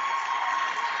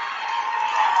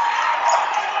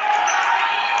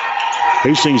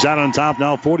 Hastings out on top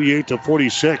now,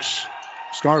 48-46.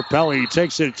 Scarpelli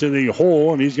takes it to the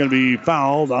hole, and he's going to be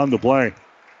fouled on the play.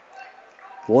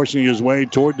 Forcing his way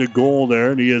toward the goal there,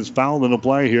 and he is fouled in the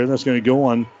play here. That's going to go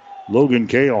on Logan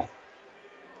Kale.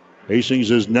 Hastings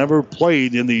has never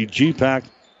played in the GPAC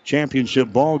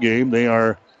championship ball game. They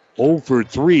are 0 for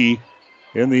 3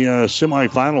 in the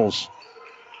semifinals.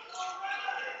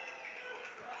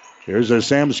 Here's a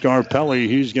Sam Scarpelli.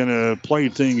 He's going to play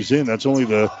things in. That's only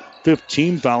the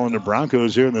 15th foul in the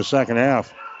Broncos here in the second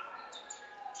half.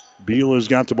 Beal has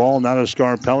got the ball. Now to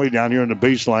Scarpelli down here in the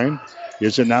baseline.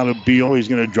 Gets it now to Beal. He's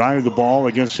going to drive the ball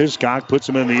against Hiscock. Puts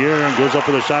him in the air and goes up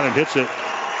for the shot and hits it.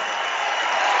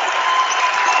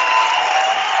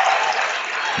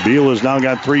 Beal has now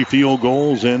got 3 field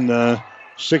goals and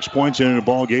 6 points in the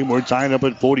ball game. We're tied up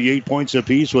at 48 points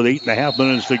apiece with 8.5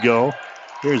 minutes to go.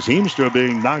 Here's Heemstra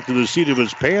being knocked to the seat of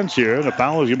his pants here, and a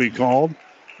foul is going to be called.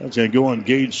 That's going to go on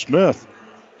Gage Smith.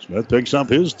 Smith picks up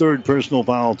his third personal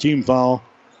foul, team foul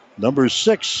number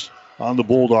 6 on the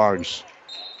Bulldogs.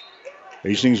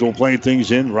 Hastings will play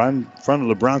things in right in front of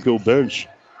the Bronco bench.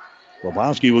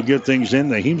 Lebowski will get things in.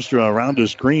 The Heemstra around the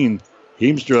screen.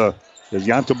 Heemstra has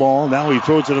got the ball. Now he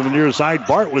throws it on the near side.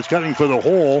 Bart was cutting for the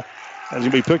hole. That's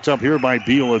going to be picked up here by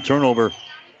Beal. A turnover.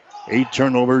 8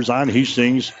 turnovers on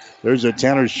Hastings. There's a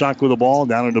Tanner Shuck with the ball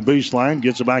down in the baseline.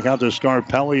 Gets it back out to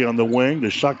Scarpelli on the wing. The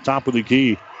Shuck top of the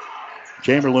key.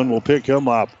 Chamberlain will pick him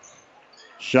up.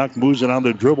 Shuck moves it on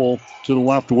the dribble to the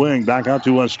left wing. Back out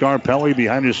to Scarpelli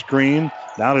behind his screen.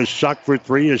 Now to Shuck for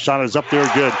 3. His shot is up there.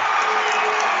 Good.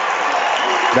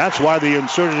 That's why they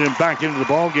inserted him back into the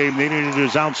ball game. They needed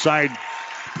his outside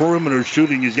perimeter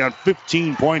shooting. He's got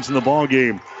 15 points in the ball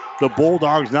game. The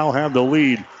Bulldogs now have the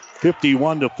lead,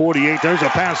 51-48. There's a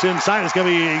pass inside. It's going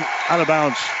to be out of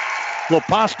bounds.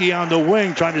 Leposki on the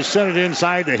wing trying to set it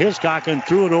inside to Hiscock and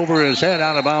threw it over his head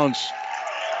out of bounds.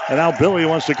 And now Billy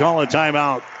wants to call a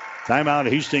timeout. Timeout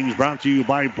Hastings brought to you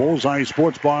by Bullseye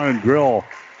Sports Bar and Grill.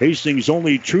 Hastings'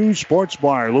 only true sports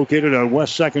bar located on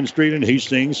West 2nd Street in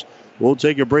Hastings. We'll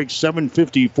take a break.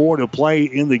 7:54 to play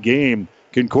in the game.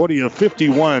 Concordia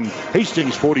 51,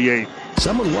 Hastings 48.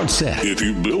 Someone once said, if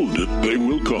you build it, they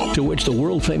will come. To which the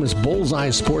world-famous Bullseye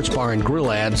Sports Bar and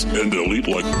Grill adds, and they'll eat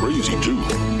like crazy, too.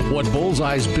 What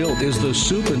Bullseye's built is the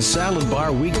soup and salad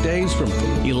bar weekdays from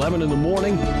 11 in the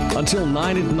morning until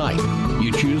 9 at night.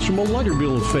 You choose from a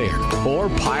Luggerbill affair or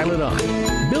pile it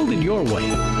on. Build it your way.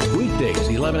 Weekdays,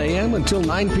 11 a.m. until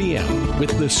 9 p.m.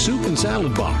 with the soup and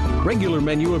salad bar. Regular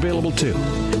menu available, too.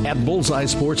 At Bullseye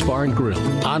Sports Bar and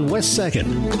Grill on West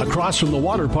 2nd, across from the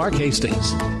Water Park,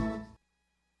 Hastings.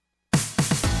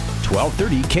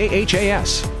 1230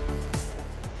 KHAS.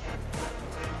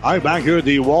 All right, back here at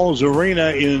the Walls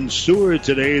Arena in Seward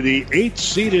today, the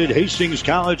 8th-seeded Hastings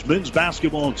College men's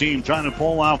basketball team trying to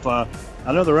pull off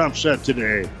another upset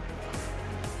today.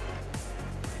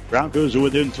 Broncos are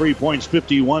within 3 points,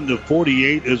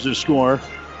 51-48 is the score.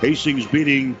 Hastings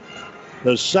beating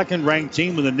the second-ranked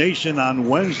team in the nation on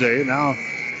Wednesday. Now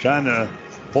trying to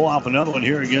pull off another one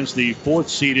here against the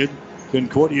 4th-seeded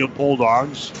Concordia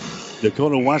Bulldogs.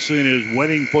 Dakota Wesleyan is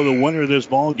waiting for the winner of this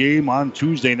ball game on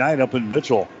Tuesday night up in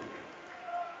Mitchell.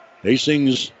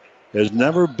 Hastings has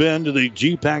never been to the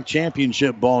GPAC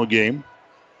championship ball game.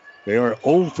 They are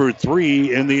 0 for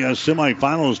 3 in the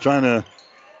semifinals, trying to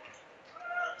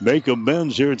make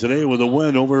amends here today with a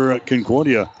win over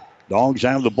Concordia. Dogs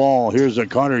have the ball. Here's a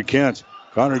Carter Kent.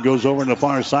 Carter goes over on the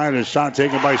far side. A shot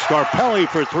taken by Scarpelli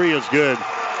for 3 is good.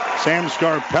 Sam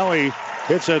Scarpelli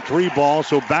hits a 3 ball,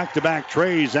 so back-to-back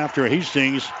trays after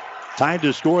Hastings tied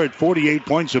to score at 48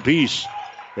 points apiece.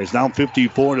 It's now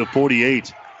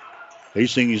 54-48.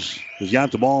 Hastings has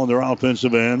got the ball in their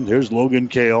offensive end. Here's Logan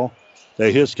Kale.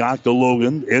 They Hiscock to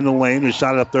Logan in the lane. A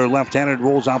shot up there left-handed,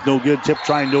 rolls off no good. Tip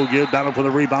trying no good. Battle for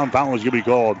the rebound. Foul is going to be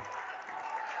called.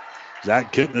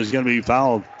 Zach Kitten is going to be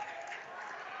fouled.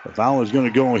 The foul is going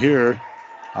to go here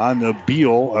on the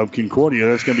Beal of Concordia.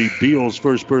 That's going to be Beal's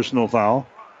first personal foul.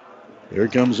 Here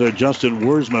comes Justin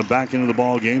Wurzma back into the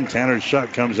ball game. Tanner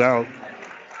Shuck comes out.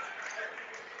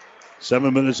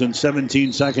 7 minutes and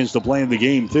 17 seconds to play in the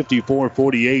game.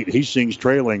 54-48. Hastings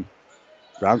trailing.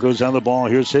 Broncos have the ball.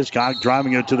 Here's Hiscock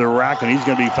driving it to the rack, and he's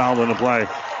going to be fouled on the play.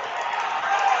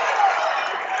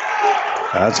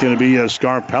 That's going to be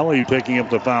Scarpelli picking up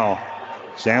the foul.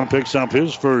 Sam picks up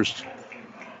his first.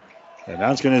 And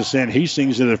that's going to send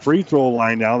Hastings to the free throw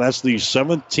line now. That's the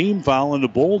 7th team foul in the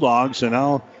Bulldogs, and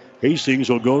now Hastings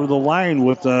will go to the line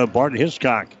with Bart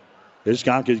Hiscock.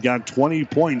 Hiscock has got 20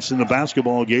 points in the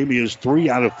basketball game. He is 3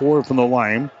 out of 4 from the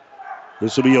line.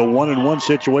 This will be a 1-and-1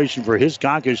 situation for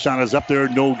Hiscock. His shot is up there,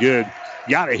 no good.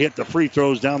 Got to hit the free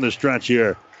throws down the stretch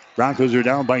here. Broncos are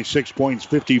down by 6 points,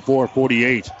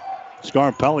 54-48.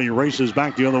 Scarpelli races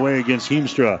back the other way against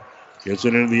Heemstra. Gets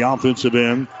it into the offensive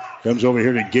end. Comes over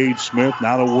here to Gage Smith,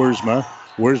 now to Wurzma.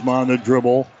 Wurzma on the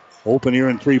dribble. Open here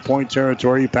in three-point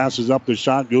territory. Passes up the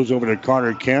shot. Goes over to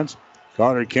Carter Kent.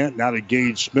 Carter Kent now to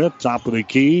Gage Smith. Top of the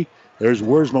key. There's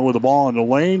Wurzma with the ball in the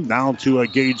lane. Now to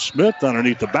Gage Smith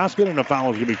underneath the basket. And a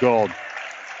foul is going to be called.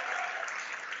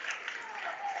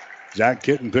 Zach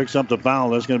Kitten picks up the foul.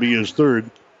 That's going to be his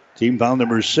third. Team foul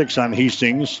number 6 on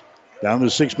Hastings. Down to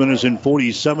 6 minutes and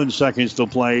 47 seconds to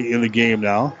play in the game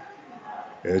now.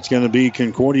 It's going to be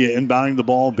Concordia inbounding the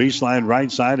ball. Baseline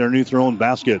right side underneath their own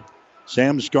basket.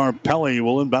 Sam Scarpelli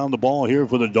will inbound the ball here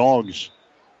for the Dogs.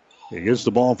 He gets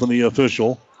the ball from the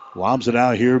official. Lobs it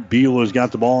out here. Beal has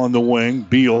got the ball on the wing.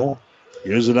 Beal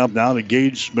gives it up now to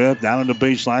Gage Smith. Down in the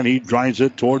baseline. He drives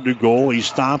it toward the goal. He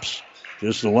stops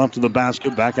just to the left of the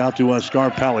basket. Back out to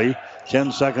Scarpelli.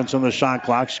 10 seconds on the shot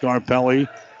clock. Scarpelli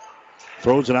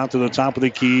Throws it out to the top of the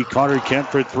key. Carter Kent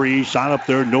for three. Shot up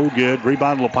there, no good.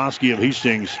 Rebound Leposki of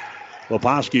Hastings.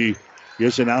 Leposki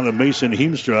gets it out to Mason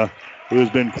Heemstra, who has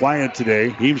been quiet today.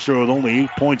 Heemstra with only 8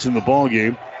 points in the ball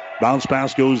game. Bounce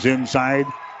pass goes inside.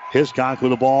 Hiscock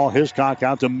with the ball. Hiscock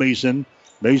out to Mason.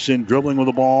 Mason dribbling with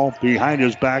the ball. Behind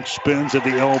his back. Spins at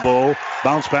the elbow.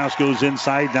 Bounce pass goes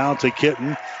inside. Down to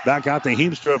Kitten. Back out to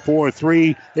Heemstra for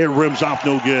 3. It rims off,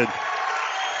 no good.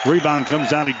 Rebound comes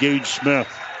down to Gage Smith.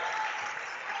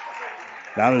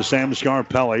 Down to Sam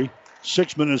Scarpelli.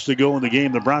 6 minutes to go in the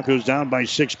game. The Broncos down by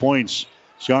 6 points.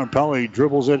 Scarpelli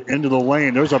dribbles it into the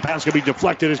lane. There's a pass going to be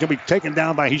deflected. It's going to be taken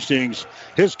down by Hastings.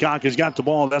 Hiscock has got the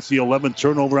ball. That's the 11th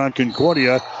turnover on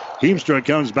Concordia. Heemstra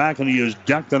comes back and he is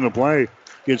decked on the play.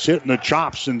 Gets hit in the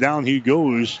chops and down he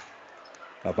goes.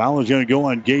 A foul is going to go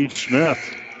on Gage Smith.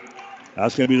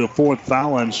 That's going to be the 4th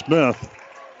foul on Smith.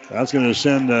 That's going to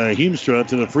send Heemstra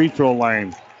to the free throw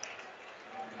line.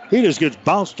 He just gets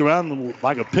bounced around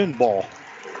like a pinball.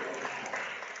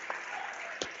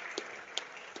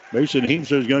 Mason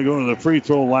Heemstra is going to go to the free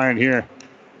throw line here.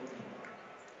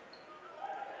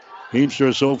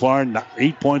 Heemstra so far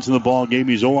 8 points in the ball game.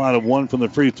 He's 0 out of 1 from the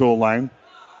free throw line.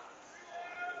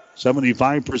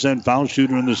 75% foul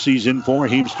shooter in the season for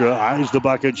Heemstra. Eyes the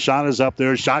bucket. Shot is up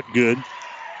there. Shot good.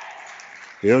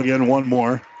 He'll get one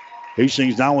more.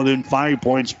 Hastings now within 5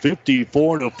 points.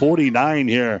 54-49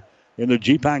 here in the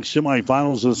GPAC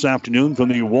semifinals this afternoon from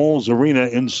the Walls Arena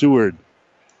in Seward.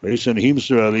 Mason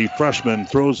Heemstra, the freshman,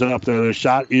 throws it up there. The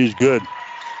shot is good.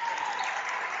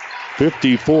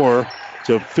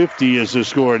 54-50 is the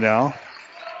score now.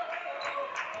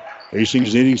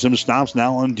 Hastings needing some stops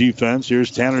now on defense.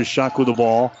 Here's Tanner Shuck with the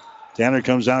ball. Tanner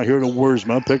comes out here to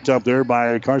Wiersma. Picked up there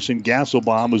by Carson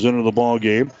Gasselbaum, who's into the ball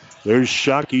game. There's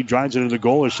Shuck. He drives it to the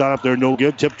goal. A shot up there, no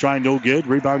good. Tip try, no good.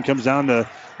 Rebound comes down to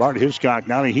Bart Hiscock.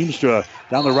 Now to Heemstra.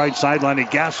 Down the right sideline to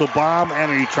Gasselbaum.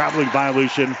 And a traveling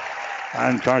violation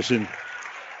on Carson.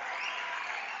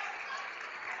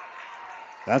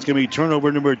 That's going to be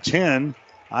turnover number 10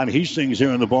 on Hastings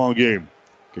here in the ball game.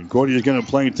 Concordia is going to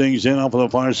play things in off of the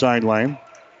far sideline.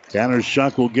 Tanner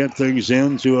Shuck will get things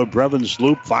in to a Brevin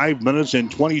Sloop. 5 minutes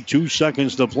and 22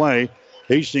 seconds to play.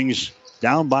 Hastings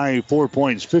down by 4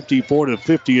 points.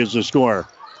 54-50 is the score.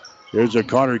 There's a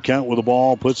Carter Kent with the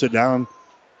ball. Puts it down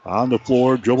on the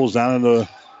floor. Dribbles down in the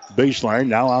baseline.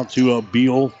 Now out to a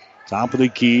Beal. Top of the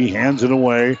key. Hands it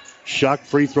away. Shuck,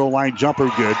 free throw line jumper,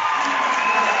 good.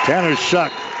 Tanner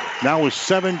Shuck now with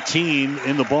 17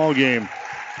 in the ball game.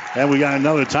 And we got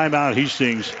another timeout,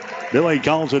 Hastings. Billy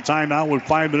calls a timeout with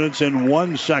 5 minutes and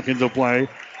 1 second to play.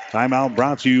 Timeout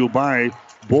brought to you by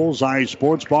Bullseye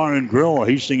Sports Bar and Grill,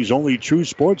 Hastings' only true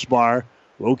sports bar,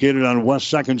 located on West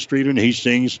 2nd Street in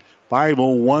Hastings.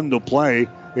 5:01 to play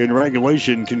in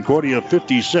regulation. Concordia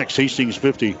 56, Hastings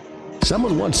 50.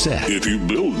 Someone once said, if you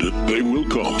build it, they will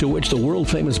come. To which the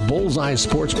world-famous Bullseye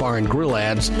Sports Bar and Grill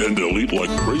adds, and they'll eat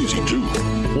like crazy, too.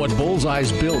 What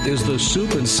Bullseye's built is the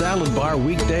soup and salad bar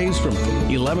weekdays from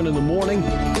 11 in the morning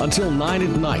until 9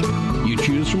 at night. You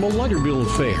choose from a Lunger Bill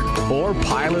fare or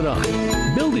pile it on.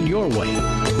 Build it your way.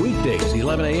 Weekdays,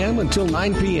 11 a.m. until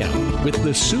 9 p.m. with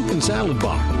the soup and salad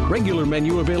bar. Regular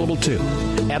menu available, too,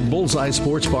 at Bullseye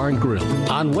Sports Bar and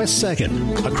Grill on West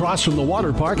 2nd, across from the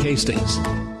Water Park, Hastings.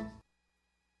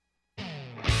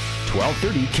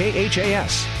 1230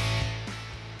 KHAS.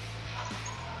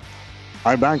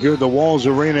 I'm back here at the Walls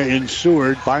Arena in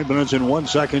Seward. 5 minutes and 1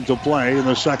 second to play in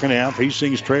the second half.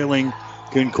 Hastings trailing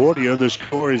Concordia. The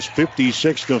score is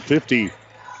 56-50.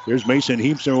 Here's Mason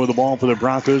Heemstra with the ball for the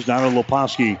Broncos. Now to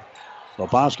Leposki.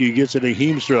 Leposki gets it to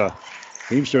Heemstra.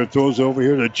 Heemstra throws over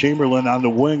here to Chamberlain on the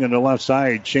wing on the left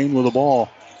side. Chain with the ball.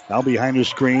 Now behind the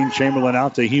screen. Chamberlain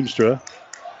out to Heemstra.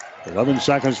 11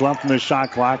 seconds left in the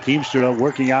shot clock. Heemstra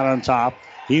working out on top.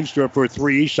 Heemstra for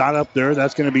three. Shot up there.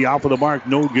 That's going to be off of the mark.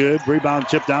 No good. Rebound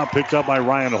tipped out. Picked up by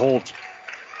Ryan Holt.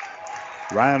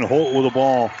 Ryan Holt with the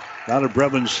ball. Now to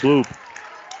Brevin Sloop.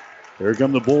 Here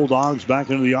come the Bulldogs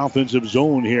back into the offensive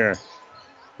zone here.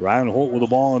 Ryan Holt with the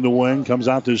ball in the wing. Comes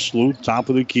out to Sloop. Top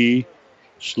of the key.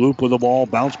 Sloop with the ball.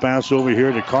 Bounce pass over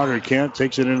here to Carter Kent.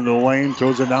 Takes it into the lane.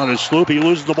 Throws it down to Sloop. He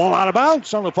loses the ball out of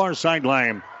bounds on the far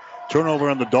sideline. Turnover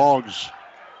on the Dogs.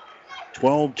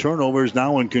 12 turnovers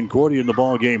now in Concordia in the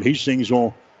ball game. Hastings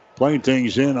will play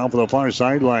things in off of the far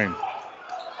sideline.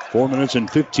 4 minutes and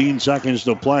 15 seconds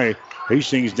to play.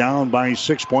 Hastings down by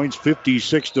 6 points,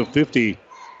 56-50.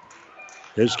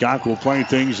 Hiscock will play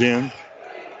things in.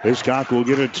 Hiscock will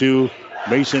get it to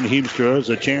Mason Heemstra. There's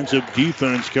a chance of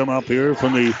defense come up here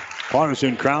from the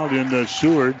partisan crowd in the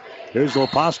Seward. Here's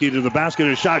Leposki to the basket.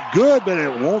 A shot good, but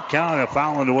it won't count. A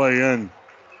foul on the way in.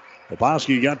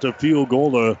 Leposki got the field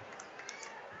goal to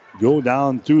go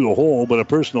down through the hole, but a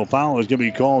personal foul is going to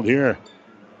be called here.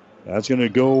 That's going to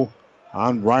go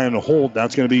on Ryan Holt.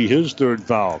 That's going to be his third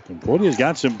foul. Concordia's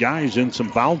got some guys in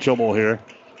some foul trouble here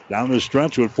down the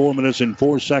stretch with 4 minutes and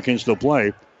 4 seconds to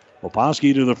play.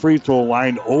 Leposki to the free throw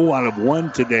line, 0 out of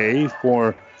 1 today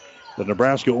for the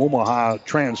Nebraska-Omaha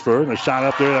transfer. And a shot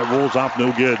up there that rolls off,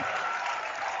 no good.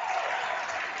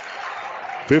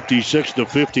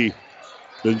 56-50.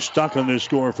 Been stuck on this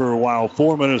score for a while.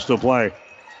 4 minutes to play.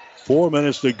 4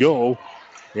 minutes to go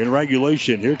in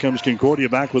regulation. Here comes Concordia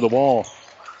back with the ball.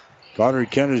 Carter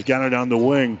Kent has got it on the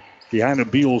wing behind a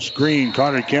Beal screen.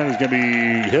 Carter Kent is going to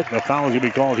be hit, and the foul is going to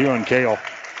be called here on Kale.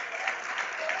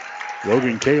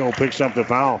 Logan Kale picks up the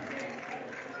foul.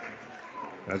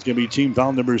 That's going to be team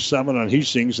foul number 7 on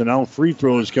Hastings, and now free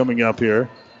throws coming up here.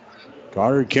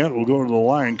 Carter Kent will go to the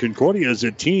line. Concordia is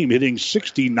a team hitting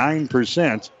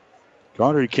 69%.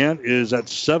 Carter Kent is at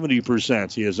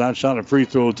 70%. He has not shot a free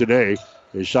throw today.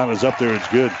 His shot is up there. It's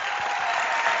good.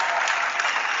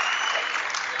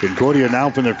 Concordia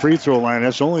now from the free throw line.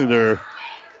 That's only their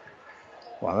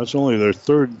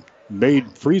third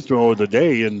made free throw of the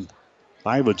day in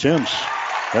 5 attempts.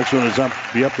 Next one is up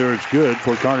there. It's good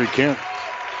for Carter Kent.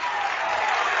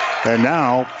 And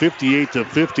now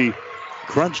 58-50.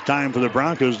 Crunch time for the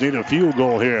Broncos. Need a field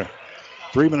goal here.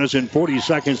 3 minutes and 40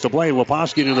 seconds to play.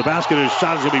 Leposki to the basket. His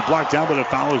shot is going to be blocked down, but a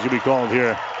foul is going to be called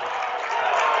here.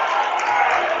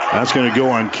 That's going to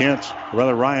go on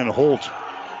Ryan Holt.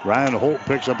 Ryan Holt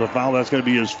picks up the foul. That's going to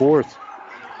be his 4th.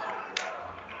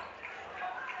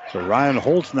 So Ryan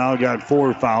Holt's now got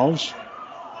 4 fouls.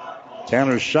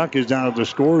 Tanner Shuck is down at the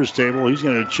scorer's table. He's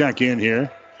going to check in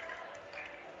here.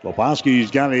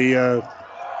 Leposki's got a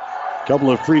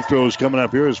couple of free throws coming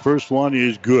up here. His first one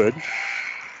is good.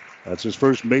 That's his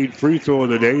first made free throw of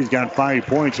the day. He's got 5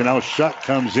 points, and now Shuck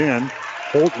comes in.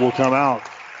 Holt will come out.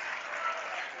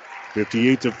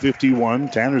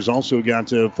 58-51. Tanner's also got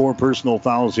 4 personal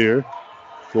fouls here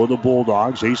for the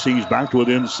Bulldogs. Hastings back to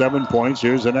within 7 points.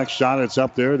 Here's the next shot. It's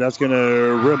up there. That's going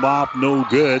to rim off. No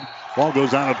good. Ball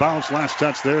goes out of bounds. Last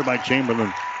touch there by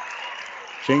Chamberlain.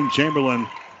 Shane Chamberlain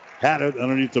had it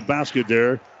underneath the basket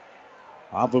there.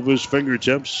 Off of his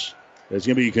fingertips. It's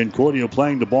going to be Concordia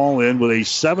playing the ball in with a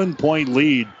 7-point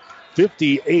lead.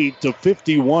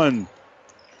 58-51.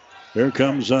 Here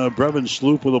comes Brevin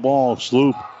Sloop with the ball.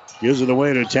 Sloop gives it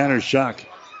away to Tanner Shuck.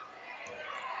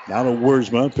 Now to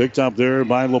Wiersma, picked up there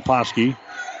by Leposki.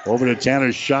 Over to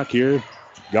Tanner Shuck here.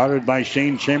 Guarded by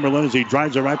Shane Chamberlain as he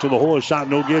drives it right to the hole. A shot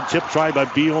no good. Tip try by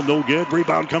Beal, no good.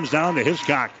 Rebound comes down to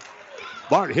Hiscock.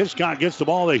 Bart Hiscock gets the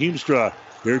ball to Heemstra.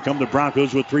 Here come the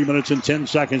Broncos with 3 minutes and 10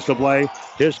 seconds to play.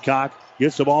 Hiscock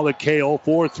gets the ball to Kale.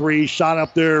 4-3. Shot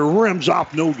up there. Rims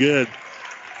off, no good.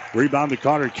 Rebound to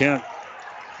Carter Kent.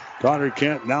 Carter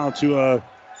Kent now to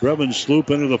Brevin Sloop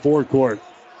into the forecourt.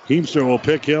 Heemstra will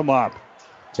pick him up.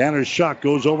 Tanner Shuck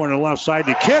goes over on the left side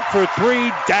to Kent for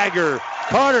 3. Dagger.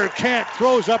 Carter Kent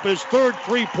throws up his 3rd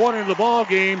three-pointer in the ball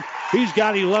game. He's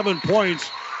got 11 points,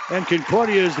 and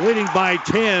Concordia is leading by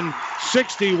 10,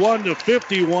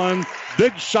 61-51.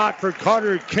 Big shot for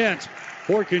Carter Kent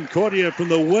for Concordia from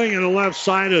the wing on the left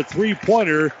side, a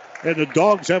 3-pointer, and the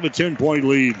Dogs have a 10-point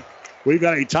lead. We've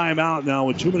got a timeout now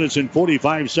with 2 minutes and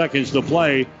 45 seconds to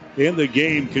play in the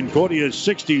game. Concordia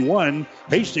 61,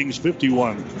 Hastings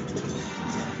 51.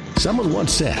 Someone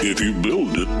once said, if you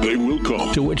build it, they will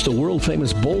come. To which the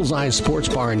world-famous Bullseye Sports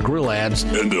Bar and Grill adds,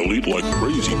 and they'll eat like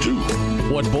crazy, too.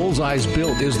 What Bullseye's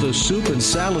built is the soup and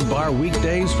salad bar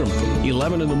weekdays from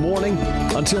 11 in the morning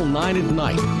until 9 at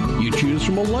night. You choose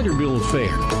from a Lungerbill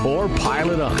fare or pile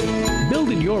it on.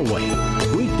 Build it your way.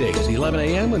 Weekdays, 11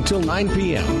 a.m. until 9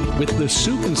 p.m. with the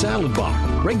soup and salad bar.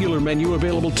 Regular menu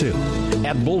available, too.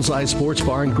 At Bullseye Sports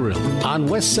Bar and Grill on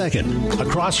West 2nd,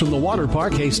 across from the Water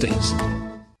Park, Hastings.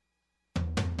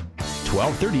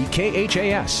 1230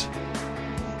 KHAS.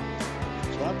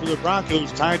 Time for the Broncos,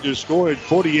 tied to score at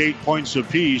 48 points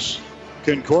apiece.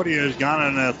 Concordia has gone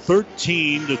on a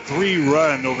 13-3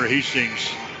 run over Hastings.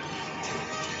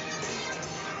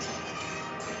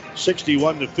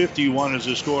 61-51 is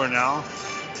the score now.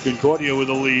 Concordia with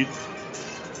the lead.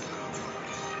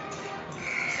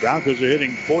 Broncos are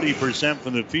hitting 40%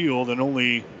 from the field and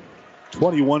only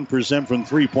 21% from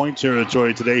three-point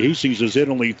territory today. Hastings has hit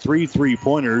only 3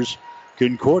 3-pointers.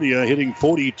 Concordia hitting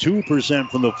 42%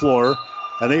 from the floor,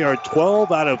 and they are 12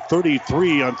 out of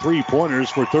 33 on three-pointers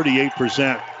for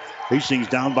 38%. Hastings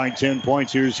down by 10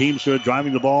 points. Here's Heemstra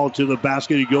driving the ball to the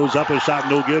basket. He goes up, a shot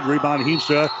no good. Rebound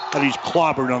Heemstra, and he's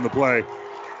clobbered on the play.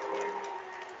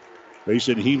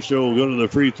 Mason Heemstra will go to the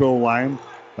free throw line.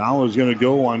 Foul is going to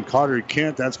go on Carter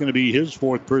Kent. That's going to be his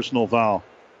 4th personal foul.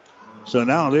 So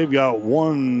now they've got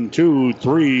 1, 2,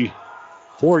 3,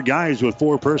 4 guys with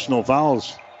 4 personal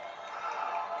fouls.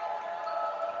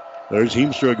 There's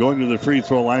Heemstra going to the free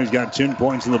throw line. He's got 10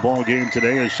 points in the ball game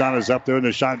today. His shot is up there and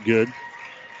the shot good.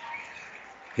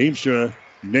 Heemstra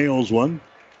nails one.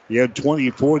 He had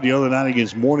 24 the other night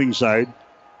against Morningside.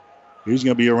 He's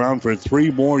going to be around for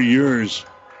 3 more years.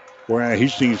 We're at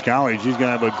Hastings College. He's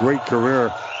going to have a great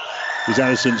career. He's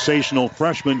had a sensational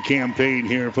freshman campaign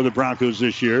here for the Broncos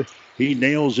this year. He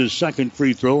nails his second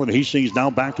free throw, and Hastings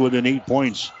now back to within 8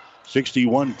 points.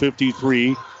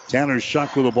 61-53. Tanner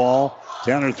Shuck with the ball.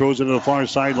 Tanner throws it to the far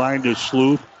sideline to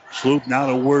Sloop. Sloop now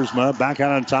to Wiersma. Back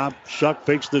out on top. Shuck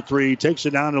fakes the 3. Takes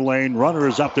it down the lane. Runner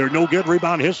is up there. No good.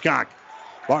 Rebound Hiscock.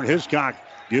 Bart Hiscock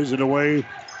gives it away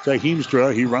to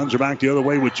Heemstra. He runs her back the other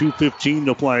way with 2:15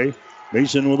 to play.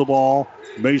 Mason with the ball.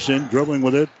 Mason dribbling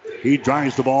with it. He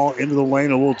drives the ball into the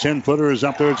lane. A little 10-footer is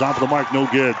up there. It's off the mark. No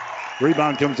good.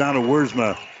 Rebound comes down to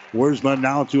Wiersma. Wiersma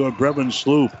now to a Brevin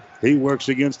Sloop. He works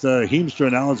against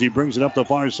Heemstra now as he brings it up the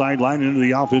far sideline into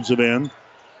the offensive end.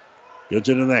 Gets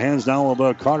it in the hands now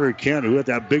of Carter Kent, who hit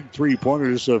that big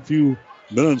 3-pointer just a few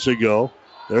minutes ago.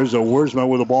 There's a Wiersma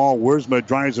with the ball. Wiersma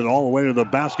drives it all the way to the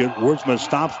basket. Wiersma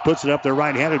stops, puts it up there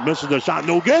right-handed, misses the shot.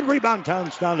 No good. Rebound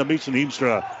comes down to Mason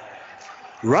Heemstra.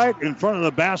 Right in front of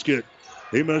the basket.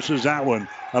 He misses that one.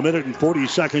 1 minute and 40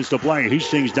 seconds to play.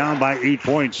 Hastings down by 8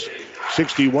 points.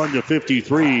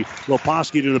 61-53.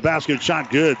 Leposki to the basket.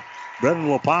 Shot good. Brendan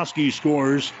Leposki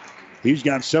scores. He's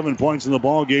got 7 points in the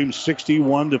ball game.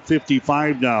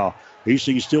 61-55 now.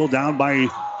 Hastings still down by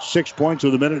 6 points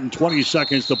with 1 minute and 20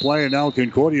 seconds to play. And now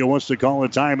Concordia wants to call a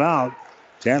timeout.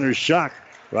 Tanner Shuck,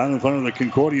 right in front of the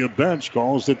Concordia bench,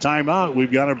 calls the timeout. We've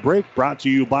got a break brought to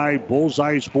you by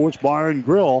Bullseye Sports Bar and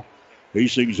Grill.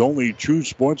 Hastings' only true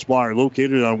sports bar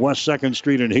located on West 2nd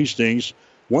Street in Hastings.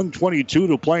 1:22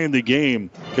 to play in the game.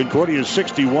 Concordia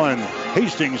 61,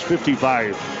 Hastings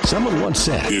 55. Someone once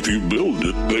said, if you build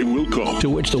it, they will come. To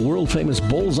which the world-famous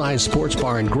Bullseye Sports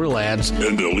Bar and Grill adds,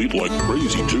 and they'll eat like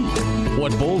crazy, too.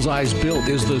 What Bullseye's built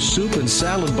is the soup and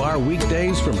salad bar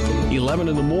weekdays from 11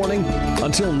 in the morning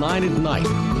until 9 at night.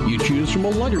 You choose from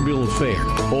a Luggerville affair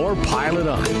or pile it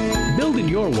on. Build it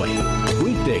your way.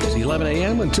 Weekdays, 11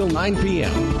 a.m. until 9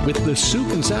 p.m. with the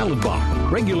soup and salad bar.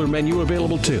 Regular menu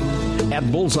available, too,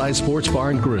 at Bullseye Sports Bar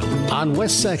and Grill on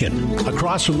West 2nd,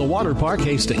 across from the Water Park,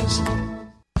 Hastings.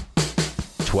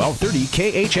 1230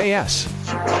 KHAS.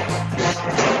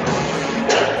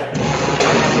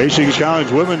 Hastings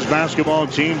College women's basketball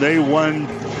team, they won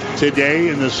today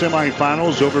in the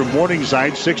semifinals over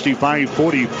Morningside,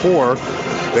 65-44.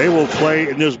 They will play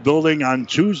in this building on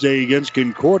Tuesday against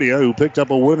Concordia, who picked up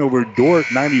a win over Dordt,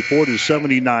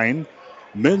 94-79.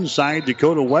 Men's side,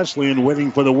 Dakota Wesleyan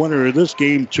waiting for the winner of this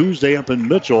game Tuesday up in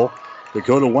Mitchell.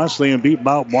 Dakota Wesleyan beat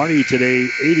Mount Marty today,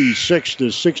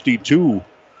 86-62.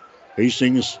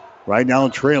 Hastings right now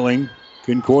trailing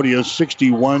Concordia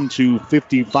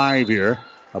 61-55 here.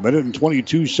 1 minute and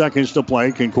 22 seconds to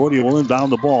play. Concordia will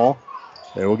inbound the ball.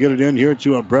 They will get it in here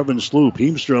to a Brevin Sloop.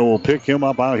 Heemstra will pick him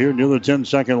up out here near the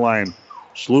 10-second line.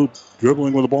 Sloop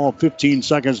dribbling with the ball. 15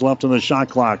 seconds left on the shot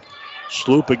clock.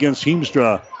 Sloop against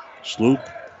Heemstra. Sloop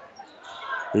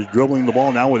is dribbling the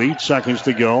ball now with 8 seconds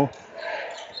to go.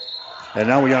 And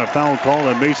now we got a foul call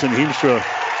on Mason Heemstra.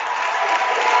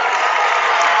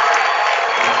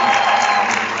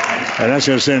 And that's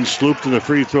going to send Sloop to the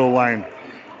free throw line.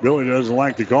 Really doesn't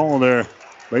like the call there.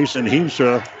 Mason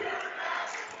Heemstra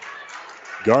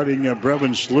guarding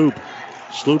Brevin Sloop.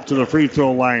 Sloop to the free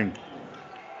throw line.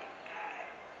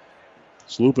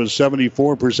 Sloop is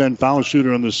 74% foul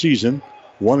shooter in the season.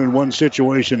 1-and-1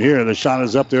 situation here. The shot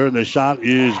is up there, and the shot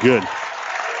is good.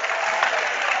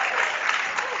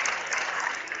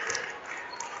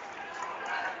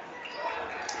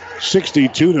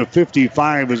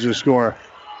 (62-55) is the score.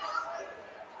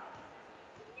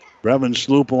 Brevin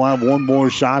Sloop will have one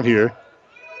more shot here.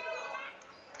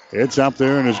 It's up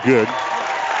there and it's good.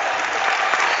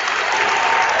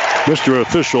 Mr.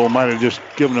 Official might have just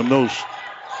given him those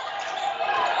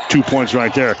 2 points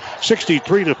right there.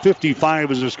 63-55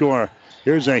 is the score.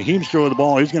 Here's a Heemstra with the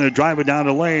ball. He's going to drive it down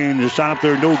the lane. The shot up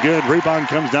there, no good. Rebound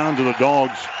comes down to the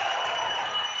Dogs.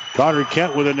 Carter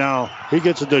Kent with it now. He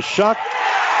gets it to Shuck.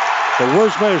 The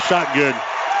Wiersma is shot good.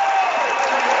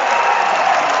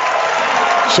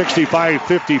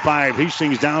 65-55.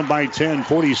 Hastings down by 10.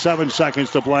 47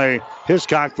 seconds to play.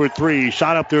 Hiscock for 3.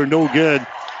 Shot up there, no good.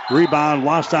 Rebound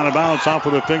lost out of bounds off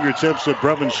of the fingertips of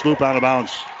Brevin Sloop out of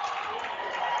bounds.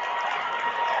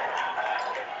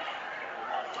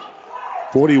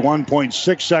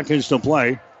 41.6 seconds to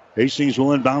play. Hastings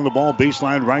will inbound the ball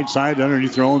baseline right side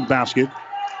underneath their own basket.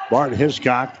 Bart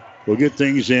Hiscock will get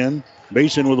things in.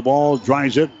 Mason with the ball,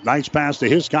 drives it. Nice pass to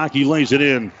Hiscock. He lays it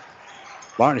in.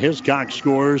 Bart Hiscock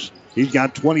scores. He's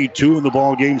got 22 in the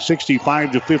ball game,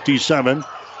 65-57.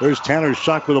 There's Tanner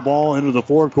Shuck with the ball into the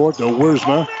forecourt to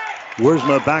Wiersma.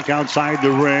 Wiersma back outside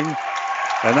the ring.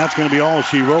 And that's going to be all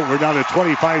she wrote. We're down to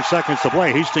 25 seconds to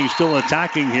play. Hastings still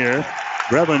attacking here.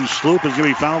 Brevin Sloop is going to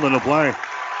be fouled in the play.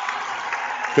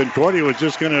 Concordia was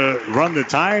just going to run the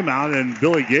timeout, and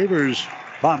Billy Gavers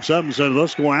pops up and says,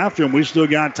 let's go after him. We still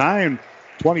got time.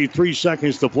 23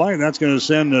 seconds to play. That's going to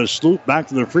send Sloop back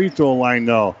to the free throw line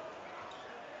now.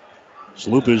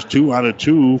 Sloop is 2 out of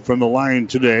 2 from the line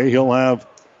today. He'll have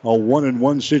a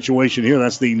 1-and-1 situation here.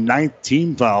 That's the 9th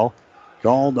team foul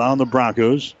called on the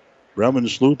Broncos. Brevin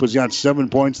Sloop has got 7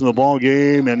 points in the ball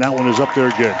game, and that one is up there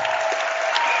good.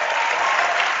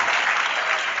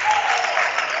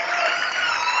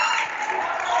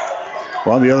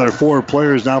 Well, the other 4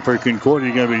 players now for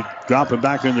Concordia are going to be dropping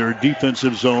back in their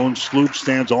defensive zone. Sloop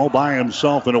stands all by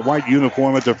himself in a white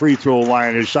uniform at the free throw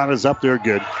line. His shot is up there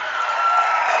good.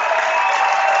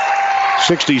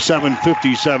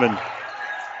 67-57.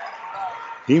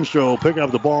 Heemstra will pick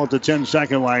up the ball at the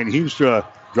 10-second line. Heemstra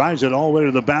drives it all the way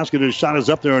to the basket. His shot is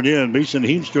up there and in. Mason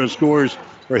Heemstra scores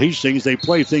for Hastings. They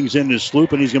play things into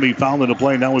Sloop, and he's going to be fouled in the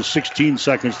play now with 16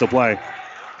 seconds to play.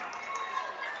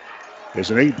 It's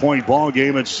an 8-point ball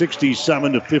game at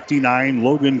 67-59.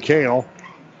 Logan Kale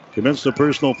commits the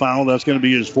personal foul. That's going to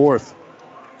be his 4th.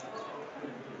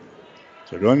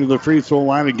 So going to the free throw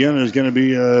line again is going to be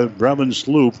Brevin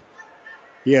Sloop.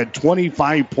 He had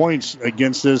 25 points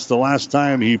against this the last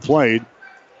time he played.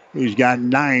 He's got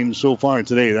 9 so far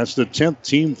today. That's the 10th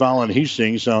team foul in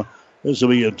Hastings. So this will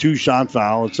be a 2-shot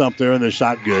foul. It's up there and the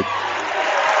shot good.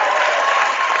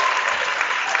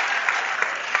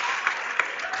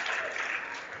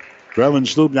 Brevin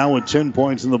Sloop now with 10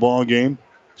 points in the ball game.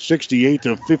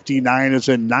 68-59. It's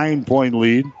a 9-point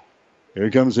lead.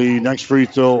 Here comes the next free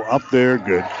throw up there.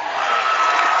 Good.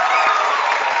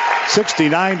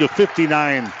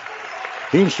 69-59.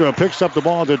 Heemstra picks up the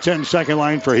ball at the 10-second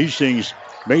line for Hastings.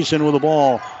 Mason with the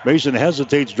ball. Mason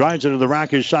hesitates, drives into the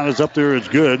rack. His shot is up there. It's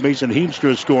good. Mason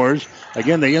Heemstra scores.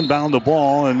 Again, they inbound the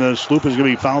ball, and Sloop is going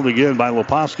to be fouled again by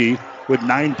Leposki with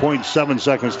 9.7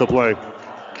 seconds to play.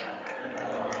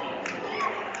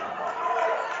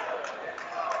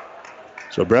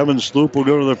 So Brevin Sloop will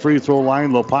go to the free throw line.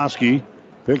 Leposki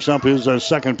picks up his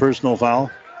second personal foul.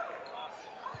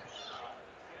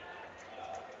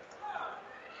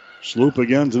 Sloop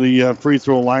again to the free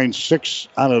throw line. 6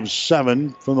 out of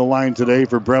 7 from the line today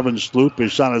for Brevin Sloop.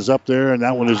 His shot is up there, and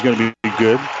that one is going to be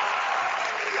good.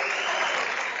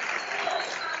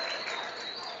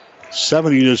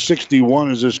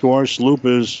 70-61 is the score. Sloop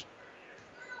is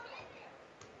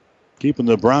keeping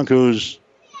the Broncos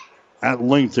at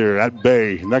length there, at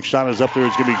bay. Next shot is up there.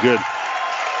 It's going to be good.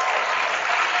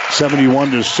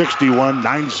 71-61.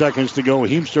 9 seconds to go.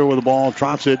 Heemstra with the ball.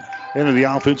 Trots it into the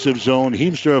offensive zone.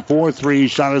 Heemstra 4-3.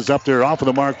 Shot is up there. Off of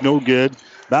the mark. No good.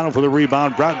 Battle for the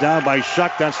rebound. Brought down by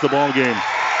Shuck. That's the ball game.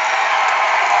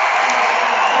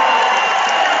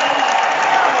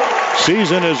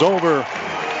 Season is over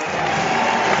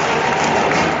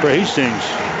for Hastings.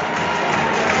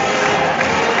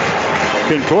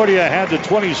 Concordia had the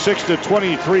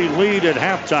 26-23 lead at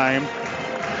halftime.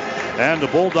 And the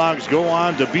Bulldogs go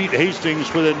on to beat Hastings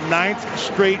for the 9th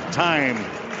straight time.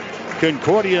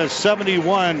 Concordia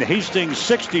 71, Hastings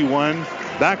 61.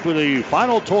 Back with the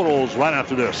final totals right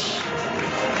after this.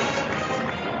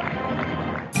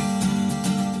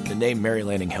 The name Mary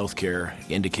Lanning Healthcare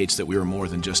indicates that we are more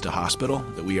than just a hospital,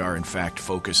 that we are in fact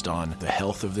focused on the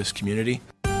health of this community.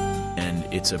 And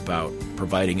it's about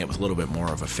providing it with a little bit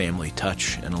more of a family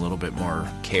touch and a little bit more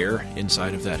care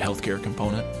inside of that healthcare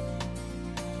component.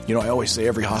 You know, I always say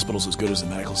every hospital is as good as the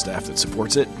medical staff that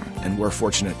supports it, and we're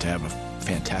fortunate to have a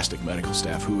fantastic medical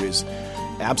staff who is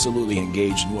absolutely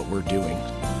engaged in what we're doing.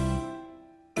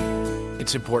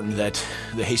 It's important that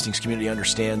the Hastings community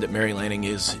understand that Mary Lanning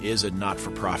is a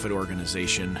not-for-profit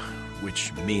organization,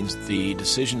 which means the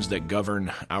decisions that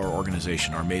govern our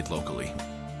organization are made locally.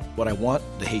 What I want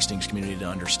the Hastings community to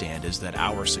understand is that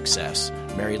our success,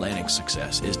 Mary Lanning's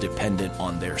success, is dependent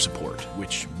on their support,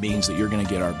 which means that you're going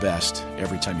to get our best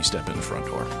every time you step in the front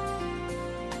door.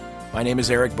 My name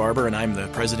is Eric Barber, and I'm the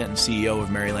president and CEO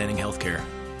of Mary Lanning Healthcare.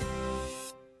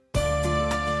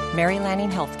 Mary Lanning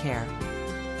Healthcare.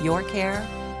 Your care,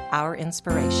 our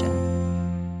inspiration.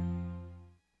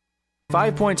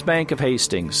 5 Points Bank of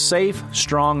Hastings, safe,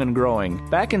 strong, and growing.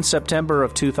 Back in September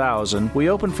of 2000, we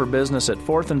opened for business at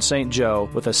 4th and St. Joe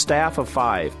with a staff of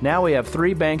 5. Now we have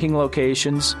 3 banking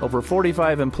locations, over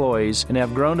 45 employees, and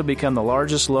have grown to become the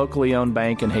largest locally owned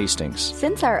bank in Hastings.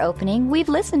 Since our opening, we've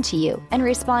listened to you and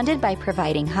responded by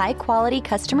providing high-quality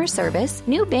customer service,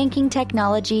 new banking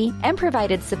technology, and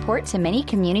provided support to many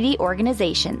community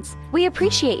organizations. We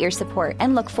appreciate your support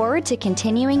and look forward to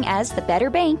continuing as the better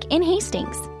bank in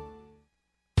Hastings.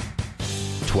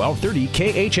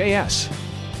 1230 KHAS.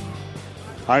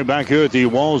 All right, back here at the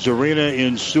Walls Arena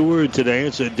in Seward today.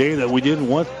 It's a day that we didn't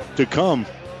want to come.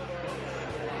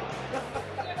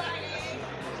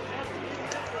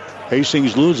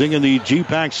 Hastings losing in the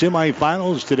GPAC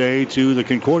semifinals today to the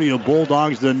Concordia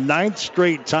Bulldogs. The 9th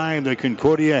straight time that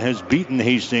Concordia has beaten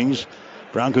Hastings.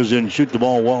 Broncos didn't shoot the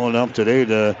ball well enough today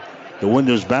to win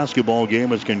this basketball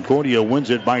game as Concordia wins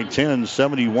it by 10,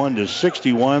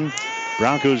 71-61.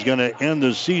 Broncos going to end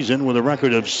the season with a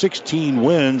record of 16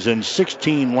 wins and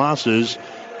 16 losses.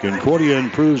 Concordia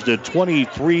improves to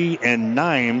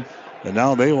 23-9, and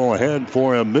now they will head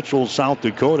for Mitchell, South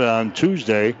Dakota on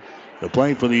Tuesday to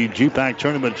play for the GPAC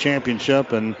Tournament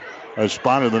Championship and a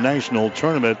spot in the national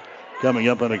tournament coming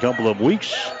up in a couple of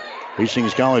weeks.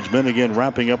 Hastings College men again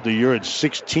wrapping up the year at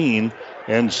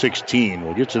 16-16.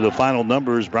 We'll get to the final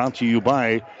numbers brought to you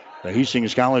by the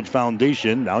Hastings College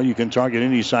Foundation. Now you can target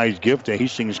any size gift to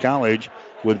Hastings College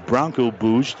with Bronco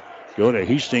Boost. Go to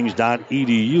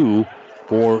hastings.edu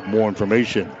for more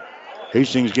information.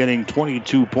 Hastings getting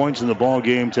 22 points in the ball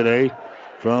game today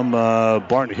from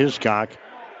Bart Hiscock.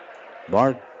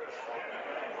 Bart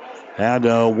had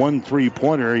one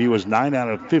three-pointer. He was 9 out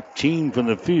of 15 from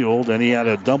the field, and he had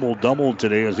a double-double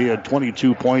today as he had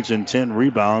 22 points and 10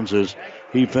 rebounds as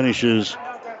he finishes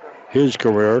his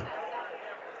career.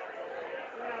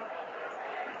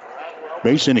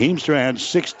 Mason Heemstra had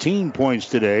 16 points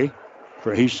today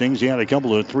for Hastings. He had a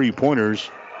couple of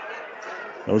three-pointers.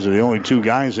 Those are the only 2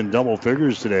 guys in double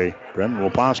figures today. Brendan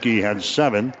Woposki had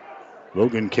 7.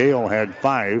 Logan Kale had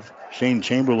 5. Shane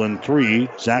Chamberlain 3.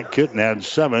 Zach Kitten had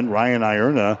 7. Ryan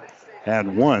Ierna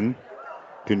had 1.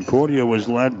 Concordia was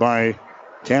led by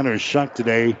Tanner Shuck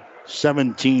today,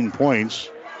 17 points.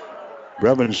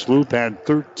 Brevin Sloop had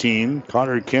 13.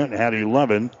 Connor Kent had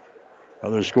 11.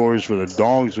 Other scores for the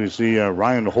Dogs, we see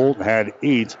Ryan Holt had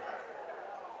 8.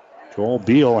 Joel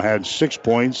Beal had 6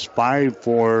 points, 5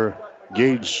 for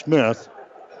Gage Smith,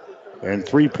 and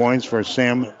 3 points for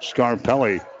Sam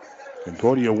Scarpelli.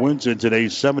 Concordia wins it today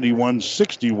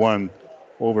 71-61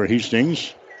 over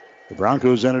Hastings. The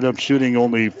Broncos ended up shooting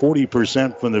only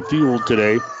 40% from the field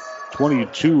today,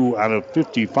 22 out of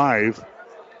 55.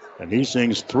 And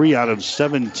Hastings 3 out of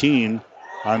 17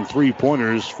 on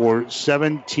three-pointers for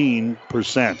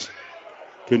 17%.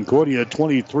 Concordia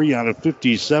 23 out of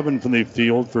 57 from the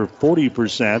field for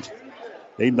 40%.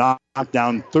 They knocked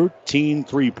down 13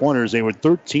 three-pointers. They were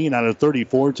 13 out of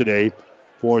 34 today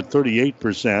for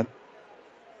 38%.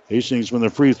 Hastings from the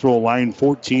free throw line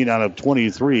 14 out of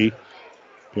 23.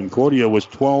 Concordia was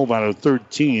 12 out of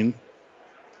 13.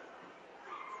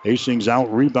 Hastings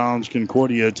out-rebounds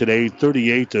Concordia today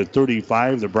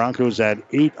 38-35. The Broncos had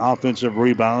 8 offensive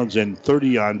rebounds and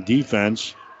 30 on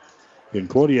defense.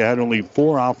 Concordia had only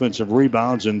 4 offensive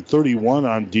rebounds and 31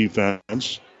 on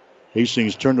defense.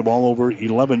 Hastings turned the ball over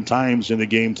 11 times in the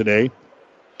game today.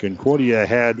 Concordia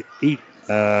had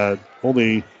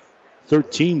only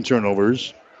 13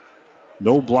 turnovers.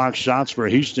 No block shots for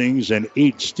Hastings and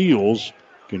 8 steals.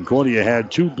 Concordia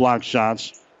had 2 block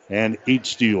shots and 8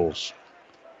 steals.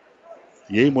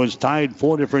 The game was tied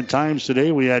 4 different times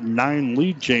today. We had 9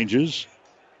 lead changes.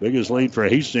 Biggest lead for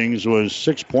Hastings was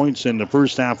 6 points in the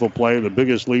first half of play. The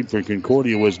biggest lead for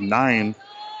Concordia was 9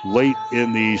 late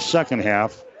in the second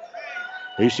half.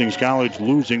 Hastings College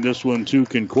losing this one to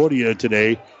Concordia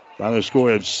today by the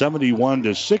score of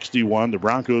 71-61. The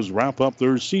Broncos wrap up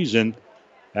their season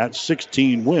at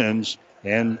 16 wins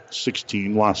and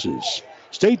 16 losses.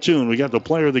 Stay tuned. We got the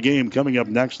player of the game coming up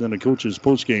next, then the coach's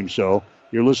postgame show.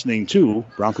 You're listening to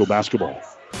Bronco Basketball.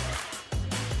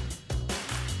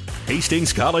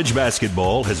 Hastings College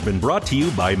Basketball has been brought to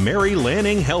you by Mary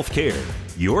Lanning Healthcare.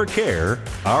 Your care,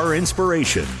 our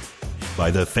inspiration.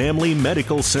 By the Family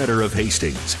Medical Center of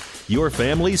Hastings. Your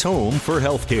family's home for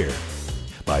healthcare.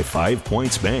 By 5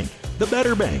 Points Bank, the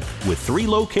better bank with 3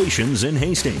 locations in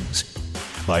Hastings.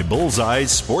 By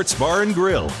Bullseye's Sports Bar and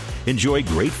Grill. Enjoy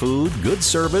great food, good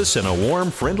service, and a warm,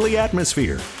 friendly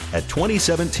atmosphere at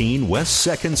 2017 West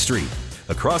 2nd Street,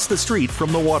 across the street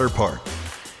from the water park.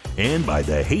 And by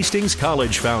the Hastings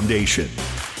College Foundation.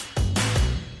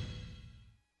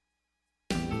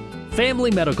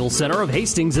 Family Medical Center of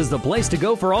Hastings is the place to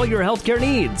go for all your healthcare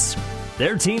needs.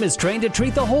 Their team is trained to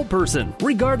treat the whole person,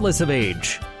 regardless of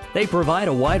age. They provide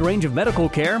a wide range of medical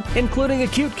care, including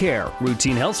acute care,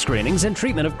 routine health screenings, and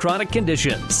treatment of chronic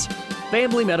conditions.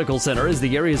 Family Medical Center is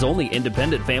the area's only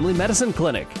independent family medicine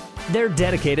clinic. They're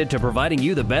dedicated to providing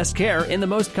you the best care in the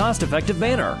most cost-effective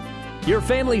manner. Your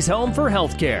family's home for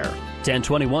health care.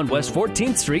 1021 West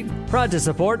 14th Street, proud to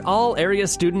support all area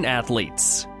student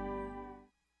athletes.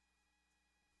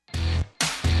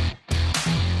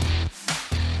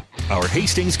 Our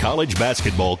Hastings College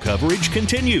basketball coverage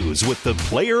continues with the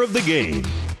player of the game.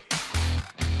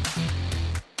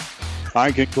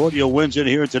 Concordia wins it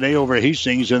here today over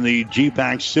Hastings in the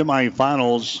GPAC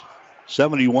semifinals,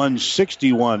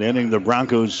 71-61, ending the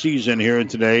Broncos season here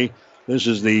today. This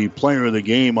is the player of the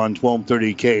game on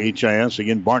 1230 KHIS.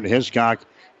 Again, Bart Hiscock,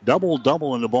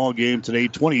 double-double in the ball game today,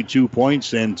 22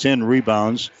 points and 10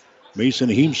 rebounds. Mason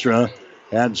Heemstra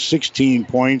had 16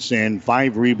 points and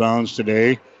 5 rebounds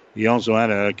today. He also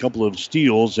had a couple of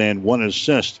steals and 1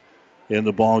 assist in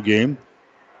the ball game.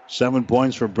 7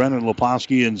 points for Brendan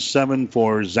Leposki and 7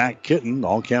 for Zach Kitten.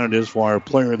 All candidates for our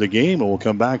player of the game. And we'll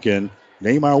come back and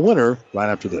name our winner right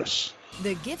after this.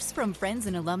 The gifts from friends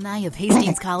and alumni of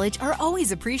Hastings College are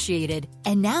always appreciated.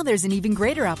 And now there's an even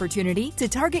greater opportunity to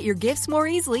target your gifts more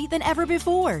easily than ever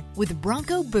before with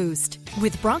Bronco Boost.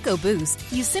 With Bronco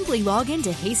Boost, you simply log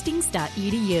into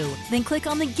hastings.edu, then click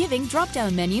on the Giving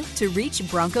drop-down menu to reach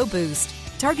Bronco Boost.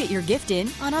 Target your gift in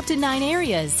on up to 9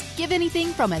 areas. Give anything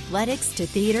from athletics to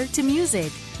theater to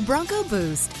music. Bronco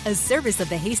Boost, a service of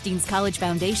the Hastings College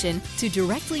Foundation to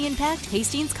directly impact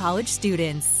Hastings College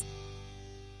students.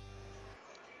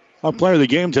 Our player of the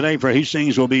game today for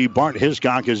Hastings will be Bart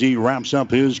Hiscock as he wraps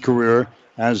up his career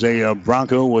as a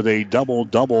Bronco with a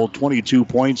double-double, 22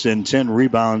 points and 10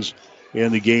 rebounds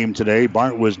in the game today.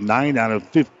 Bart was 9 out of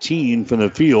 15 from the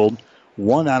field,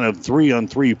 1 out of 3 on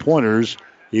three-pointers.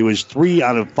 He was 3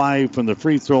 out of 5 from the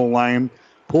free throw line,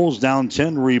 pulls down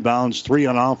 10 rebounds, 3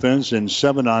 on offense and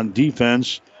 7 on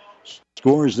defense.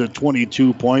 Scores the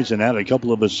 22 points and had a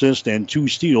couple of assists and 2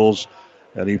 steals.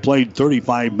 And he played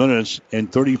 35 minutes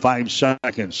and 35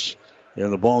 seconds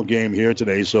in the ball game here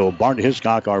today. So Bart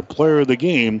Hiscock, our player of the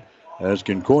game, as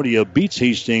Concordia beats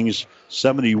Hastings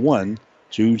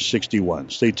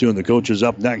 71-61. Stay tuned. The coach is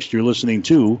up next. You're listening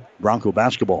to Bronco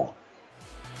Basketball.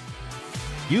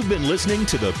 You've been listening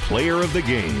to the player of the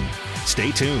game.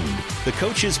 Stay tuned. The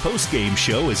coach's post-game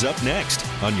show is up next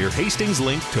on your Hastings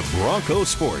link to Bronco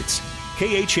Sports,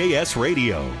 KHAS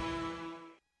Radio.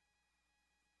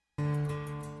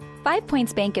 5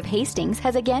 Points Bank of Hastings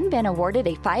has again been awarded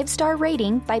a 5-star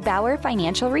rating by Bauer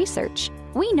Financial Research.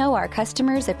 We know our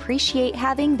customers appreciate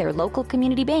having their local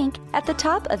community bank at the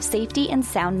top of safety and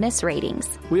soundness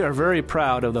ratings. We are very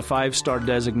proud of the 5-star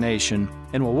designation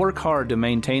and will work hard to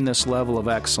maintain this level of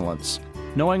excellence.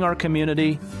 Knowing our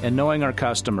community and knowing our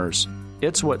customers,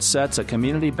 it's what sets a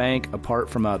community bank apart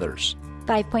from others.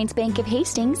 5 Points Bank of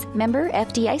Hastings, member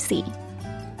FDIC.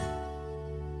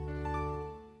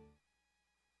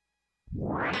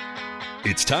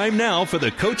 It's time now for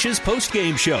the coach's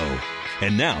post-game show.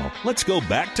 And now, let's go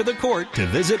back to the court to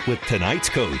visit with tonight's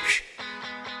coach.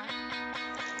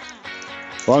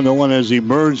 Well, no one has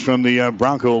emerged from the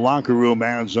Bronco locker room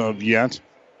as of yet.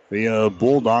 The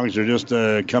Bulldogs are just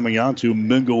coming out to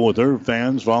mingle with their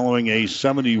fans following a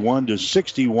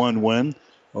 71-61 win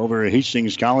over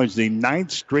Hastings College, the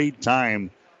 9th straight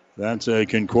time that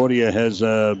Concordia has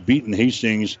beaten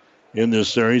Hastings in this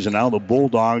series. And now the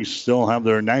Bulldogs still have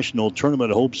their national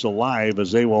tournament hopes alive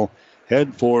as they will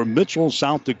head for Mitchell,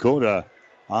 South Dakota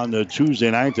on the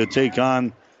Tuesday night to take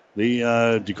on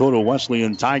the Dakota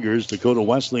Wesleyan Tigers. Dakota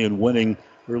Wesleyan winning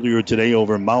earlier today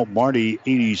over Mount Marty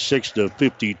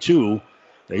 86-52.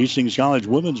 The Hastings College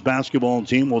women's basketball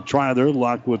team will try their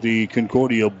luck with the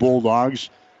Concordia Bulldogs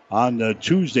on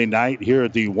Tuesday night here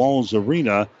at the Walls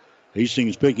Arena.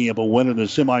 Hastings picking up a win in the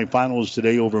semifinals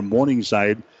today over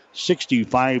Morningside,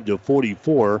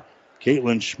 65-44.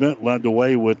 Caitlin Schmidt led the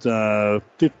way with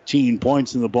 15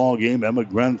 points in the ball game. Emma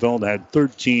Grenfeld had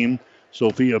 13.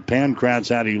 Sophia Pankratz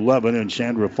had 11, and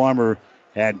Chandra Farmer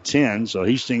had 10. So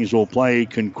Hastings will play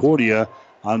Concordia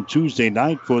on Tuesday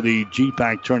night for the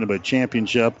GPAC Tournament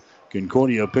Championship.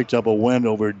 Concordia picked up a win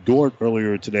over Dordt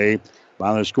earlier today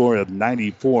by a score of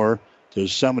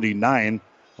 94-79.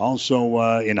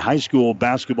 Also in high school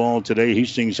basketball today,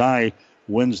 Hastings High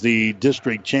wins the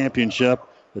district championship.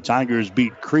 The Tigers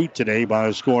beat Crete today by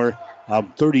a score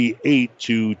of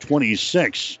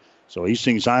 38-26. So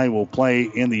Hastings High will play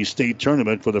in the state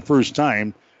tournament for the first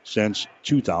time since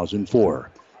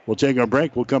 2004. We'll take our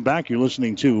break. We'll come back. You're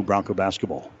listening to Bronco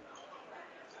Basketball.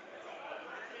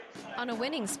 On a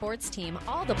winning sports team,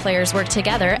 all the players work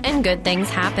together and good things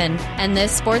happen. And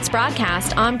this sports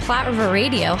broadcast on Platte River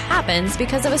Radio happens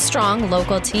because of a strong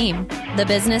local team. The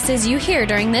businesses you hear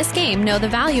during this game know the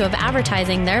value of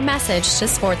advertising their message to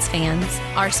sports fans.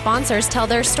 Our sponsors tell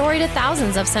their story to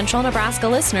thousands of Central Nebraska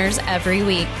listeners every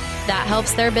week. That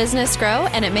helps their business grow,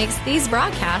 and it makes these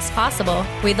broadcasts possible.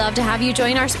 We'd love to have you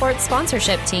join our sports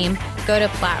sponsorship team. Go to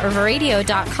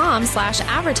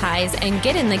PlatteRiverRadio.com/advertise and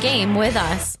get in the game with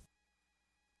us.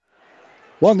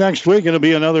 Well, next week it'll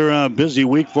be another busy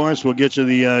week for us. We'll get to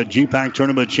the GPAC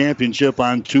Tournament Championship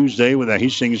on Tuesday with the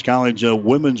Hastings College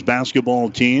women's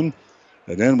basketball team.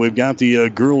 And then we've got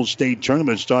the girls' state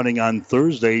tournament starting on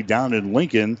Thursday down in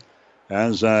Lincoln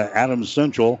as Adams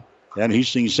Central and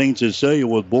Hastings St. Cecilia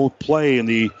will both play in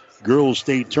the girls'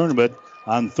 state tournament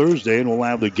on Thursday. And we'll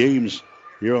have the games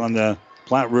here on the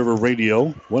Platte River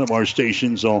Radio. One of our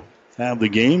stations will have the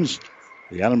games.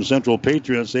 The Adams Central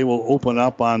Patriots, they will open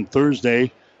up on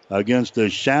Thursday against the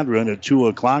Shadron at 2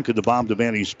 o'clock at the Bob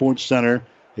Devaney Sports Center.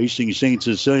 Hastings St.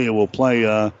 Cecilia will play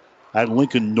at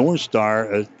Lincoln North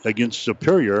Star against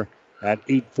Superior at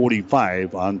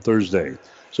 8:45 on Thursday.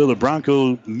 So the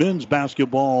Bronco men's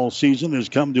basketball season has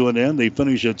come to an end. They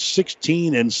finish at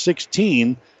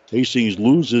 16-16. Hastings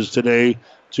loses today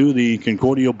to the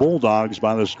Concordia Bulldogs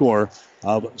by the score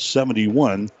of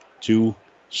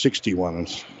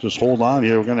 71-61. Just hold on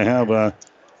here. We're going to have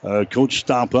Coach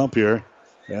stop up here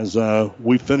as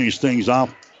we finish things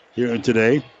off here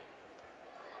today.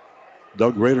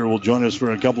 Doug Rader will join us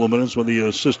for a couple of minutes with the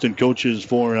assistant coaches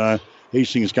for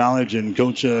Hastings College. And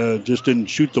Coach just didn't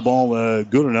shoot the ball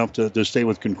good enough to stay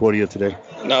with Concordia today.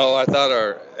 No, I thought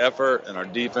our effort and our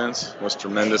defense was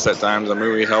tremendous at times. I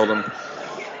mean, we held them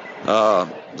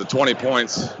to 20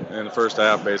 points in the first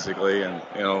half, basically. And,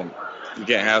 you know, you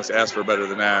can't ask for better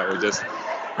than that. We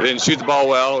didn't shoot the ball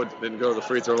well. We didn't go to the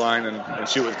free throw line and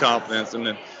shoot with confidence. And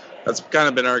then that's kind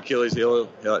of been our Achilles heel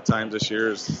at times this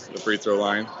year is the free throw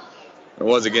line. It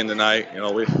was again tonight. You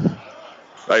know,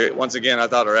 once again, I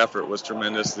thought our effort was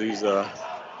tremendous. These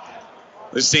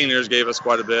seniors gave us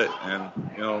quite a bit, and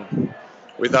you know,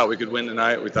 we thought we could win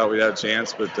tonight. We thought we had a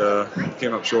chance, but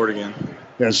came up short again.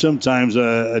 Yeah, sometimes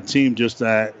a team just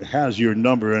has your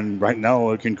number, and right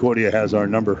now Concordia has our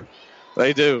number.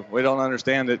 They do. We don't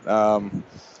understand it.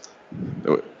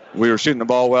 We were shooting the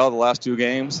ball well the last two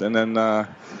games, and then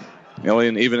you know,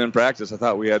 even in practice, I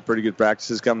thought we had pretty good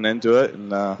practices coming into it, and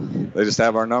they just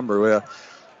have our number.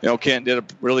 You know, Kent did a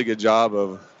really good job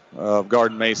of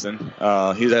guarding Mason. He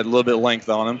had a little bit of length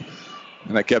on him,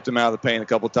 and that kept him out of the paint a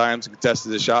couple times and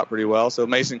contested his shot pretty well. So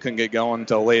Mason couldn't get going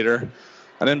until later.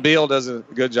 And then Beal does a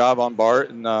good job on Bart,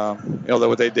 and you know,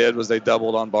 what they did was they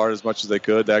doubled on Bart as much as they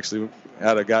could. They actually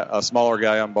had a smaller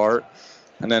guy on Bart,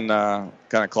 and then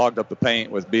kind of clogged up the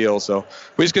paint with Beal. So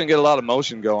we just couldn't get a lot of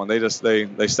motion going. They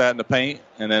sat in the paint,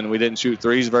 and then we didn't shoot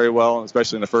threes very well,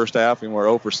 especially in the first half. And we were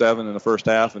 0 for 7 in the first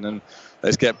half, and then they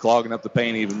just kept clogging up the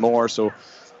paint even more. So,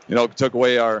 you know, took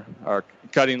away our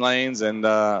cutting lanes and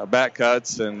back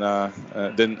cuts, and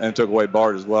took away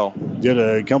Bart as well. Did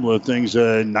a couple of things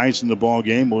nice in the ball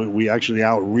game. We actually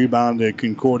out-rebounded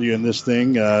Concordia in this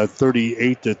thing,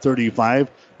 38-35.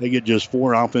 They get just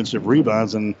 4 offensive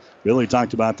rebounds, and Billy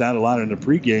talked about that a lot in the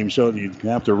pregame show. You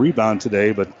have to rebound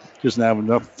today, but just not have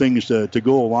enough things to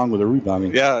go along with the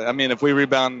rebounding. Yeah, I mean, if we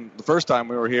rebound the first time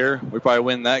we were here, we probably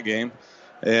win that game.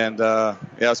 And, so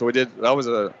we did. That was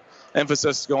a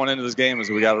emphasis going into this game is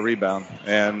we got to rebound,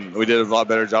 and we did a lot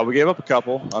better job. We gave up a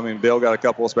couple. I mean, Bill got a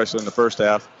couple, especially in the first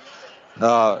half.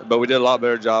 But we did a lot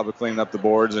better job of cleaning up the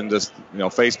boards and just, you know,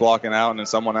 face blocking out, and then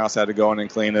someone else had to go in and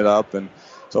clean it up. And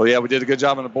so, yeah, we did a good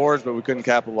job on the boards, but we couldn't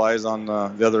capitalize on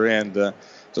the other end.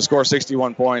 To score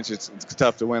 61 points, it's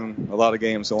tough to win a lot of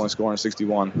games only scoring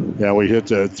 61. Yeah, we hit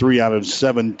 3 out of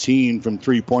 17 from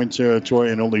three-point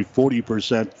territory and only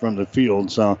 40% from the field.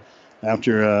 So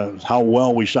after how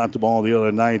well we shot the ball the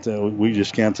other night, we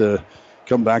just can't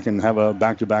come back and have a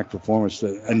back-to-back performance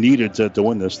needed to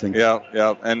win this thing. Yeah.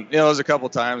 And, you know, there's a couple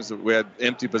times that we had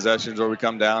empty possessions where we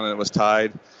come down and it was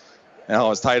tied. You know, it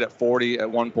was tied at 40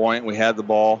 at one point. We had the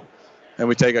ball, and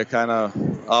we take a kind of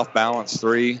off-balance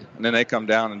 3, and then they come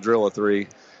down and drill a 3. You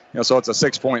know, so it's a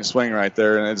 6-point swing right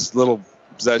there, and it's little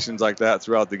possessions like that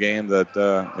throughout the game that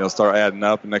you know, start adding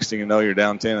up, and next thing you know, you're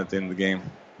down 10 at the end of the game.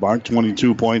 Bart,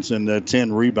 22 points and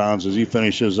 10 rebounds as he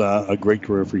finishes a great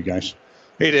career for you guys.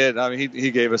 He did. I mean,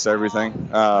 he gave us everything.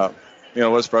 You know, it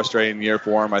was a frustrating year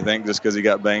for him, I think, just because he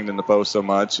got banged in the post so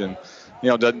much, and you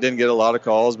know, didn't get a lot of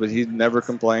calls, but he never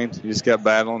complained. He just kept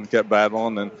battling,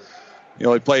 and,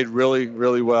 he played really,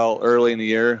 really well early in the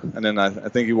year, and then I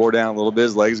think he wore down a little bit.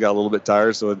 His legs got a little bit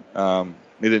tired, so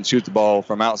he didn't shoot the ball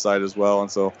from outside as well. And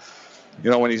so,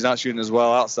 when he's not shooting as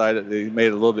well outside, it made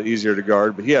it a little bit easier to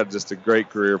guard. But he had just a great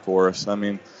career for us. I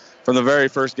mean, from the very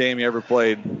first game he ever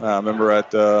played, I remember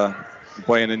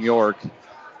playing in York,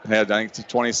 he had, I think,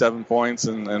 27 points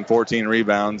and 14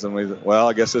 rebounds. And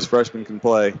I guess this freshman can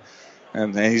play.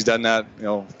 And he's done that,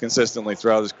 consistently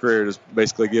throughout his career, just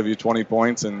basically give you 20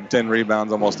 points and 10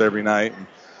 rebounds almost every night.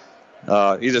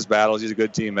 And, he just battles. He's a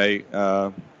good teammate.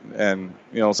 And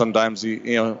sometimes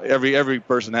every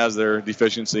person has their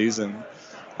deficiencies, and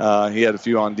he had a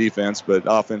few on defense, but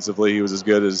offensively he was as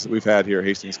good as we've had here at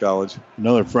Hastings College.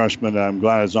 Another freshman I'm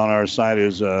glad is on our side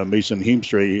is Mason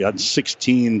Heemstra. He had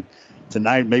 16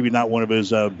 tonight, maybe not one of his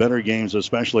better games,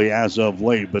 especially as of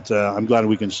late, but I'm glad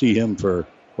we can see him for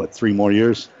 3 more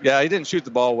years? Yeah, he didn't shoot the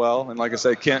ball well, and like I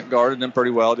said, Kent guarded him pretty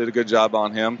well, did a good job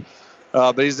on him.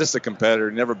 But he's just a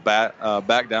competitor. He never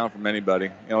back down from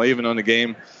anybody. Even when the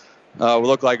game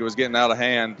looked like it was getting out of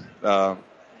hand,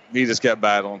 he just kept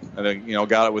battling, and then,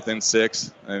 got it within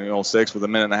 6, and 6 with a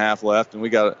minute and a half left, and we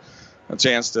got a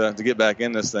chance to get back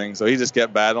in this thing. So he just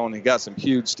kept battling. He got some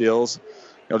huge steals.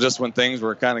 Just when things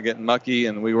were kind of getting mucky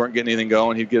and we weren't getting anything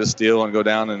going, he'd get a steal and go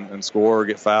down and score or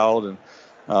get fouled. And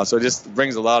so it just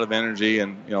brings a lot of energy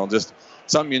and, just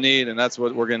something you need, and that's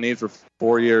what we're going to need for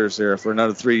 4 years here, for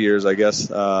another 3 years, I guess,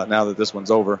 now that this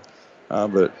one's over.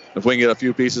 But if we can get a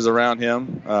few pieces around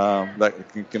him that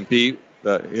can compete,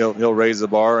 he'll raise the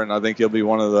bar, and I think he'll be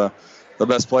one of the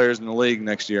best players in the league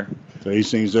next year. So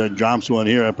Hastings drops one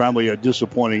here. Probably a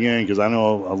disappointing end because I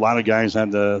know a lot of guys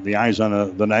had the eyes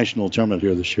on the national tournament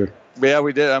here this year. Yeah,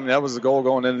 we did. I mean, that was the goal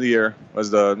going into the year, was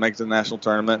to make the national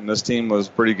tournament, and this team was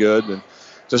pretty good. And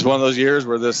just one of those years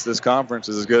where this conference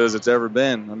is as good as it's ever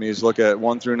been. I mean, you just look at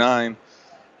 1 through 9,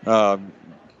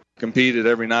 competed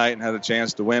every night and had a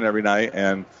chance to win every night.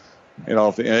 And,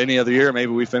 if any other year,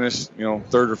 maybe we finished,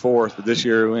 3rd or 4th, but this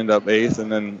year we ended up 8th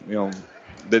and then,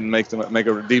 didn't make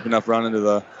a deep enough run into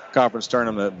the conference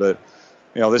tournament. But,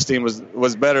 this team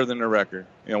was better than their record.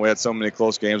 We had so many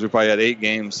close games. We probably had 8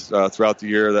 games throughout the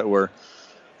year that were,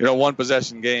 one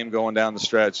possession game going down the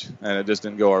stretch, and it just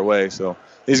didn't go our way. So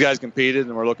these guys competed,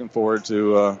 and we're looking forward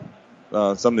to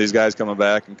some of these guys coming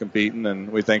back and competing,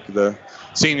 and we thank the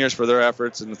seniors for their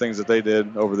efforts and the things that they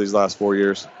did over these last 4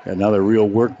 years. And now the real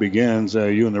work begins.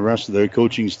 You and the rest of the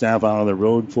coaching staff out on the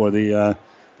road for the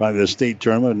state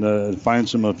tournament and find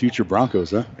some future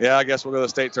Broncos, huh? Yeah, I guess we'll go to the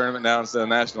state tournament now instead of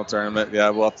the national tournament. Yeah,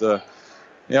 we'll have to.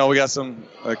 We got some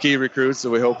key recruits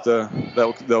that we hope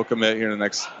they'll commit here in the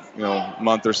next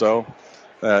month or so.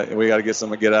 We got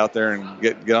to get out there and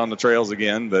get on the trails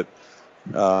again. But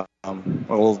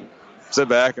we'll sit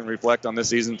back and reflect on this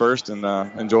season first and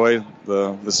enjoy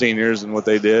the seniors and what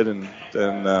they did and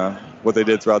what they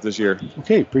did throughout this year.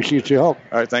 Okay, appreciate your help.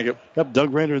 All right, thank you. Yep,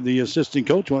 Doug Rader, the assistant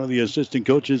coach, one of the assistant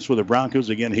coaches for the Broncos.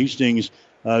 Again, Hastings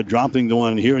dropping the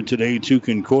one here today to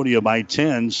Concordia by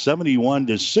 10,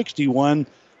 71-61.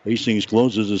 Hastings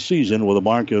closes the season with a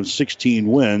mark of 16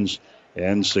 wins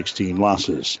and 16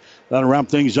 losses. That'll wrap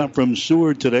things up from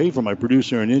Seward today. For my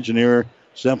producer and engineer,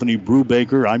 Stephanie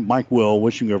Brubaker, I'm Mike Will,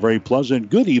 wishing you a very pleasant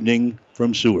good evening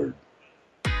from Seward.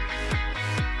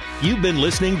 You've been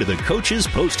listening to the Coach's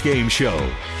Postgame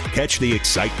Show. Catch the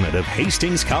excitement of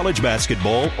Hastings College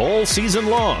basketball all season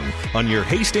long on your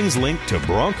Hastings link to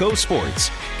Bronco Sports,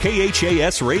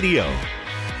 KHAS Radio.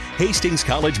 Hastings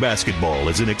College basketball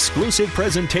is an exclusive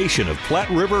presentation of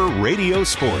Platte River Radio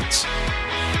Sports.